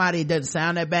to somebody, it doesn't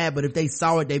sound that bad, but if they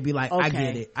saw it, they'd be like,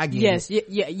 okay. I get it.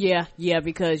 Yes,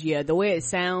 because the way it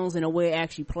sounds and the way it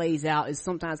actually plays out is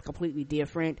sometimes completely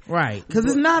different. Right. Because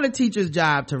it's not a teacher's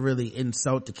job to really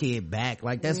insult the kid back.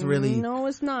 That's really... No,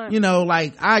 it's not.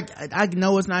 I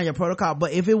know it's not your protocol,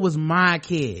 but if it was my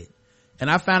kid, and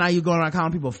I found out you going around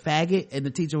calling people faggot, and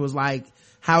the teacher was like,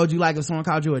 how would you like if someone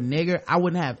called you a nigger? I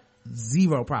wouldn't have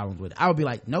zero problems with it. I would be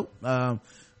like, nope.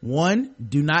 One,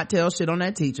 do not tell shit on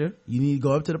that teacher. You need to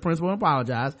go up to the principal and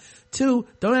apologize. Two,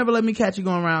 don't ever let me catch you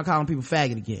going around calling people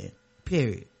faggot again.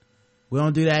 Period. We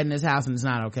don't do that in this house, and it's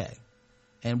not okay.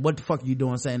 And what the fuck are you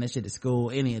doing saying that shit at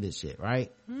school? Any of this shit,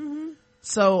 right? Mm-hmm.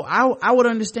 So I would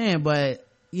understand, but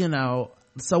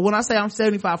so when I say I'm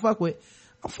 75 fuck with,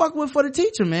 I'm fuck with for the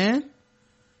teacher, man.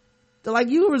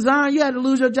 You resigned, you had to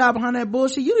lose your job behind that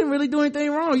bullshit. You didn't really do anything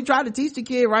wrong. You tried to teach the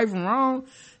kid right from wrong.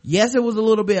 Yes, it was a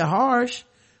little bit harsh,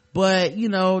 but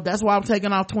that's why I'm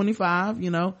taking off 25,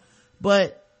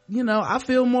 but I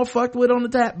feel more fucked with on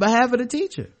the behalf of the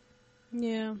teacher.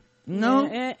 Yeah. No.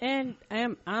 Yeah, and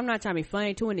I'm not trying to be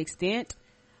funny. To an extent,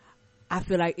 I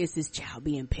feel like it's this child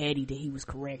being petty that he was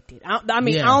corrected. I don't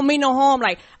mean no harm.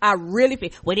 I really feel,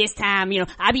 this time,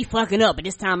 I be fucking up, but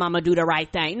this time I'm gonna do the right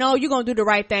thing. No, you're gonna do the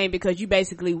right thing because you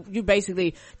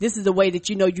basically, this is the way that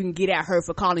you can get at her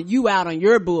for calling you out on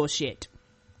your bullshit.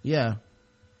 Yeah.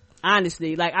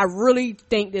 honestly. Like, I really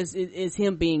think this is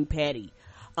him being petty.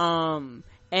 And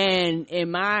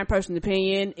in my personal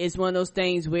opinion, it's one of those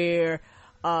things where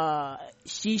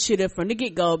she should have from the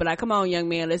get-go but like, come on young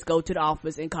man, let's go to the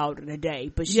office and call it a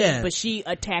day. But she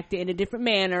attacked it in a different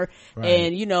manner. Right.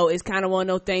 And it's kind of one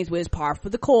of those things where it's par for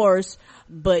the course,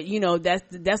 but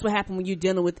that's what happened when you're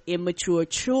dealing with immature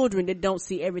children that don't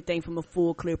see everything from a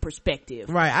full clear perspective.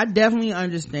 Right. I definitely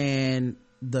understand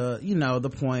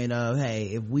the point of,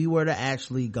 hey, if we were to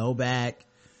actually go back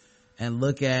and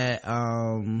look at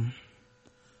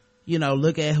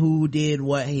look at who did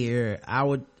what here, I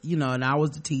would, and I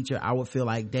was the teacher, I would feel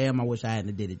like, damn, I wish I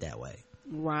hadn't did it that way.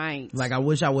 Right. Like, I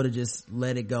wish I would have just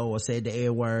let it go, or said the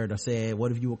N word, or said,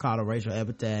 what if you were called a racial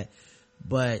epithet?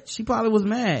 But she probably was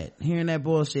mad hearing that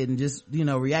bullshit and just,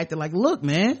 reacted like, look,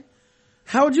 man,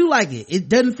 how would you like it? It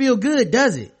doesn't feel good,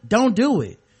 does it? Don't do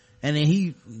it. And then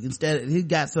he was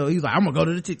like, I'm gonna go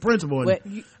to the principal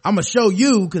and I'm gonna show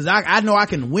you, because I know I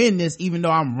can win this even though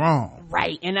I'm wrong.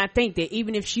 Right. And I think that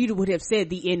even if she would have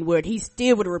said the N-word, he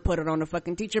still would have reported on the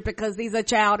fucking teacher, because he's a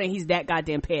child and he's that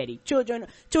goddamn petty. Children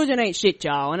ain't shit,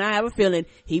 y'all. And I have a feeling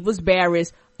he was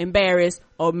embarrassed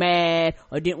or mad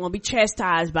or didn't want to be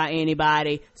chastised by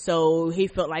anybody, so he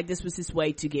felt like this was his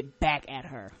way to get back at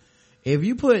her. If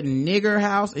you put nigger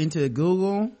house into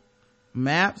Google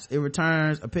Maps, it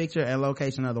returns a picture and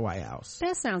location of the White House.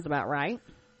 That sounds about right.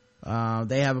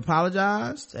 They have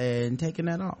apologized and taken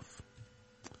that off.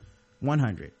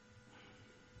 100.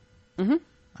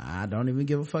 I don't even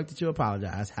give a fuck that you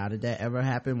apologize. How did that ever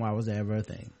happen? Why was that ever a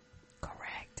thing?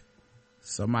 Correct.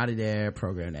 Somebody there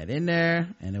programmed that in there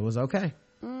and it was okay.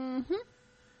 So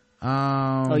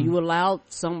you allowed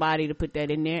somebody to put that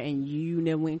in there and you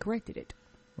never went and corrected it.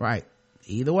 Right.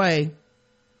 Either way,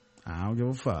 I don't give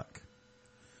a fuck.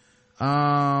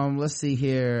 Let's see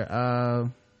here.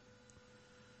 A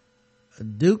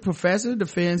Duke professor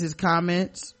defends his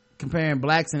comments comparing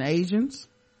blacks and Asians.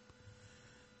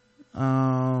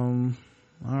 All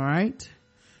right.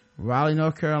 Raleigh,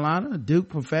 North Carolina. A Duke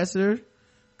professor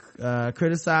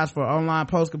criticized for online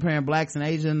post comparing blacks and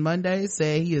Asians Monday,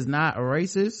 said he is not a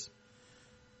racist.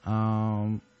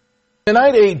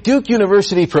 Tonight, a Duke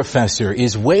University professor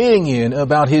is weighing in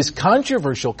about his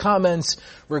controversial comments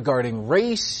regarding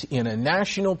race in a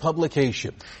national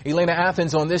publication. Elena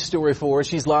Athens on this story for us.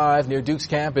 She's live near Duke's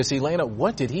campus. Elena,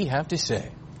 what did he have to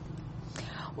say?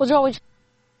 Well, Joel, we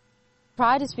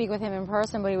tried to speak with him in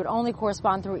person, but he would only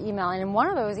correspond through email. And in one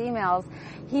of those emails,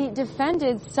 he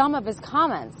defended some of his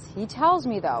comments. He tells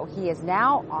me, though, he is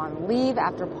now on leave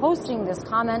after posting this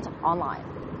comment online.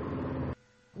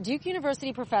 Duke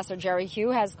University professor Jerry Hugh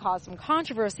has caused some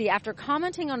controversy after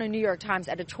commenting on a New York Times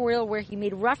editorial where he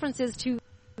made references to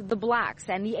the blacks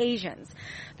and the Asians.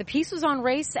 The piece was on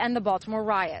race and the Baltimore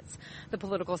riots. The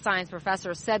political science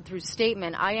professor said through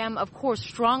statement, "I am, of course,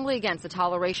 strongly against the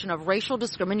toleration of racial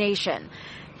discrimination."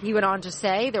 He went on to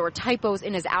say there were typos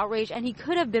in his outrage and he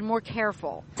could have been more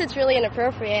careful. It's really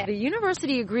inappropriate. The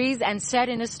university agrees and said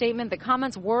in a statement the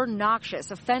comments were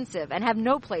noxious, offensive, and have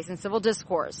no place in civil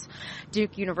discourse.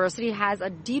 Duke University has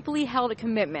a deeply held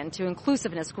commitment to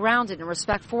inclusiveness grounded in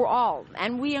respect for all,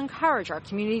 and we encourage our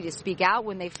community to speak out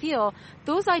when they feel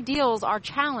those ideals are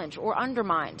challenged or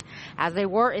undermined, as they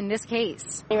were in this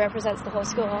case. He represents the whole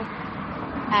school,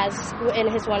 as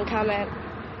in his one comment.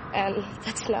 And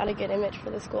that's not a good image for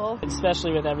the school.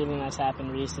 Especially with everything that's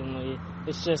happened recently.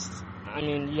 It's just,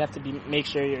 you have to make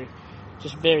sure you're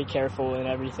just very careful in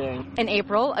everything. In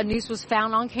April, a noose was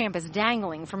found on campus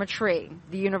dangling from a tree.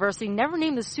 The university never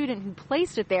named the student who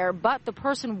placed it there, but the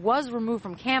person was removed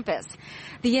from campus.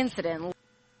 The incident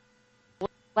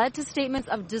led to statements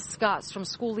of disgust from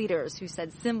school leaders who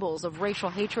said symbols of racial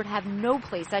hatred have no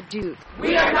place at Duke.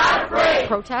 We are not afraid!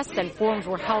 Protests and forums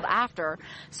were held after.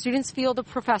 Students feel the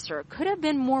professor could have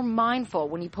been more mindful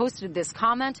when he posted this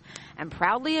comment and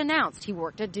proudly announced he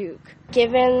worked at Duke.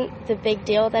 Given the big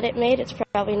deal that it made, it's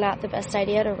probably not the best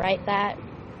idea to write that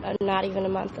not even a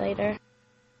month later.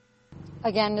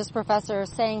 Again, this professor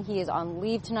is saying he is on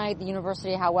leave tonight. The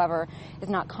university, however, is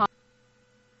not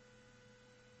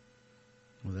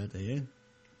Was that the end?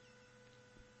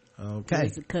 Okay.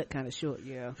 It's a cut kind of short,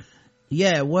 yeah.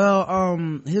 Yeah, well,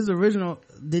 his original,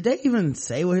 did they even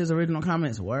say what his original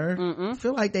comments were? I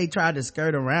feel like they tried to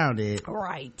skirt around it.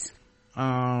 Right.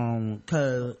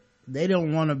 Cause they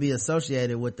don't want to be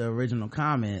associated with the original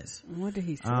comments. What did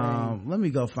he say? Let me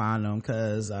go find them,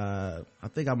 cause, I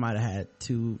think I might have had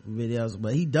 2 videos,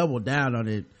 but he doubled down on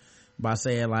it by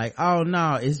saying like, oh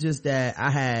no, it's just that I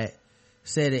had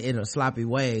said it in a sloppy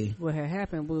way. What had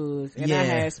happened was, I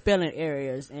had spelling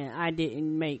errors and I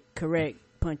didn't make correct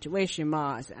punctuation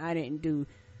marks. I didn't do,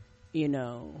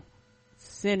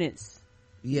 sentence.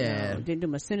 Yeah. Didn't do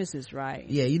my sentences right.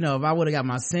 Yeah, if I would have got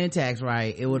my syntax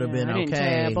right, it would have been okay. I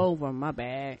didn't tab over, my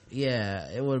bad. Yeah,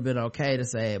 it would have been okay to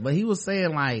say it. But he was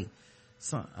saying like,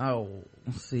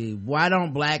 let's see, why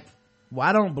don't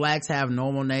blacks have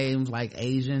normal names like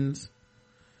Asians,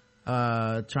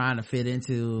 trying to fit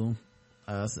into,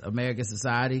 American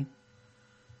society?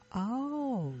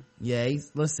 Oh. Yeah,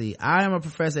 let's see. I am a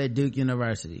professor at Duke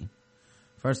University.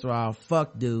 First of all,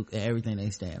 fuck Duke and everything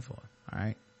they stand for. All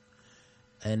right.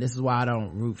 And this is why I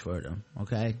don't root for them.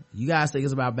 Okay. You guys think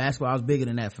it's about basketball. It's bigger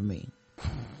than that for me.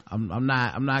 I'm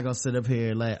not gonna sit up here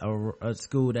and let a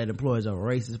school that employs a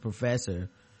racist professor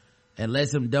and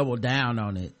lets him double down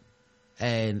on it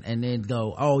and then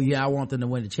go, oh yeah, I want them to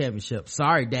win the championship.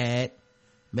 Sorry, Dad.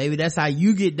 Maybe that's how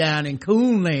you get down in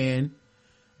Coonland,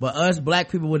 but us black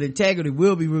people with integrity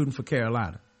will be rooting for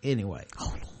Carolina anyway.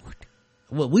 Oh Lord.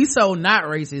 Well, we so not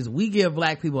racist, we give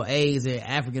black people A's in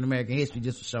African American history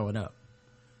just for showing up.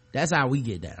 That's how we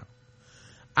get down.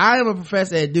 I am a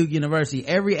professor at Duke University.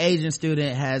 Every Asian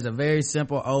student has a very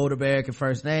simple old American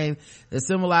first name that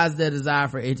symbolizes their desire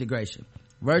for integration.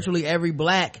 Virtually every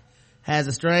black has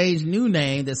a strange new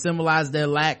name that symbolizes their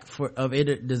lack of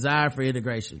desire for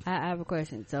integration. I have a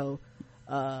question. So,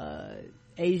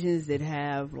 Asians that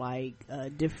have like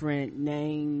different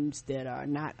names that are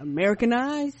not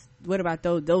Americanized, what about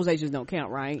those? Those Asians don't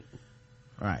count, right?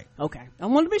 Right. Okay. I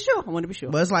want to be sure.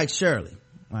 But it's like Shirley.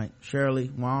 Like Shirley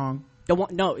Wong.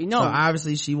 No. So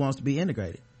obviously she wants to be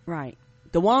integrated. Right.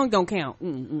 The Wong don't count.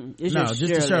 It's just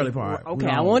Shirley. The Shirley part. Okay,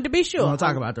 I wanted to be sure. We don't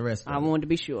talk about the rest of it. I wanted to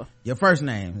be sure. Your first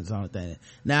name is the only thing.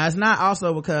 Now, it's not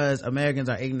also because Americans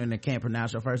are ignorant and can't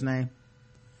pronounce your first name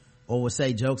or would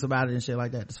say jokes about it and shit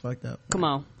like that. It's fucked up. Come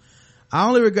on. I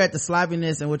only regret the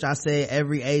sloppiness in which I said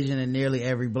every Asian and nearly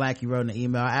every black you wrote in the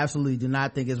email. I absolutely do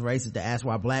not think it's racist to ask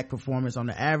why black performance on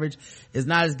the average is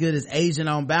not as good as Asian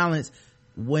on balance.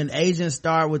 When Asians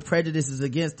start with prejudices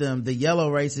against them, the yellow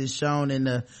race is shown in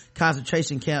the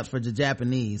concentration camps for the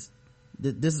Japanese.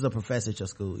 This is a professor at your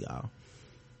school, y'all.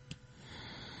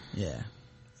 Yeah.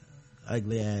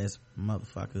 Ugly ass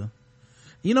motherfucker.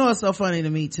 You know what's so funny to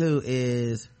me too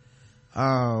is,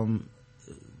 Asian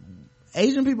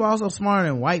people are also smarter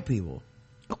than white people.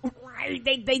 Right.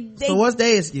 So what's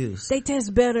their excuse? They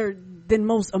test better than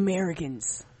most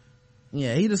Americans.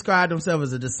 Yeah, he described himself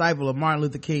as a disciple of Martin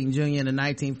Luther King Jr. in the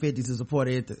 1950s who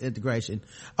supported integration.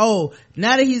 Oh,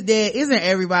 now that he's dead, isn't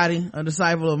everybody a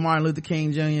disciple of Martin Luther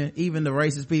King Jr., even the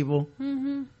racist people?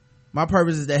 Mm-hmm. My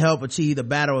purpose is to help achieve the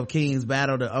battle of kings,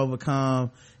 battle to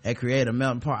overcome and create a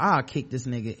melting pot. I'll kick this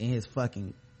nigga in his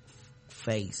fucking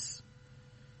face.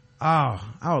 Oh,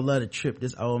 I would love to trip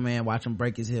this old man, watch him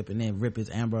break his hip and then rip his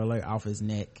Amber Alert off his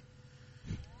neck.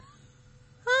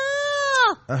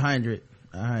 100.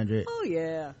 Oh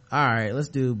yeah. All right, let's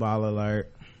do ball alert.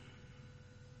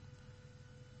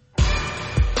 Hey,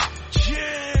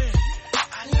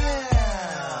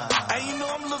 you know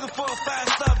I'm looking for a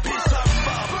 5-star bitch top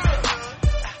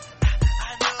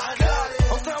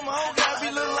I'm telling my whole guy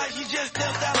be looking like she just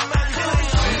stepped out of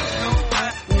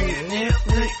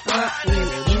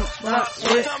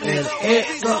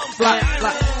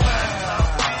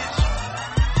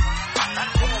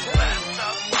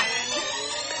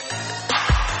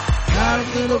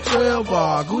Little 12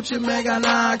 bar, Gucci man got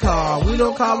 9 car. We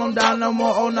don't call them down no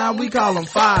more, oh now we call them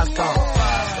 5-star.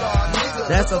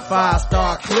 That's a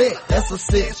 5-star click, that's a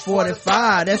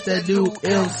 645, that's that Duke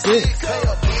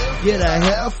M6. Get a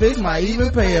hair fix, might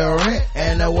even pay her rent,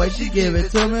 and the way she give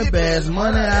it to me, best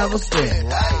money I ever spent.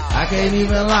 I can't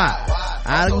even lie,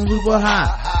 I can super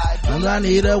high, and I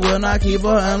need her, will not keep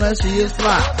her unless she is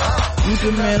fly. You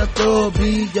can man a throw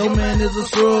beat, your man is a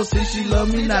scroll. See, she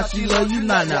love me not, she love you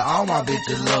not. Now all my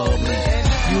bitches love me.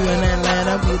 You in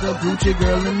Atlanta with a Gucci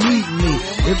girl and meet me.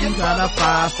 If you got a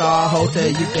 5-star hotel,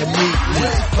 you can meet me.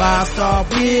 5-star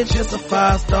bitch, it's a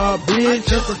 5-star bitch,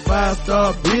 it's a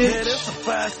 5-star bitch. It's a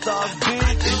 5-star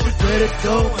bitch. If your credit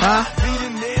go high,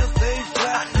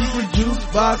 keep your juice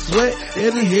box wet,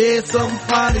 in the head something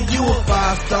fine. You a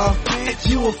 5-star bitch,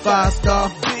 you a 5-star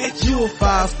bitch, you a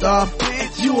 5-star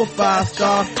bitch, you a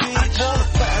 5-star bitch.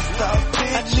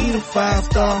 I need a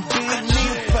 5-star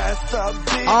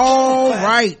bitch. All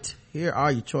right, here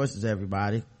are your choices,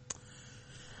 everybody.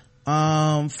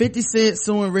 50 Cent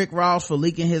suing Rick Ross for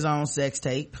leaking his own sex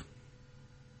tape.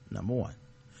 Number 1.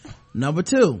 Number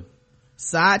 2,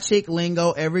 side chick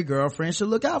lingo every girlfriend should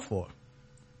look out for.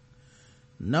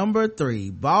 Number 3,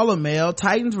 baller male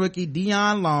Titans rookie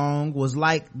Deion Long was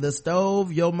like the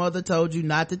stove your mother told you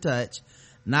not to touch,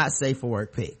 not safe for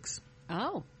work pics.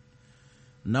 Oh.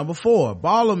 Number 4,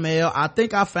 baller male I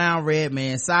think I found red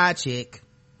man side chick.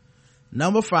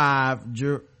 Number 5,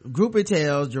 Groupie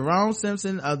tells Jerome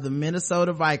Simpson of the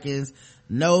Minnesota Vikings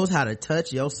knows how to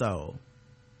touch your soul.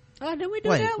 Oh, did we do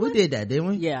Wait, that we one? did that, didn't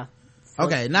we? Yeah.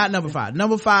 Okay, not number 5.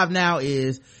 Number 5 now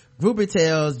is Groupie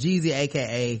tells Jeezy,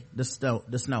 aka the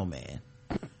Snowman.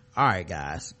 All right,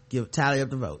 guys, tally up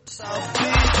the votes.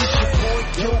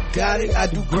 Yo, got it, I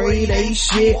do grade A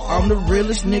shit. I'm the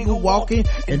realest nigga walking,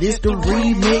 and it's the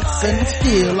remix. And I'm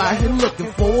still out here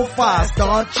looking for a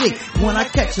 5-star chick. When I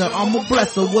catch her, I'ma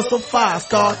bless her with a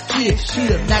 5-star chick. She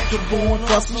a natural born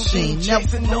hustler. She ain't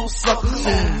never no sucker. She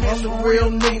ain't I'm the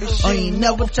real nigga. I ain't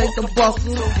never chased a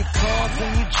bustle.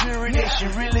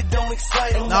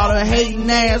 And all the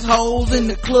hating assholes in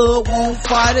the club won't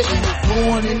fight it. And it's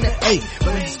going in the 8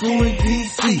 when it's school in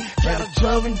DC. Got a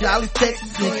job in Dallas,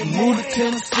 Texas, and you move to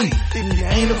Tennessee. If you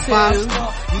ain't a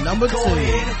 5-star,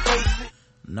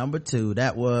 Number two,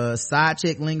 that was side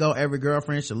chick lingo every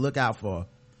girlfriend should look out for.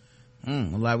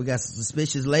 Like we got some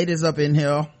suspicious ladies up in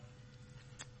here.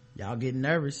 Y'all getting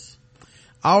nervous.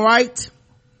 All right,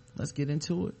 let's get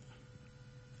into it.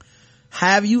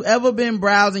 Have you ever been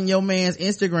browsing your man's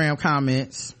Instagram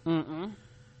comments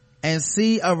and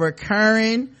see a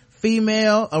reoccurring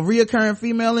female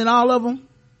in all of them?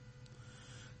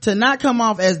 To not come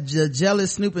off as the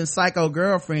jealous, snooping, psycho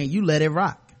girlfriend, you let it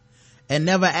rock and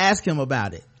never ask him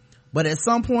about it. But at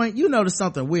some point, you notice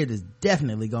something weird is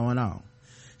definitely going on.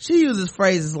 She uses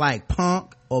phrases like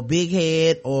punk or big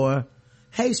head or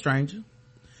hey stranger.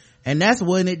 And that's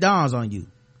when it dawns on you.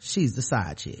 She's the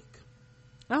side chick.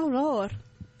 Oh Lord.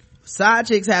 Side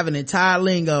chicks have an entire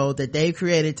lingo that they've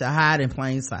created to hide in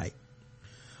plain sight.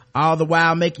 All the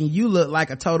while making you look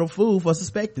like a total fool for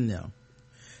suspecting them.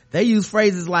 They use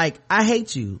phrases like, I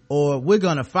hate you, or we're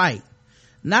gonna fight.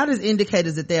 Not as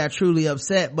indicators that they are truly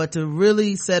upset, but to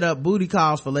really set up booty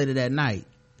calls for later that night.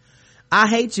 I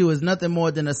hate you is nothing more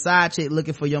than a side chick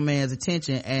looking for your man's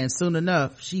attention, and soon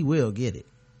enough, she will get it.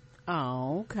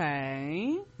 Oh,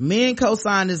 okay. Men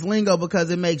co-sign this lingo because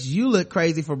it makes you look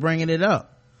crazy for bringing it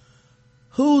up.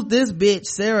 Who's this bitch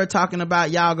Sarah talking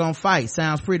about y'all gonna fight?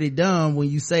 Sounds pretty dumb when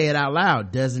you say it out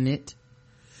loud, doesn't it?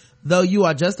 Though you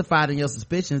are justified in your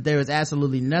suspicions, there is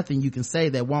absolutely nothing you can say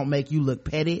that won't make you look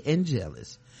petty and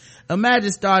jealous.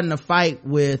 Imagine starting a fight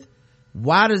with,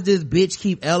 why does this bitch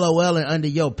keep LOLing under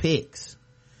your pics?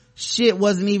 Shit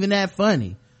wasn't even that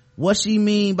funny. What she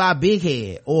mean by big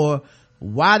head? Or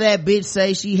why that bitch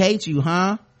say she hates you,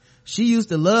 huh? She used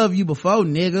to love you before,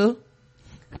 nigga.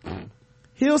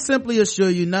 He'll simply assure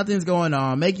you nothing's going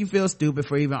on, make you feel stupid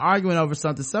for even arguing over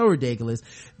something so ridiculous,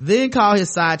 then call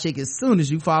his side chick as soon as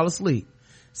you fall asleep.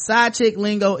 Side chick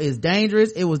lingo is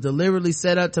dangerous. It was deliberately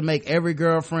set up to make every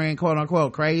girlfriend quote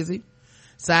unquote crazy.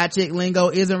 Side chick lingo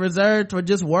isn't reserved for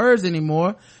just words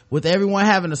anymore. With everyone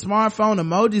having a smartphone,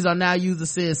 emojis are now used to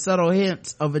send subtle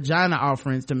hints of vagina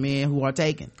offerings to men who are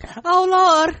taken. Oh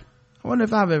Lord. I wonder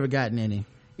if I've ever gotten any.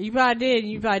 You probably did.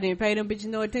 You probably didn't pay them bitches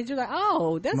no attention. You're like,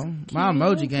 oh, that's cute. My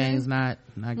emoji game's not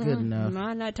good enough.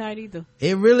 Mine not tight either.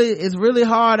 It's really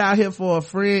hard out here for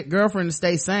a girlfriend to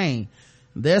stay sane.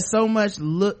 There's so much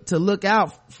to look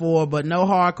out for, but no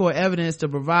hardcore evidence to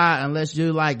provide unless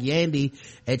you're like Yandy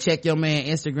and check your man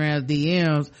Instagram's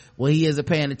DMs when he isn't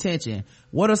paying attention.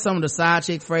 What are some of the side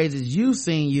chick phrases you've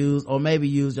seen used or maybe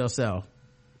used yourself?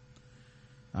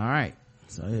 All right.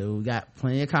 So we got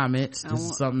plenty of comments. This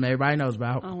is something everybody knows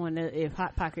about. I wonder if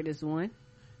Hot Pocket is one.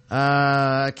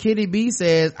 Kitty B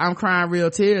says, I'm crying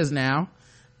real tears now,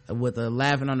 with a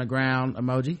laughing on the ground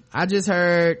emoji. I just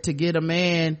heard to get at my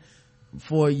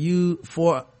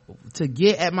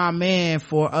man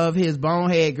for of his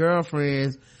bonehead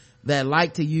girlfriends that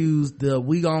like to use the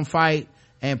we gon' fight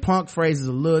and punk phrases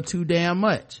a little too damn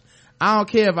much. I don't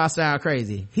care if I sound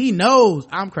crazy. He knows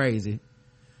I'm crazy.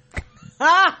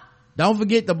 Don't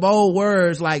forget the bold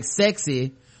words like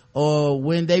sexy, or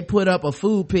when they put up a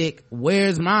food pic,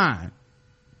 where's mine?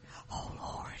 Oh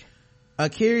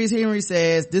Lord. Curious Henry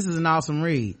says, this is an awesome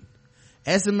read.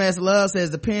 SMS Love says,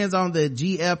 depends on the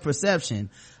GF perception.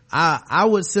 I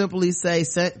would simply say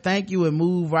thank you and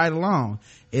move right along.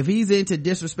 If he's into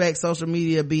disrespect, social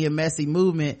media being messy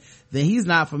movement, then he's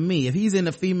not for me. If he's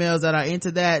into females that are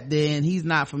into that, then he's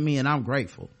not for me, and I'm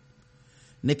grateful.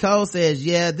 Nicole says,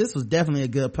 yeah, this was definitely a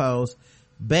good post.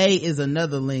 Bae is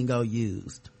another lingo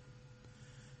used.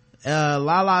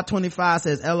 Lala25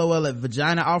 says, LOL at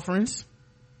vagina offerings.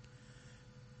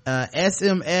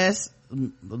 SMS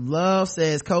Love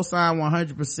says, cosign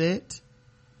 100%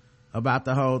 about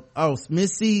the whole,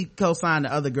 Miss C co-signed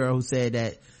the other girl who said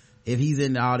that if he's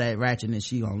into all that ratchetness,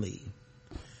 she gonna leave.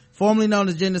 Formerly known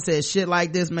as Gender says, shit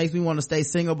like this makes me want to stay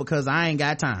single because I ain't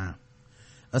got time.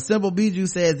 A Simple Bijou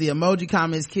says the emoji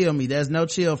comments kill me. There's no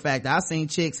chill factor. I've seen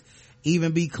chicks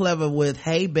even be clever with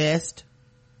hey best.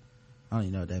 I don't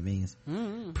even know what that means.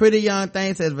 Pretty Young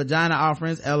Thing says vagina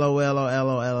offerings.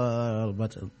 LOL.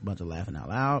 Bunch of laughing out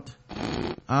loud.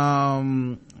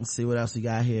 Let's see what else we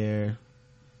got here.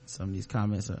 Some of these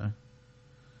comments are,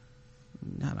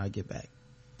 how do I get back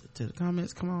to the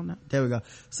comments? Come on now. There we go.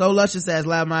 So Luscious says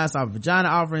loud minds off vagina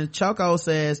offerings. Choco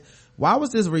says, why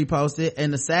was this reposted?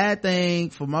 And the sad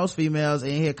thing for most females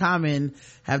in here commenting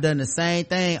have done the same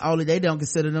thing, only they don't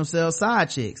consider themselves side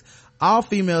chicks. All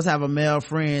females have a male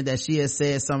friend that she has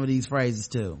said some of these phrases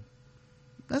to.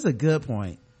 That's a good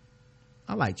point.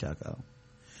 I like Choco.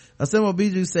 A Simple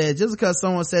Bijou said, just because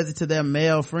someone says it to their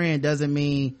male friend doesn't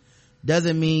mean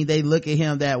they look at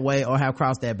him that way or have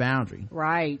crossed that boundary.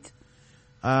 Right.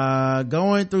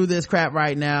 Going through this crap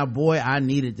right now, boy, I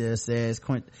needed this, says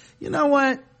Quint. You know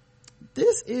what?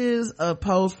 This is a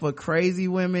post for crazy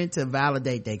women to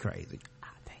validate they crazy. I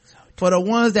think so too. For the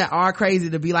ones that are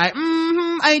crazy to be like,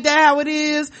 ain't that how it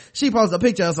is? She posts a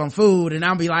picture of some food and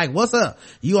I'll be like, what's up?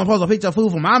 You gonna post a picture of food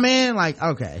for my man? Like,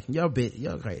 okay, you're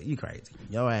crazy. You crazy.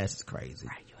 Your ass is crazy.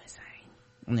 Right, you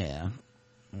insane. Yeah.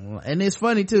 And it's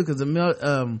funny too, cause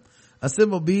a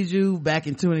Simple Bijou back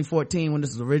in 2014 when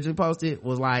this was originally posted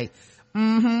was like,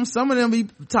 some of them be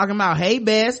talking about hey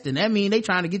best, and that mean they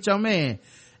trying to get your man.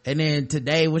 And then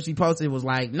today when she posted was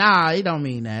like, nah, it don't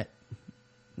mean that.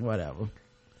 Whatever.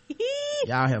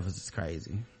 Y'all heifers is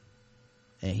crazy.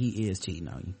 And he is cheating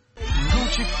on you.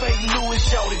 Gucci fake Louis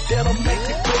shorty, that'll make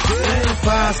it go. In a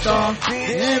 5-star,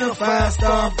 in a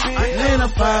 5-star, in a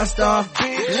 5-star,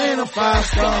 in a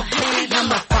 5-star.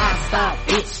 I'm a 5-star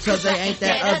bitch, cause they ain't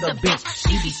that other bitch.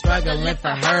 She be struggling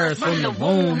for hers from the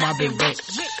womb, I been rich.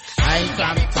 I ain't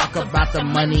trying to talk about the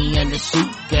money and the shoot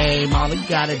game. All you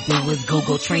gotta do is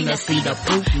Google Trina, see the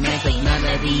proof, man. Cause none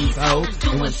of these hoes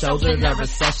doing shows in a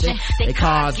recession. They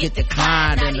cars get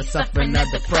declined and the suffering of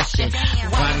depression.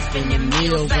 Why they spending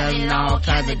meals and all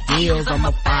kinds of deals? I'm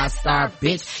a 5-star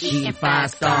bitch, eating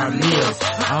 5-star meals.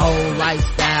 A whole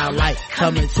lifestyle like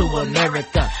coming to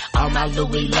America. All my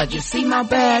Louis luggage, see my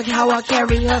bag, how I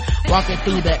carry her. Walking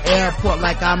through the airport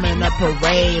like I'm in a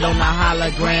parade on a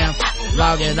hologram.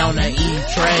 Logging on the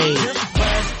E-Trade.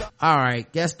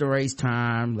 Alright, guess the race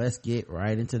time. Let's get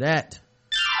right into that.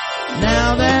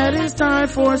 Now that it's time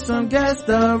for some guess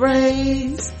the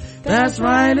race. That's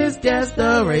right, it's guess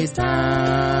the race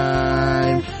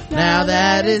time. Now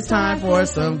that it's time for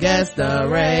some guess the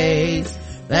race.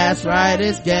 That's right,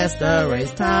 it's guess the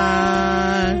race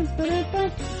time.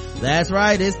 That's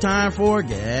right, it's time for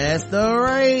guess the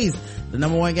race. The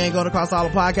number one game going across all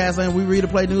the podcasts, and we read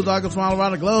and play news articles from all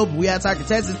around the globe. We have our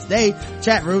contestants today,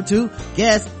 chat room to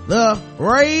guess the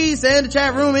race, and the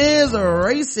chat room is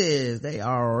racist. They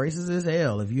are racist as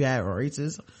hell. If you have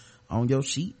races on your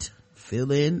sheet,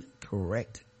 fill in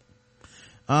correct.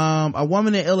 A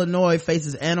woman in Illinois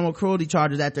faces animal cruelty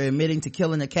charges after admitting to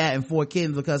killing a cat and 4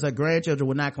 kittens because her grandchildren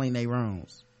would not clean their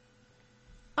rooms.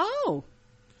 Oh.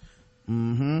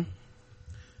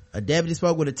 A deputy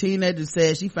spoke with a teenager who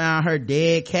said she found her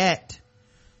dead cat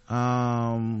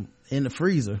in the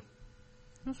freezer.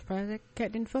 I'm surprised that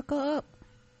cat didn't fuck her up.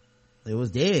 It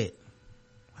was dead.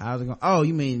 How's it going? Oh,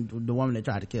 you mean the woman that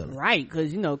tried to kill it? Right,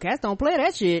 because cats don't play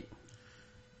that shit.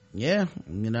 Yeah,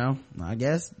 I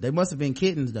guess they must have been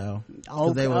kittens though.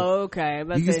 Okay.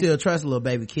 You can still trust little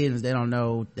baby kittens. They don't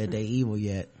know that they evil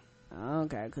yet.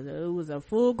 Okay, because it was a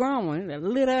full grown one that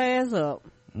lit her ass up.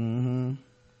 Man,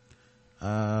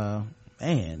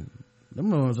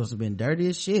 them ones must have been dirty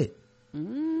as shit.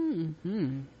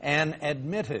 An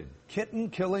admitted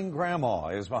kitten-killing grandma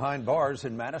is behind bars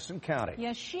in Madison County.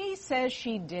 Yes, she says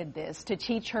she did this to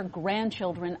teach her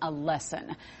grandchildren a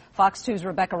lesson. Fox 2's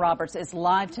Rebecca Roberts is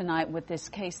live tonight with this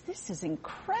case. This is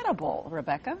incredible,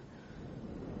 Rebecca.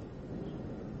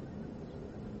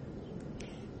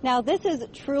 Now, this is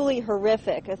truly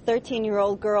horrific. A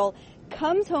 13-year-old girl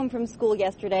comes home from school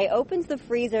yesterday, opens the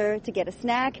freezer to get a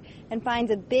snack, and finds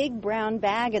a big brown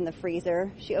bag in the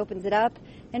freezer. She opens it up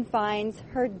and finds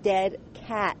her dead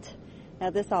cat. Now,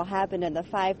 this all happened in the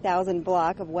 5,000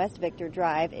 block of West Victor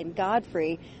Drive in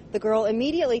Godfrey. The girl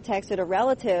immediately texted a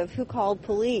relative who called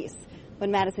police. When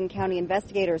Madison County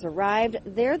investigators arrived,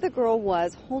 there the girl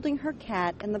was holding her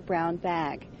cat in the brown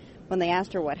bag. When they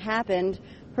asked her what happened,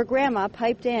 her grandma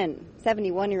piped in.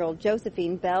 71-year-old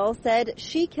Josephine Bell said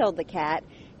she killed the cat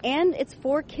and its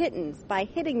 4 kittens by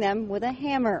hitting them with a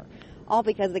hammer, all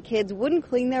because the kids wouldn't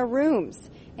clean their rooms.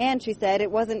 And she said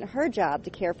it wasn't her job to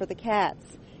care for the cats.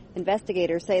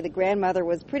 Investigators say the grandmother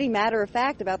was pretty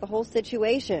matter-of-fact about the whole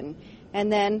situation, and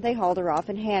then they hauled her off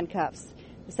in handcuffs.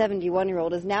 The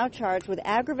 71-year-old is now charged with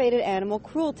aggravated animal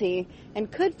cruelty and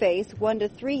could face 1 to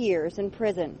 3 years in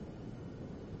prison.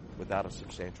 Without a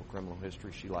substantial criminal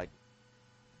history, she liked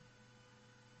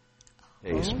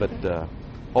case, but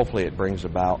hopefully it brings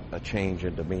about a change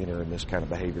in demeanor and this kind of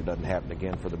behavior doesn't happen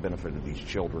again for the benefit of these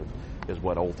children is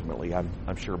what ultimately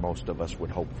I'm sure most of us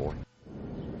would hope for.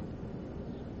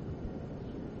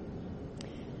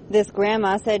 This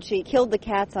grandma said she killed the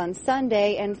cats on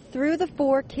Sunday and threw the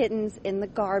 4 kittens in the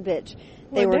garbage.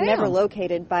 They were never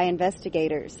located by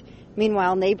investigators.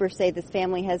 Meanwhile, neighbors say this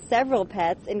family has several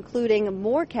pets, including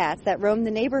more cats that roam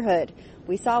the neighborhood.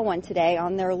 We saw one today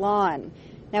on their lawn.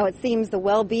 Now, it seems the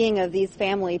well-being of these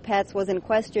family pets was in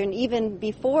question even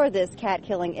before this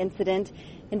cat-killing incident.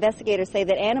 Investigators say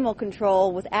that animal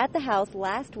control was at the house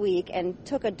last week and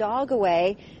took a dog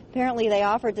away. Apparently, they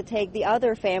offered to take the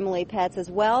other family pets as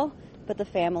well, but the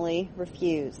family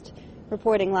refused.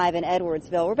 Reporting live in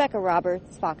Edwardsville, Rebecca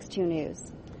Roberts, Fox 2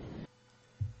 News.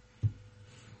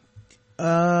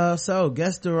 So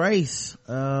guess the race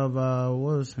of, what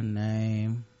was her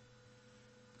name?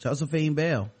 Josephine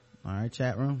Bell. All right,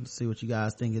 chat room. Let's see what you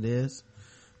guys think it is.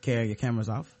 Carry your cameras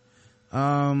off.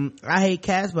 I hate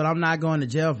cats, but I'm not going to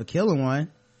jail for killing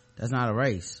one. That's not a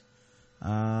race.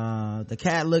 The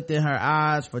cat looked in her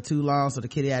eyes for too long, so the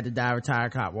kitty had to die.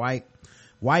 Retired cop White.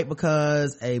 White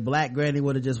because a black granny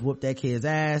would have just whooped that kid's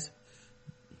ass.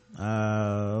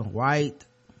 White,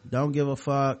 don't give a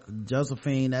fuck.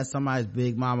 Josephine, that's somebody's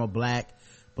big mama. Black.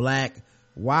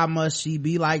 Why must she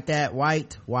be like that?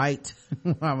 White. Why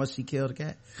must she kill the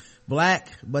cat? Black,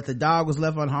 but the dog was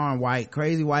left unharmed. White,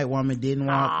 crazy white woman didn't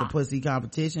want the pussy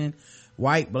competition.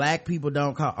 White, black people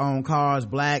don't own cars.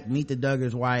 Black, meet the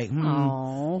Duggars. White,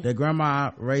 the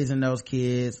grandma raising those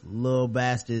kids, little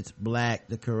bastards. Black,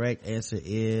 the correct answer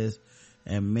is,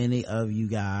 and many of you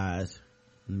guys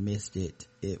missed it,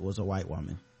 it was a white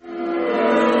woman.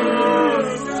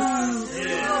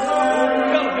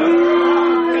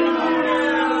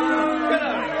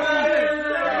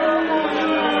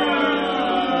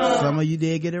 Some of you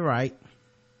did get it right.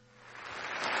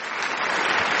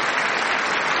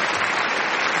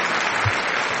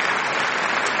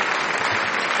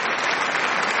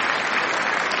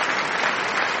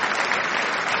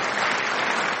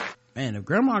 Man, if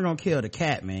grandma gonna kill the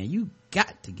cat, man, you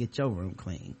got to get your room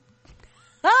clean.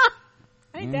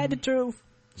 Ain't that the truth?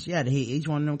 She had to hit each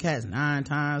one of them cats 9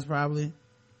 times probably.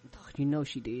 You know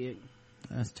she did.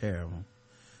 That's terrible.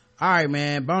 All right,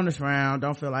 man, bonus round.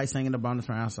 Don't feel like singing the bonus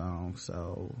round song,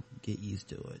 so get used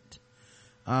to it.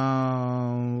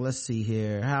 Let's see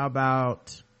here. How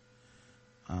about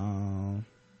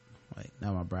wait,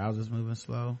 now my browser's moving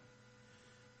slow.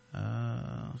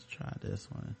 Let's try this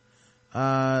one.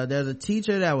 There's a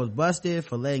teacher that was busted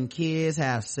for letting kids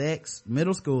have sex,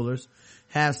 middle schoolers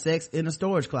have sex in a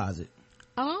storage closet.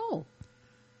 Oh.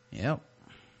 Yep.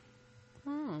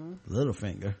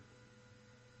 Littlefinger.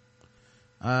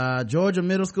 Georgia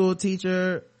middle school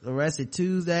teacher was arrested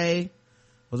Tuesday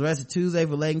for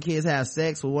letting kids have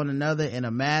sex with one another in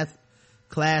a math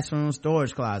classroom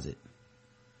storage closet.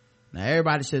 Now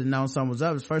everybody should have known something was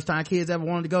up. It's the first time kids ever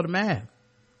wanted to go to math.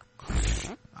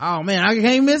 Oh man, I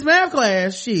can't miss math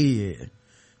class. Shit.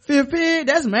 5th period,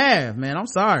 that's math, man. I'm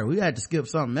sorry. We had to skip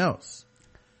something else.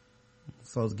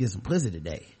 Supposed to get some pussy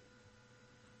today.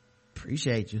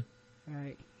 Appreciate you. All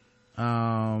right.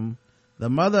 The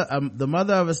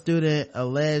mother of a student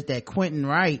alleged that Quentin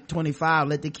Wright, 25,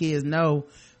 let the kids know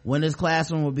when his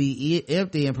classroom would be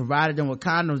empty and provided them with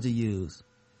condoms to use.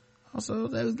 Also,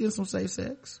 they was getting some safe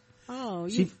sex. Oh,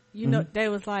 you know, they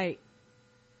was like,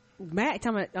 Matt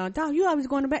telling me, Dog, you always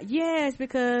going to back? Yes,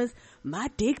 because my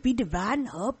dick be dividing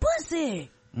her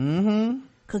pussy.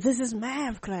 Cause this is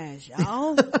math class,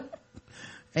 y'all.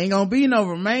 Ain't gonna be no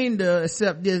remainder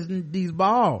except these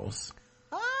balls.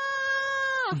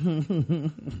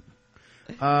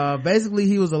 Basically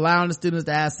he was allowing the students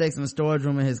to have sex in the storage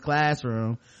room in his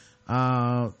classroom.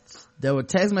 There were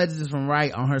text messages from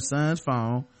Wright on her son's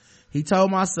phone. He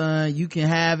told my son, you can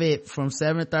have it from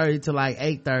 7:30 to like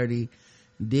 8:30.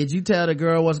 Did you tell the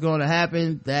girl what's going to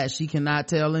happen? That she cannot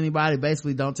tell anybody?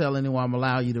 Basically, don't tell anyone, I'm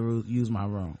allowing you to use my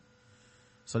room.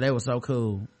 So they were so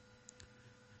cool.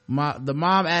 The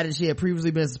mom added she had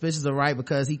previously been suspicious of Wright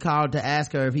because he called to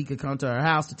ask her if he could come to her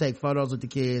house to take photos with the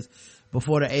kids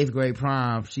before the 8th grade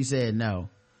prom. She said no.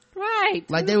 Right.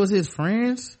 Like they was his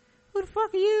friends. Who the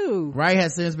fuck are you? Wright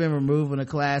has since been removed from the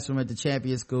classroom at the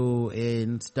Champion School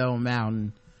in Stone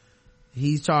Mountain.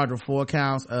 He's charged with 4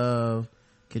 counts of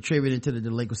contributing to the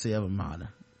delinquency of a minor.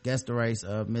 Guess the race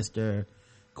of Mr.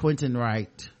 Quentin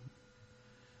Wright.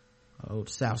 Old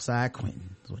Southside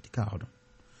Quentin is what they called him.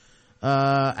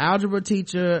 Algebra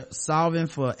teacher solving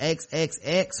for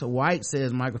XXX white,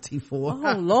 says Michael T. Ford.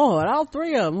 Oh Lord, all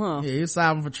three of them, huh? Yeah, you're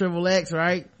solving for triple X,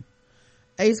 right?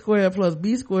 A squared plus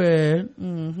B squared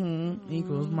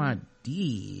equals my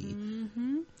D.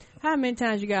 How many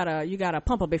times you gotta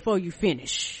pump it before you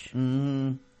finish?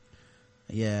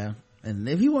 Yeah. And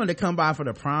if he wanted to come by for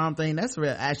the prom thing, that's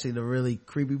actually the really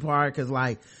creepy part, because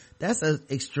like that's an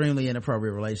extremely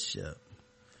inappropriate relationship.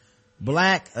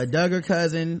 Black, a Duggar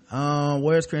cousin.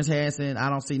 Where's Chris Hansen? I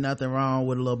don't see nothing wrong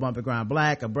with a little bumpy grind.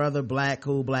 Black, a brother. Black,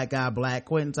 cool. Black guy. Black.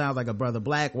 Quentin sounds like a brother.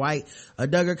 Black, white, a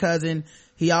Duggar cousin.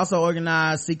 He also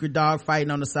organized secret dog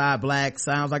fighting on the side. Black,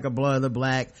 sounds like a brother.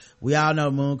 Black. We all know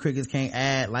moon crickets can't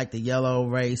add like the yellow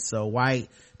race, so white.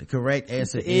 The correct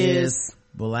answer is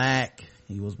black.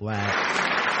 He was black.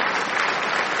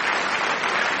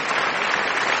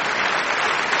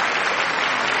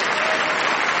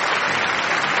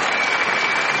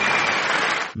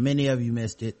 Many of you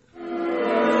missed it.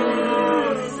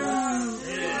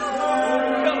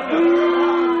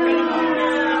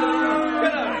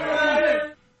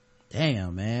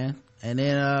 Damn, man. And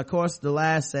then of course the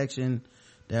last section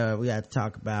that we have to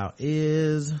talk about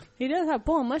is, he does have a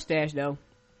pulling mustache though.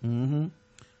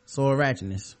 Sword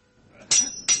ratchetness.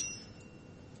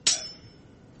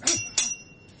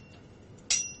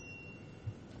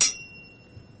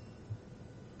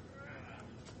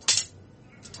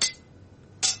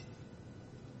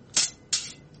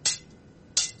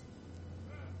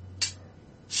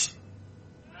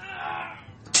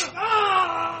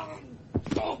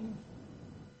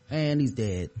 And he's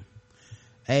dead.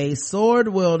 A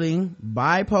sword-wielding,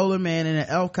 bipolar man in an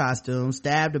elf costume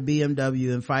stabbed a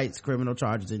BMW and fights criminal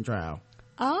charges in trial.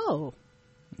 Oh.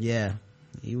 Yeah.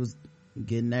 He was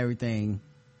getting everything,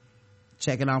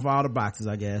 checking off all the boxes,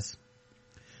 I guess.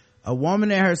 A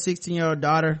woman and her 16-year-old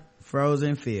daughter froze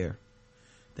in fear.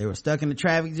 They were stuck in a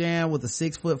traffic jam with a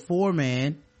 6'4"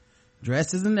 man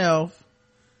dressed as an elf,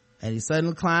 and he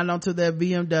suddenly climbed onto their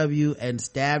BMW and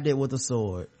stabbed it with a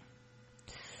sword.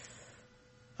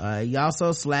 He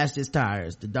also slashed his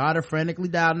tires. The daughter frantically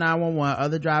dialed 911.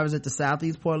 Other drivers at the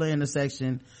Southeast Portland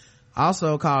intersection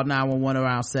also called 911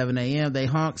 around 7 a.m. They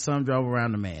honked. Some drove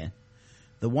around the man.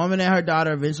 The woman and her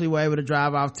daughter eventually were able to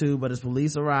drive off too, but as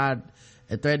police arrived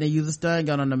and threatened to use a stun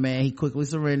gun on the man, he quickly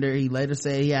surrendered. He later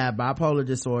said he had bipolar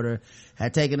disorder,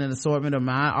 had taken an assortment of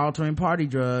mind-altering party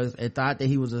drugs, and thought that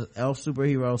he was an elf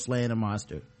superhero slaying a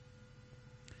monster.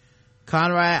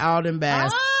 Conrad Alden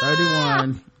Bass,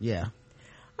 31. Yeah.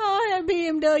 Oh, that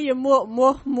BMW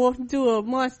morphed into a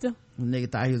monster.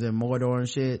 Nigga thought he was in Mordor and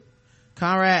shit.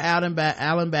 Conrad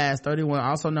Allen Bass, 31,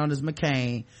 also known as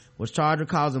McCain, was charged with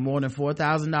causing more than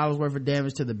 $4,000 worth of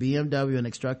damage to the BMW and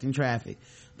obstructing traffic.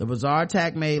 The bizarre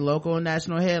attack made local and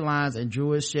national headlines and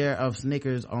drew his share of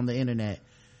snickers on the internet.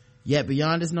 Yet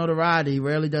beyond his notoriety, he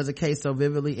rarely does a case so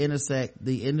vividly illustrate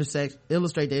the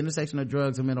intersection of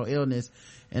drugs and mental illness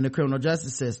in the criminal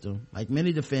justice system. Like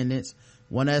many defendants,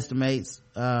 one estimate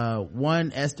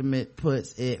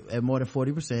puts it at more than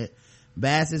 40%.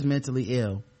 Bass is mentally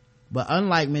ill. But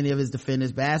unlike many of his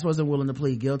defendants, Bass wasn't willing to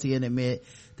plead guilty and admit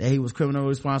that he was criminally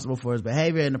responsible for his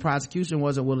behavior, and the prosecution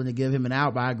wasn't willing to give him an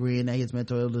out by agreeing that his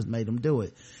mental illness made him do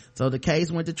it. So the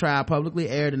case went to trial, publicly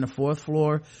aired in the 4th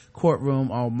floor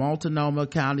courtroom on Multnomah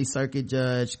County Circuit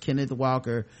Judge Kenneth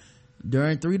Walker.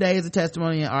 During 3 days of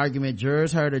testimony and argument,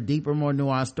 jurors heard a deeper, more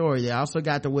nuanced story. They also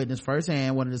got to witness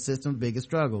firsthand one of the system's biggest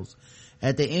struggles.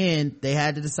 At the end, they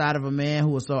had to decide if a man who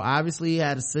was so obviously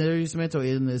had a serious mental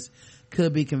illness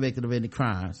could be convicted of any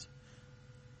crimes.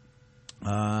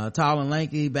 Tall and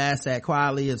lanky, Bass sat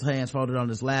quietly, his hands folded on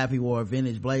his lap. He wore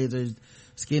vintage blazers,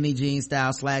 skinny jean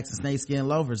style slacks, and snakeskin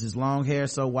loafers. His long hair,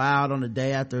 so wild on the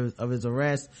day of his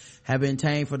arrest, had been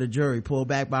tamed for the jury, pulled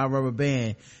back by a rubber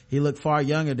band. He looked far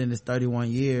younger than his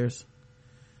 31 years.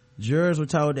 Jurors were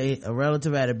told a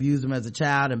relative had abused him as a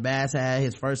child, and Bass had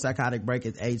his first psychotic break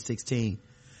at age 16.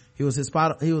 He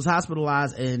was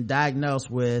hospitalized and diagnosed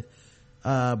with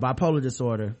bipolar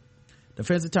disorder.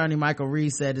 Defense attorney Michael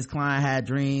Reese said his client had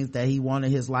dreams that he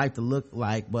wanted his life to look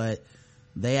like, but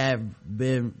they have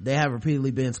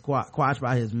repeatedly been quashed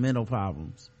by his mental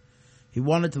problems. He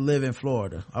wanted to live in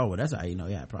Florida. Oh, well, that's how you know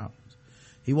he had problems.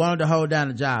 He wanted to hold down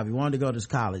a job. He wanted to go to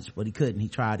college, but he couldn't. He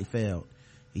tried. He failed.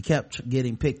 He kept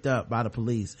getting picked up by the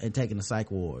police and taken to psych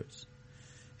wards.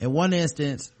 In one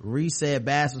instance, Reese said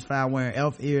Bass was found wearing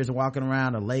elf ears and walking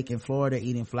around a lake in Florida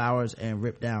eating flowers and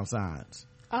ripped down signs.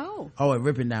 And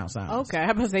ripping down signs. Okay, I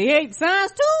was about to say he ate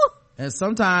signs too. And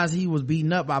sometimes he was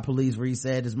beaten up by police. Reese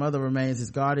said his mother remains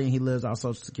his guardian. He lives on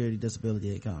Social Security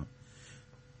disability income.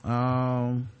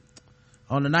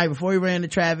 On the night before he ran into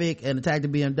traffic and attacked the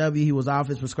BMW, he was off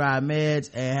his prescribed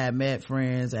meds and had met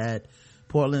friends at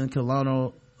Portland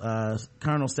Colonel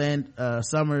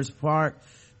Summers Park,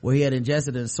 where he had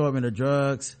ingested an assortment of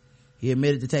drugs. He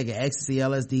admitted to taking ecstasy,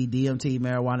 LSD, DMT,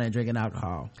 marijuana, and drinking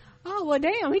alcohol. Oh, well,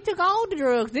 damn, he took all the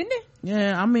drugs, didn't he?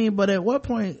 Yeah, I mean, but at what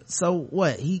point, so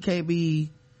what, he can't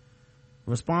be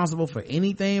responsible for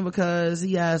anything because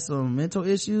he has some mental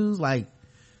issues? Like,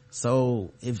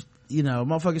 so if, you know, a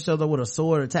motherfucker shows up with a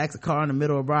sword, attacks a car in the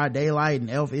middle of broad daylight and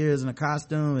elf ears and a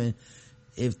costume, and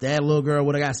if that little girl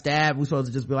would have got stabbed, we're supposed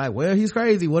to just be like, well, he's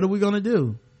crazy, what are we gonna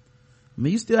do? I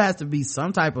mean, you still has to be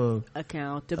some type of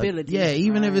accountability.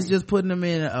 Even if it's just putting him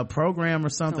in a program or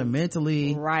something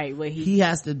mentally. Right. Where he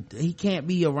can't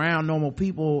be around normal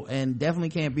people and definitely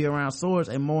can't be around swords.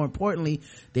 And more importantly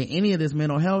than any of this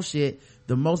mental health shit,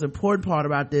 the most important part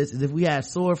about this is if we have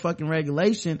sword fucking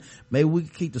regulation, maybe we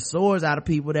can keep the swords out of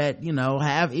people that, you know,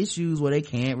 have issues where they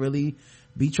can't really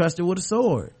be trusted with a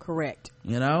sword. Correct.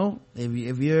 You know,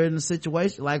 if you're in a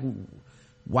situation like,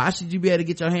 why should you be able to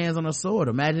get your hands on a sword?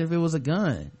 Imagine if it was a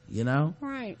gun, you know?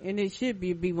 Right. And it should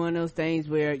be one of those things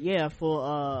where, yeah,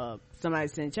 for somebody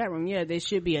said in the chat room, yeah, there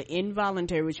should be an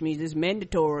involuntary, which means it's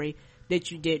mandatory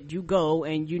that you go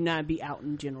and you not be out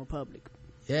in general public.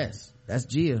 Yes, that's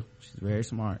Gia. She's very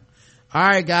smart. All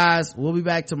right, guys, we'll be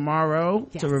back tomorrow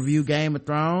to review Game of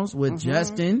Thrones with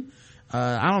Justin.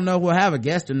 I don't know if we'll have a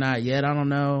guest or not yet. I don't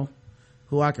know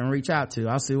who I can reach out to.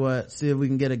 I'll see if we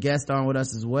can get a guest on with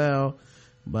us as well.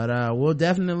 But we'll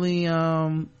definitely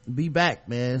be back,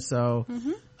 man. So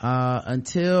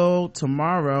until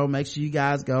tomorrow, make sure you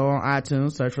guys go on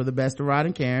iTunes, search for The Best of Rod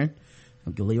and Karen.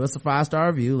 You can leave us a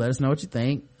 5-star review, let us know what you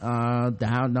think.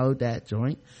 Download that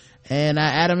joint. And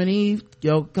Adam and Eve,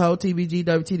 your code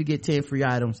TBGWT to get 10 free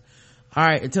items. All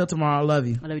right, until tomorrow, I love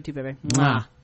you. I love you too, baby. Mwah.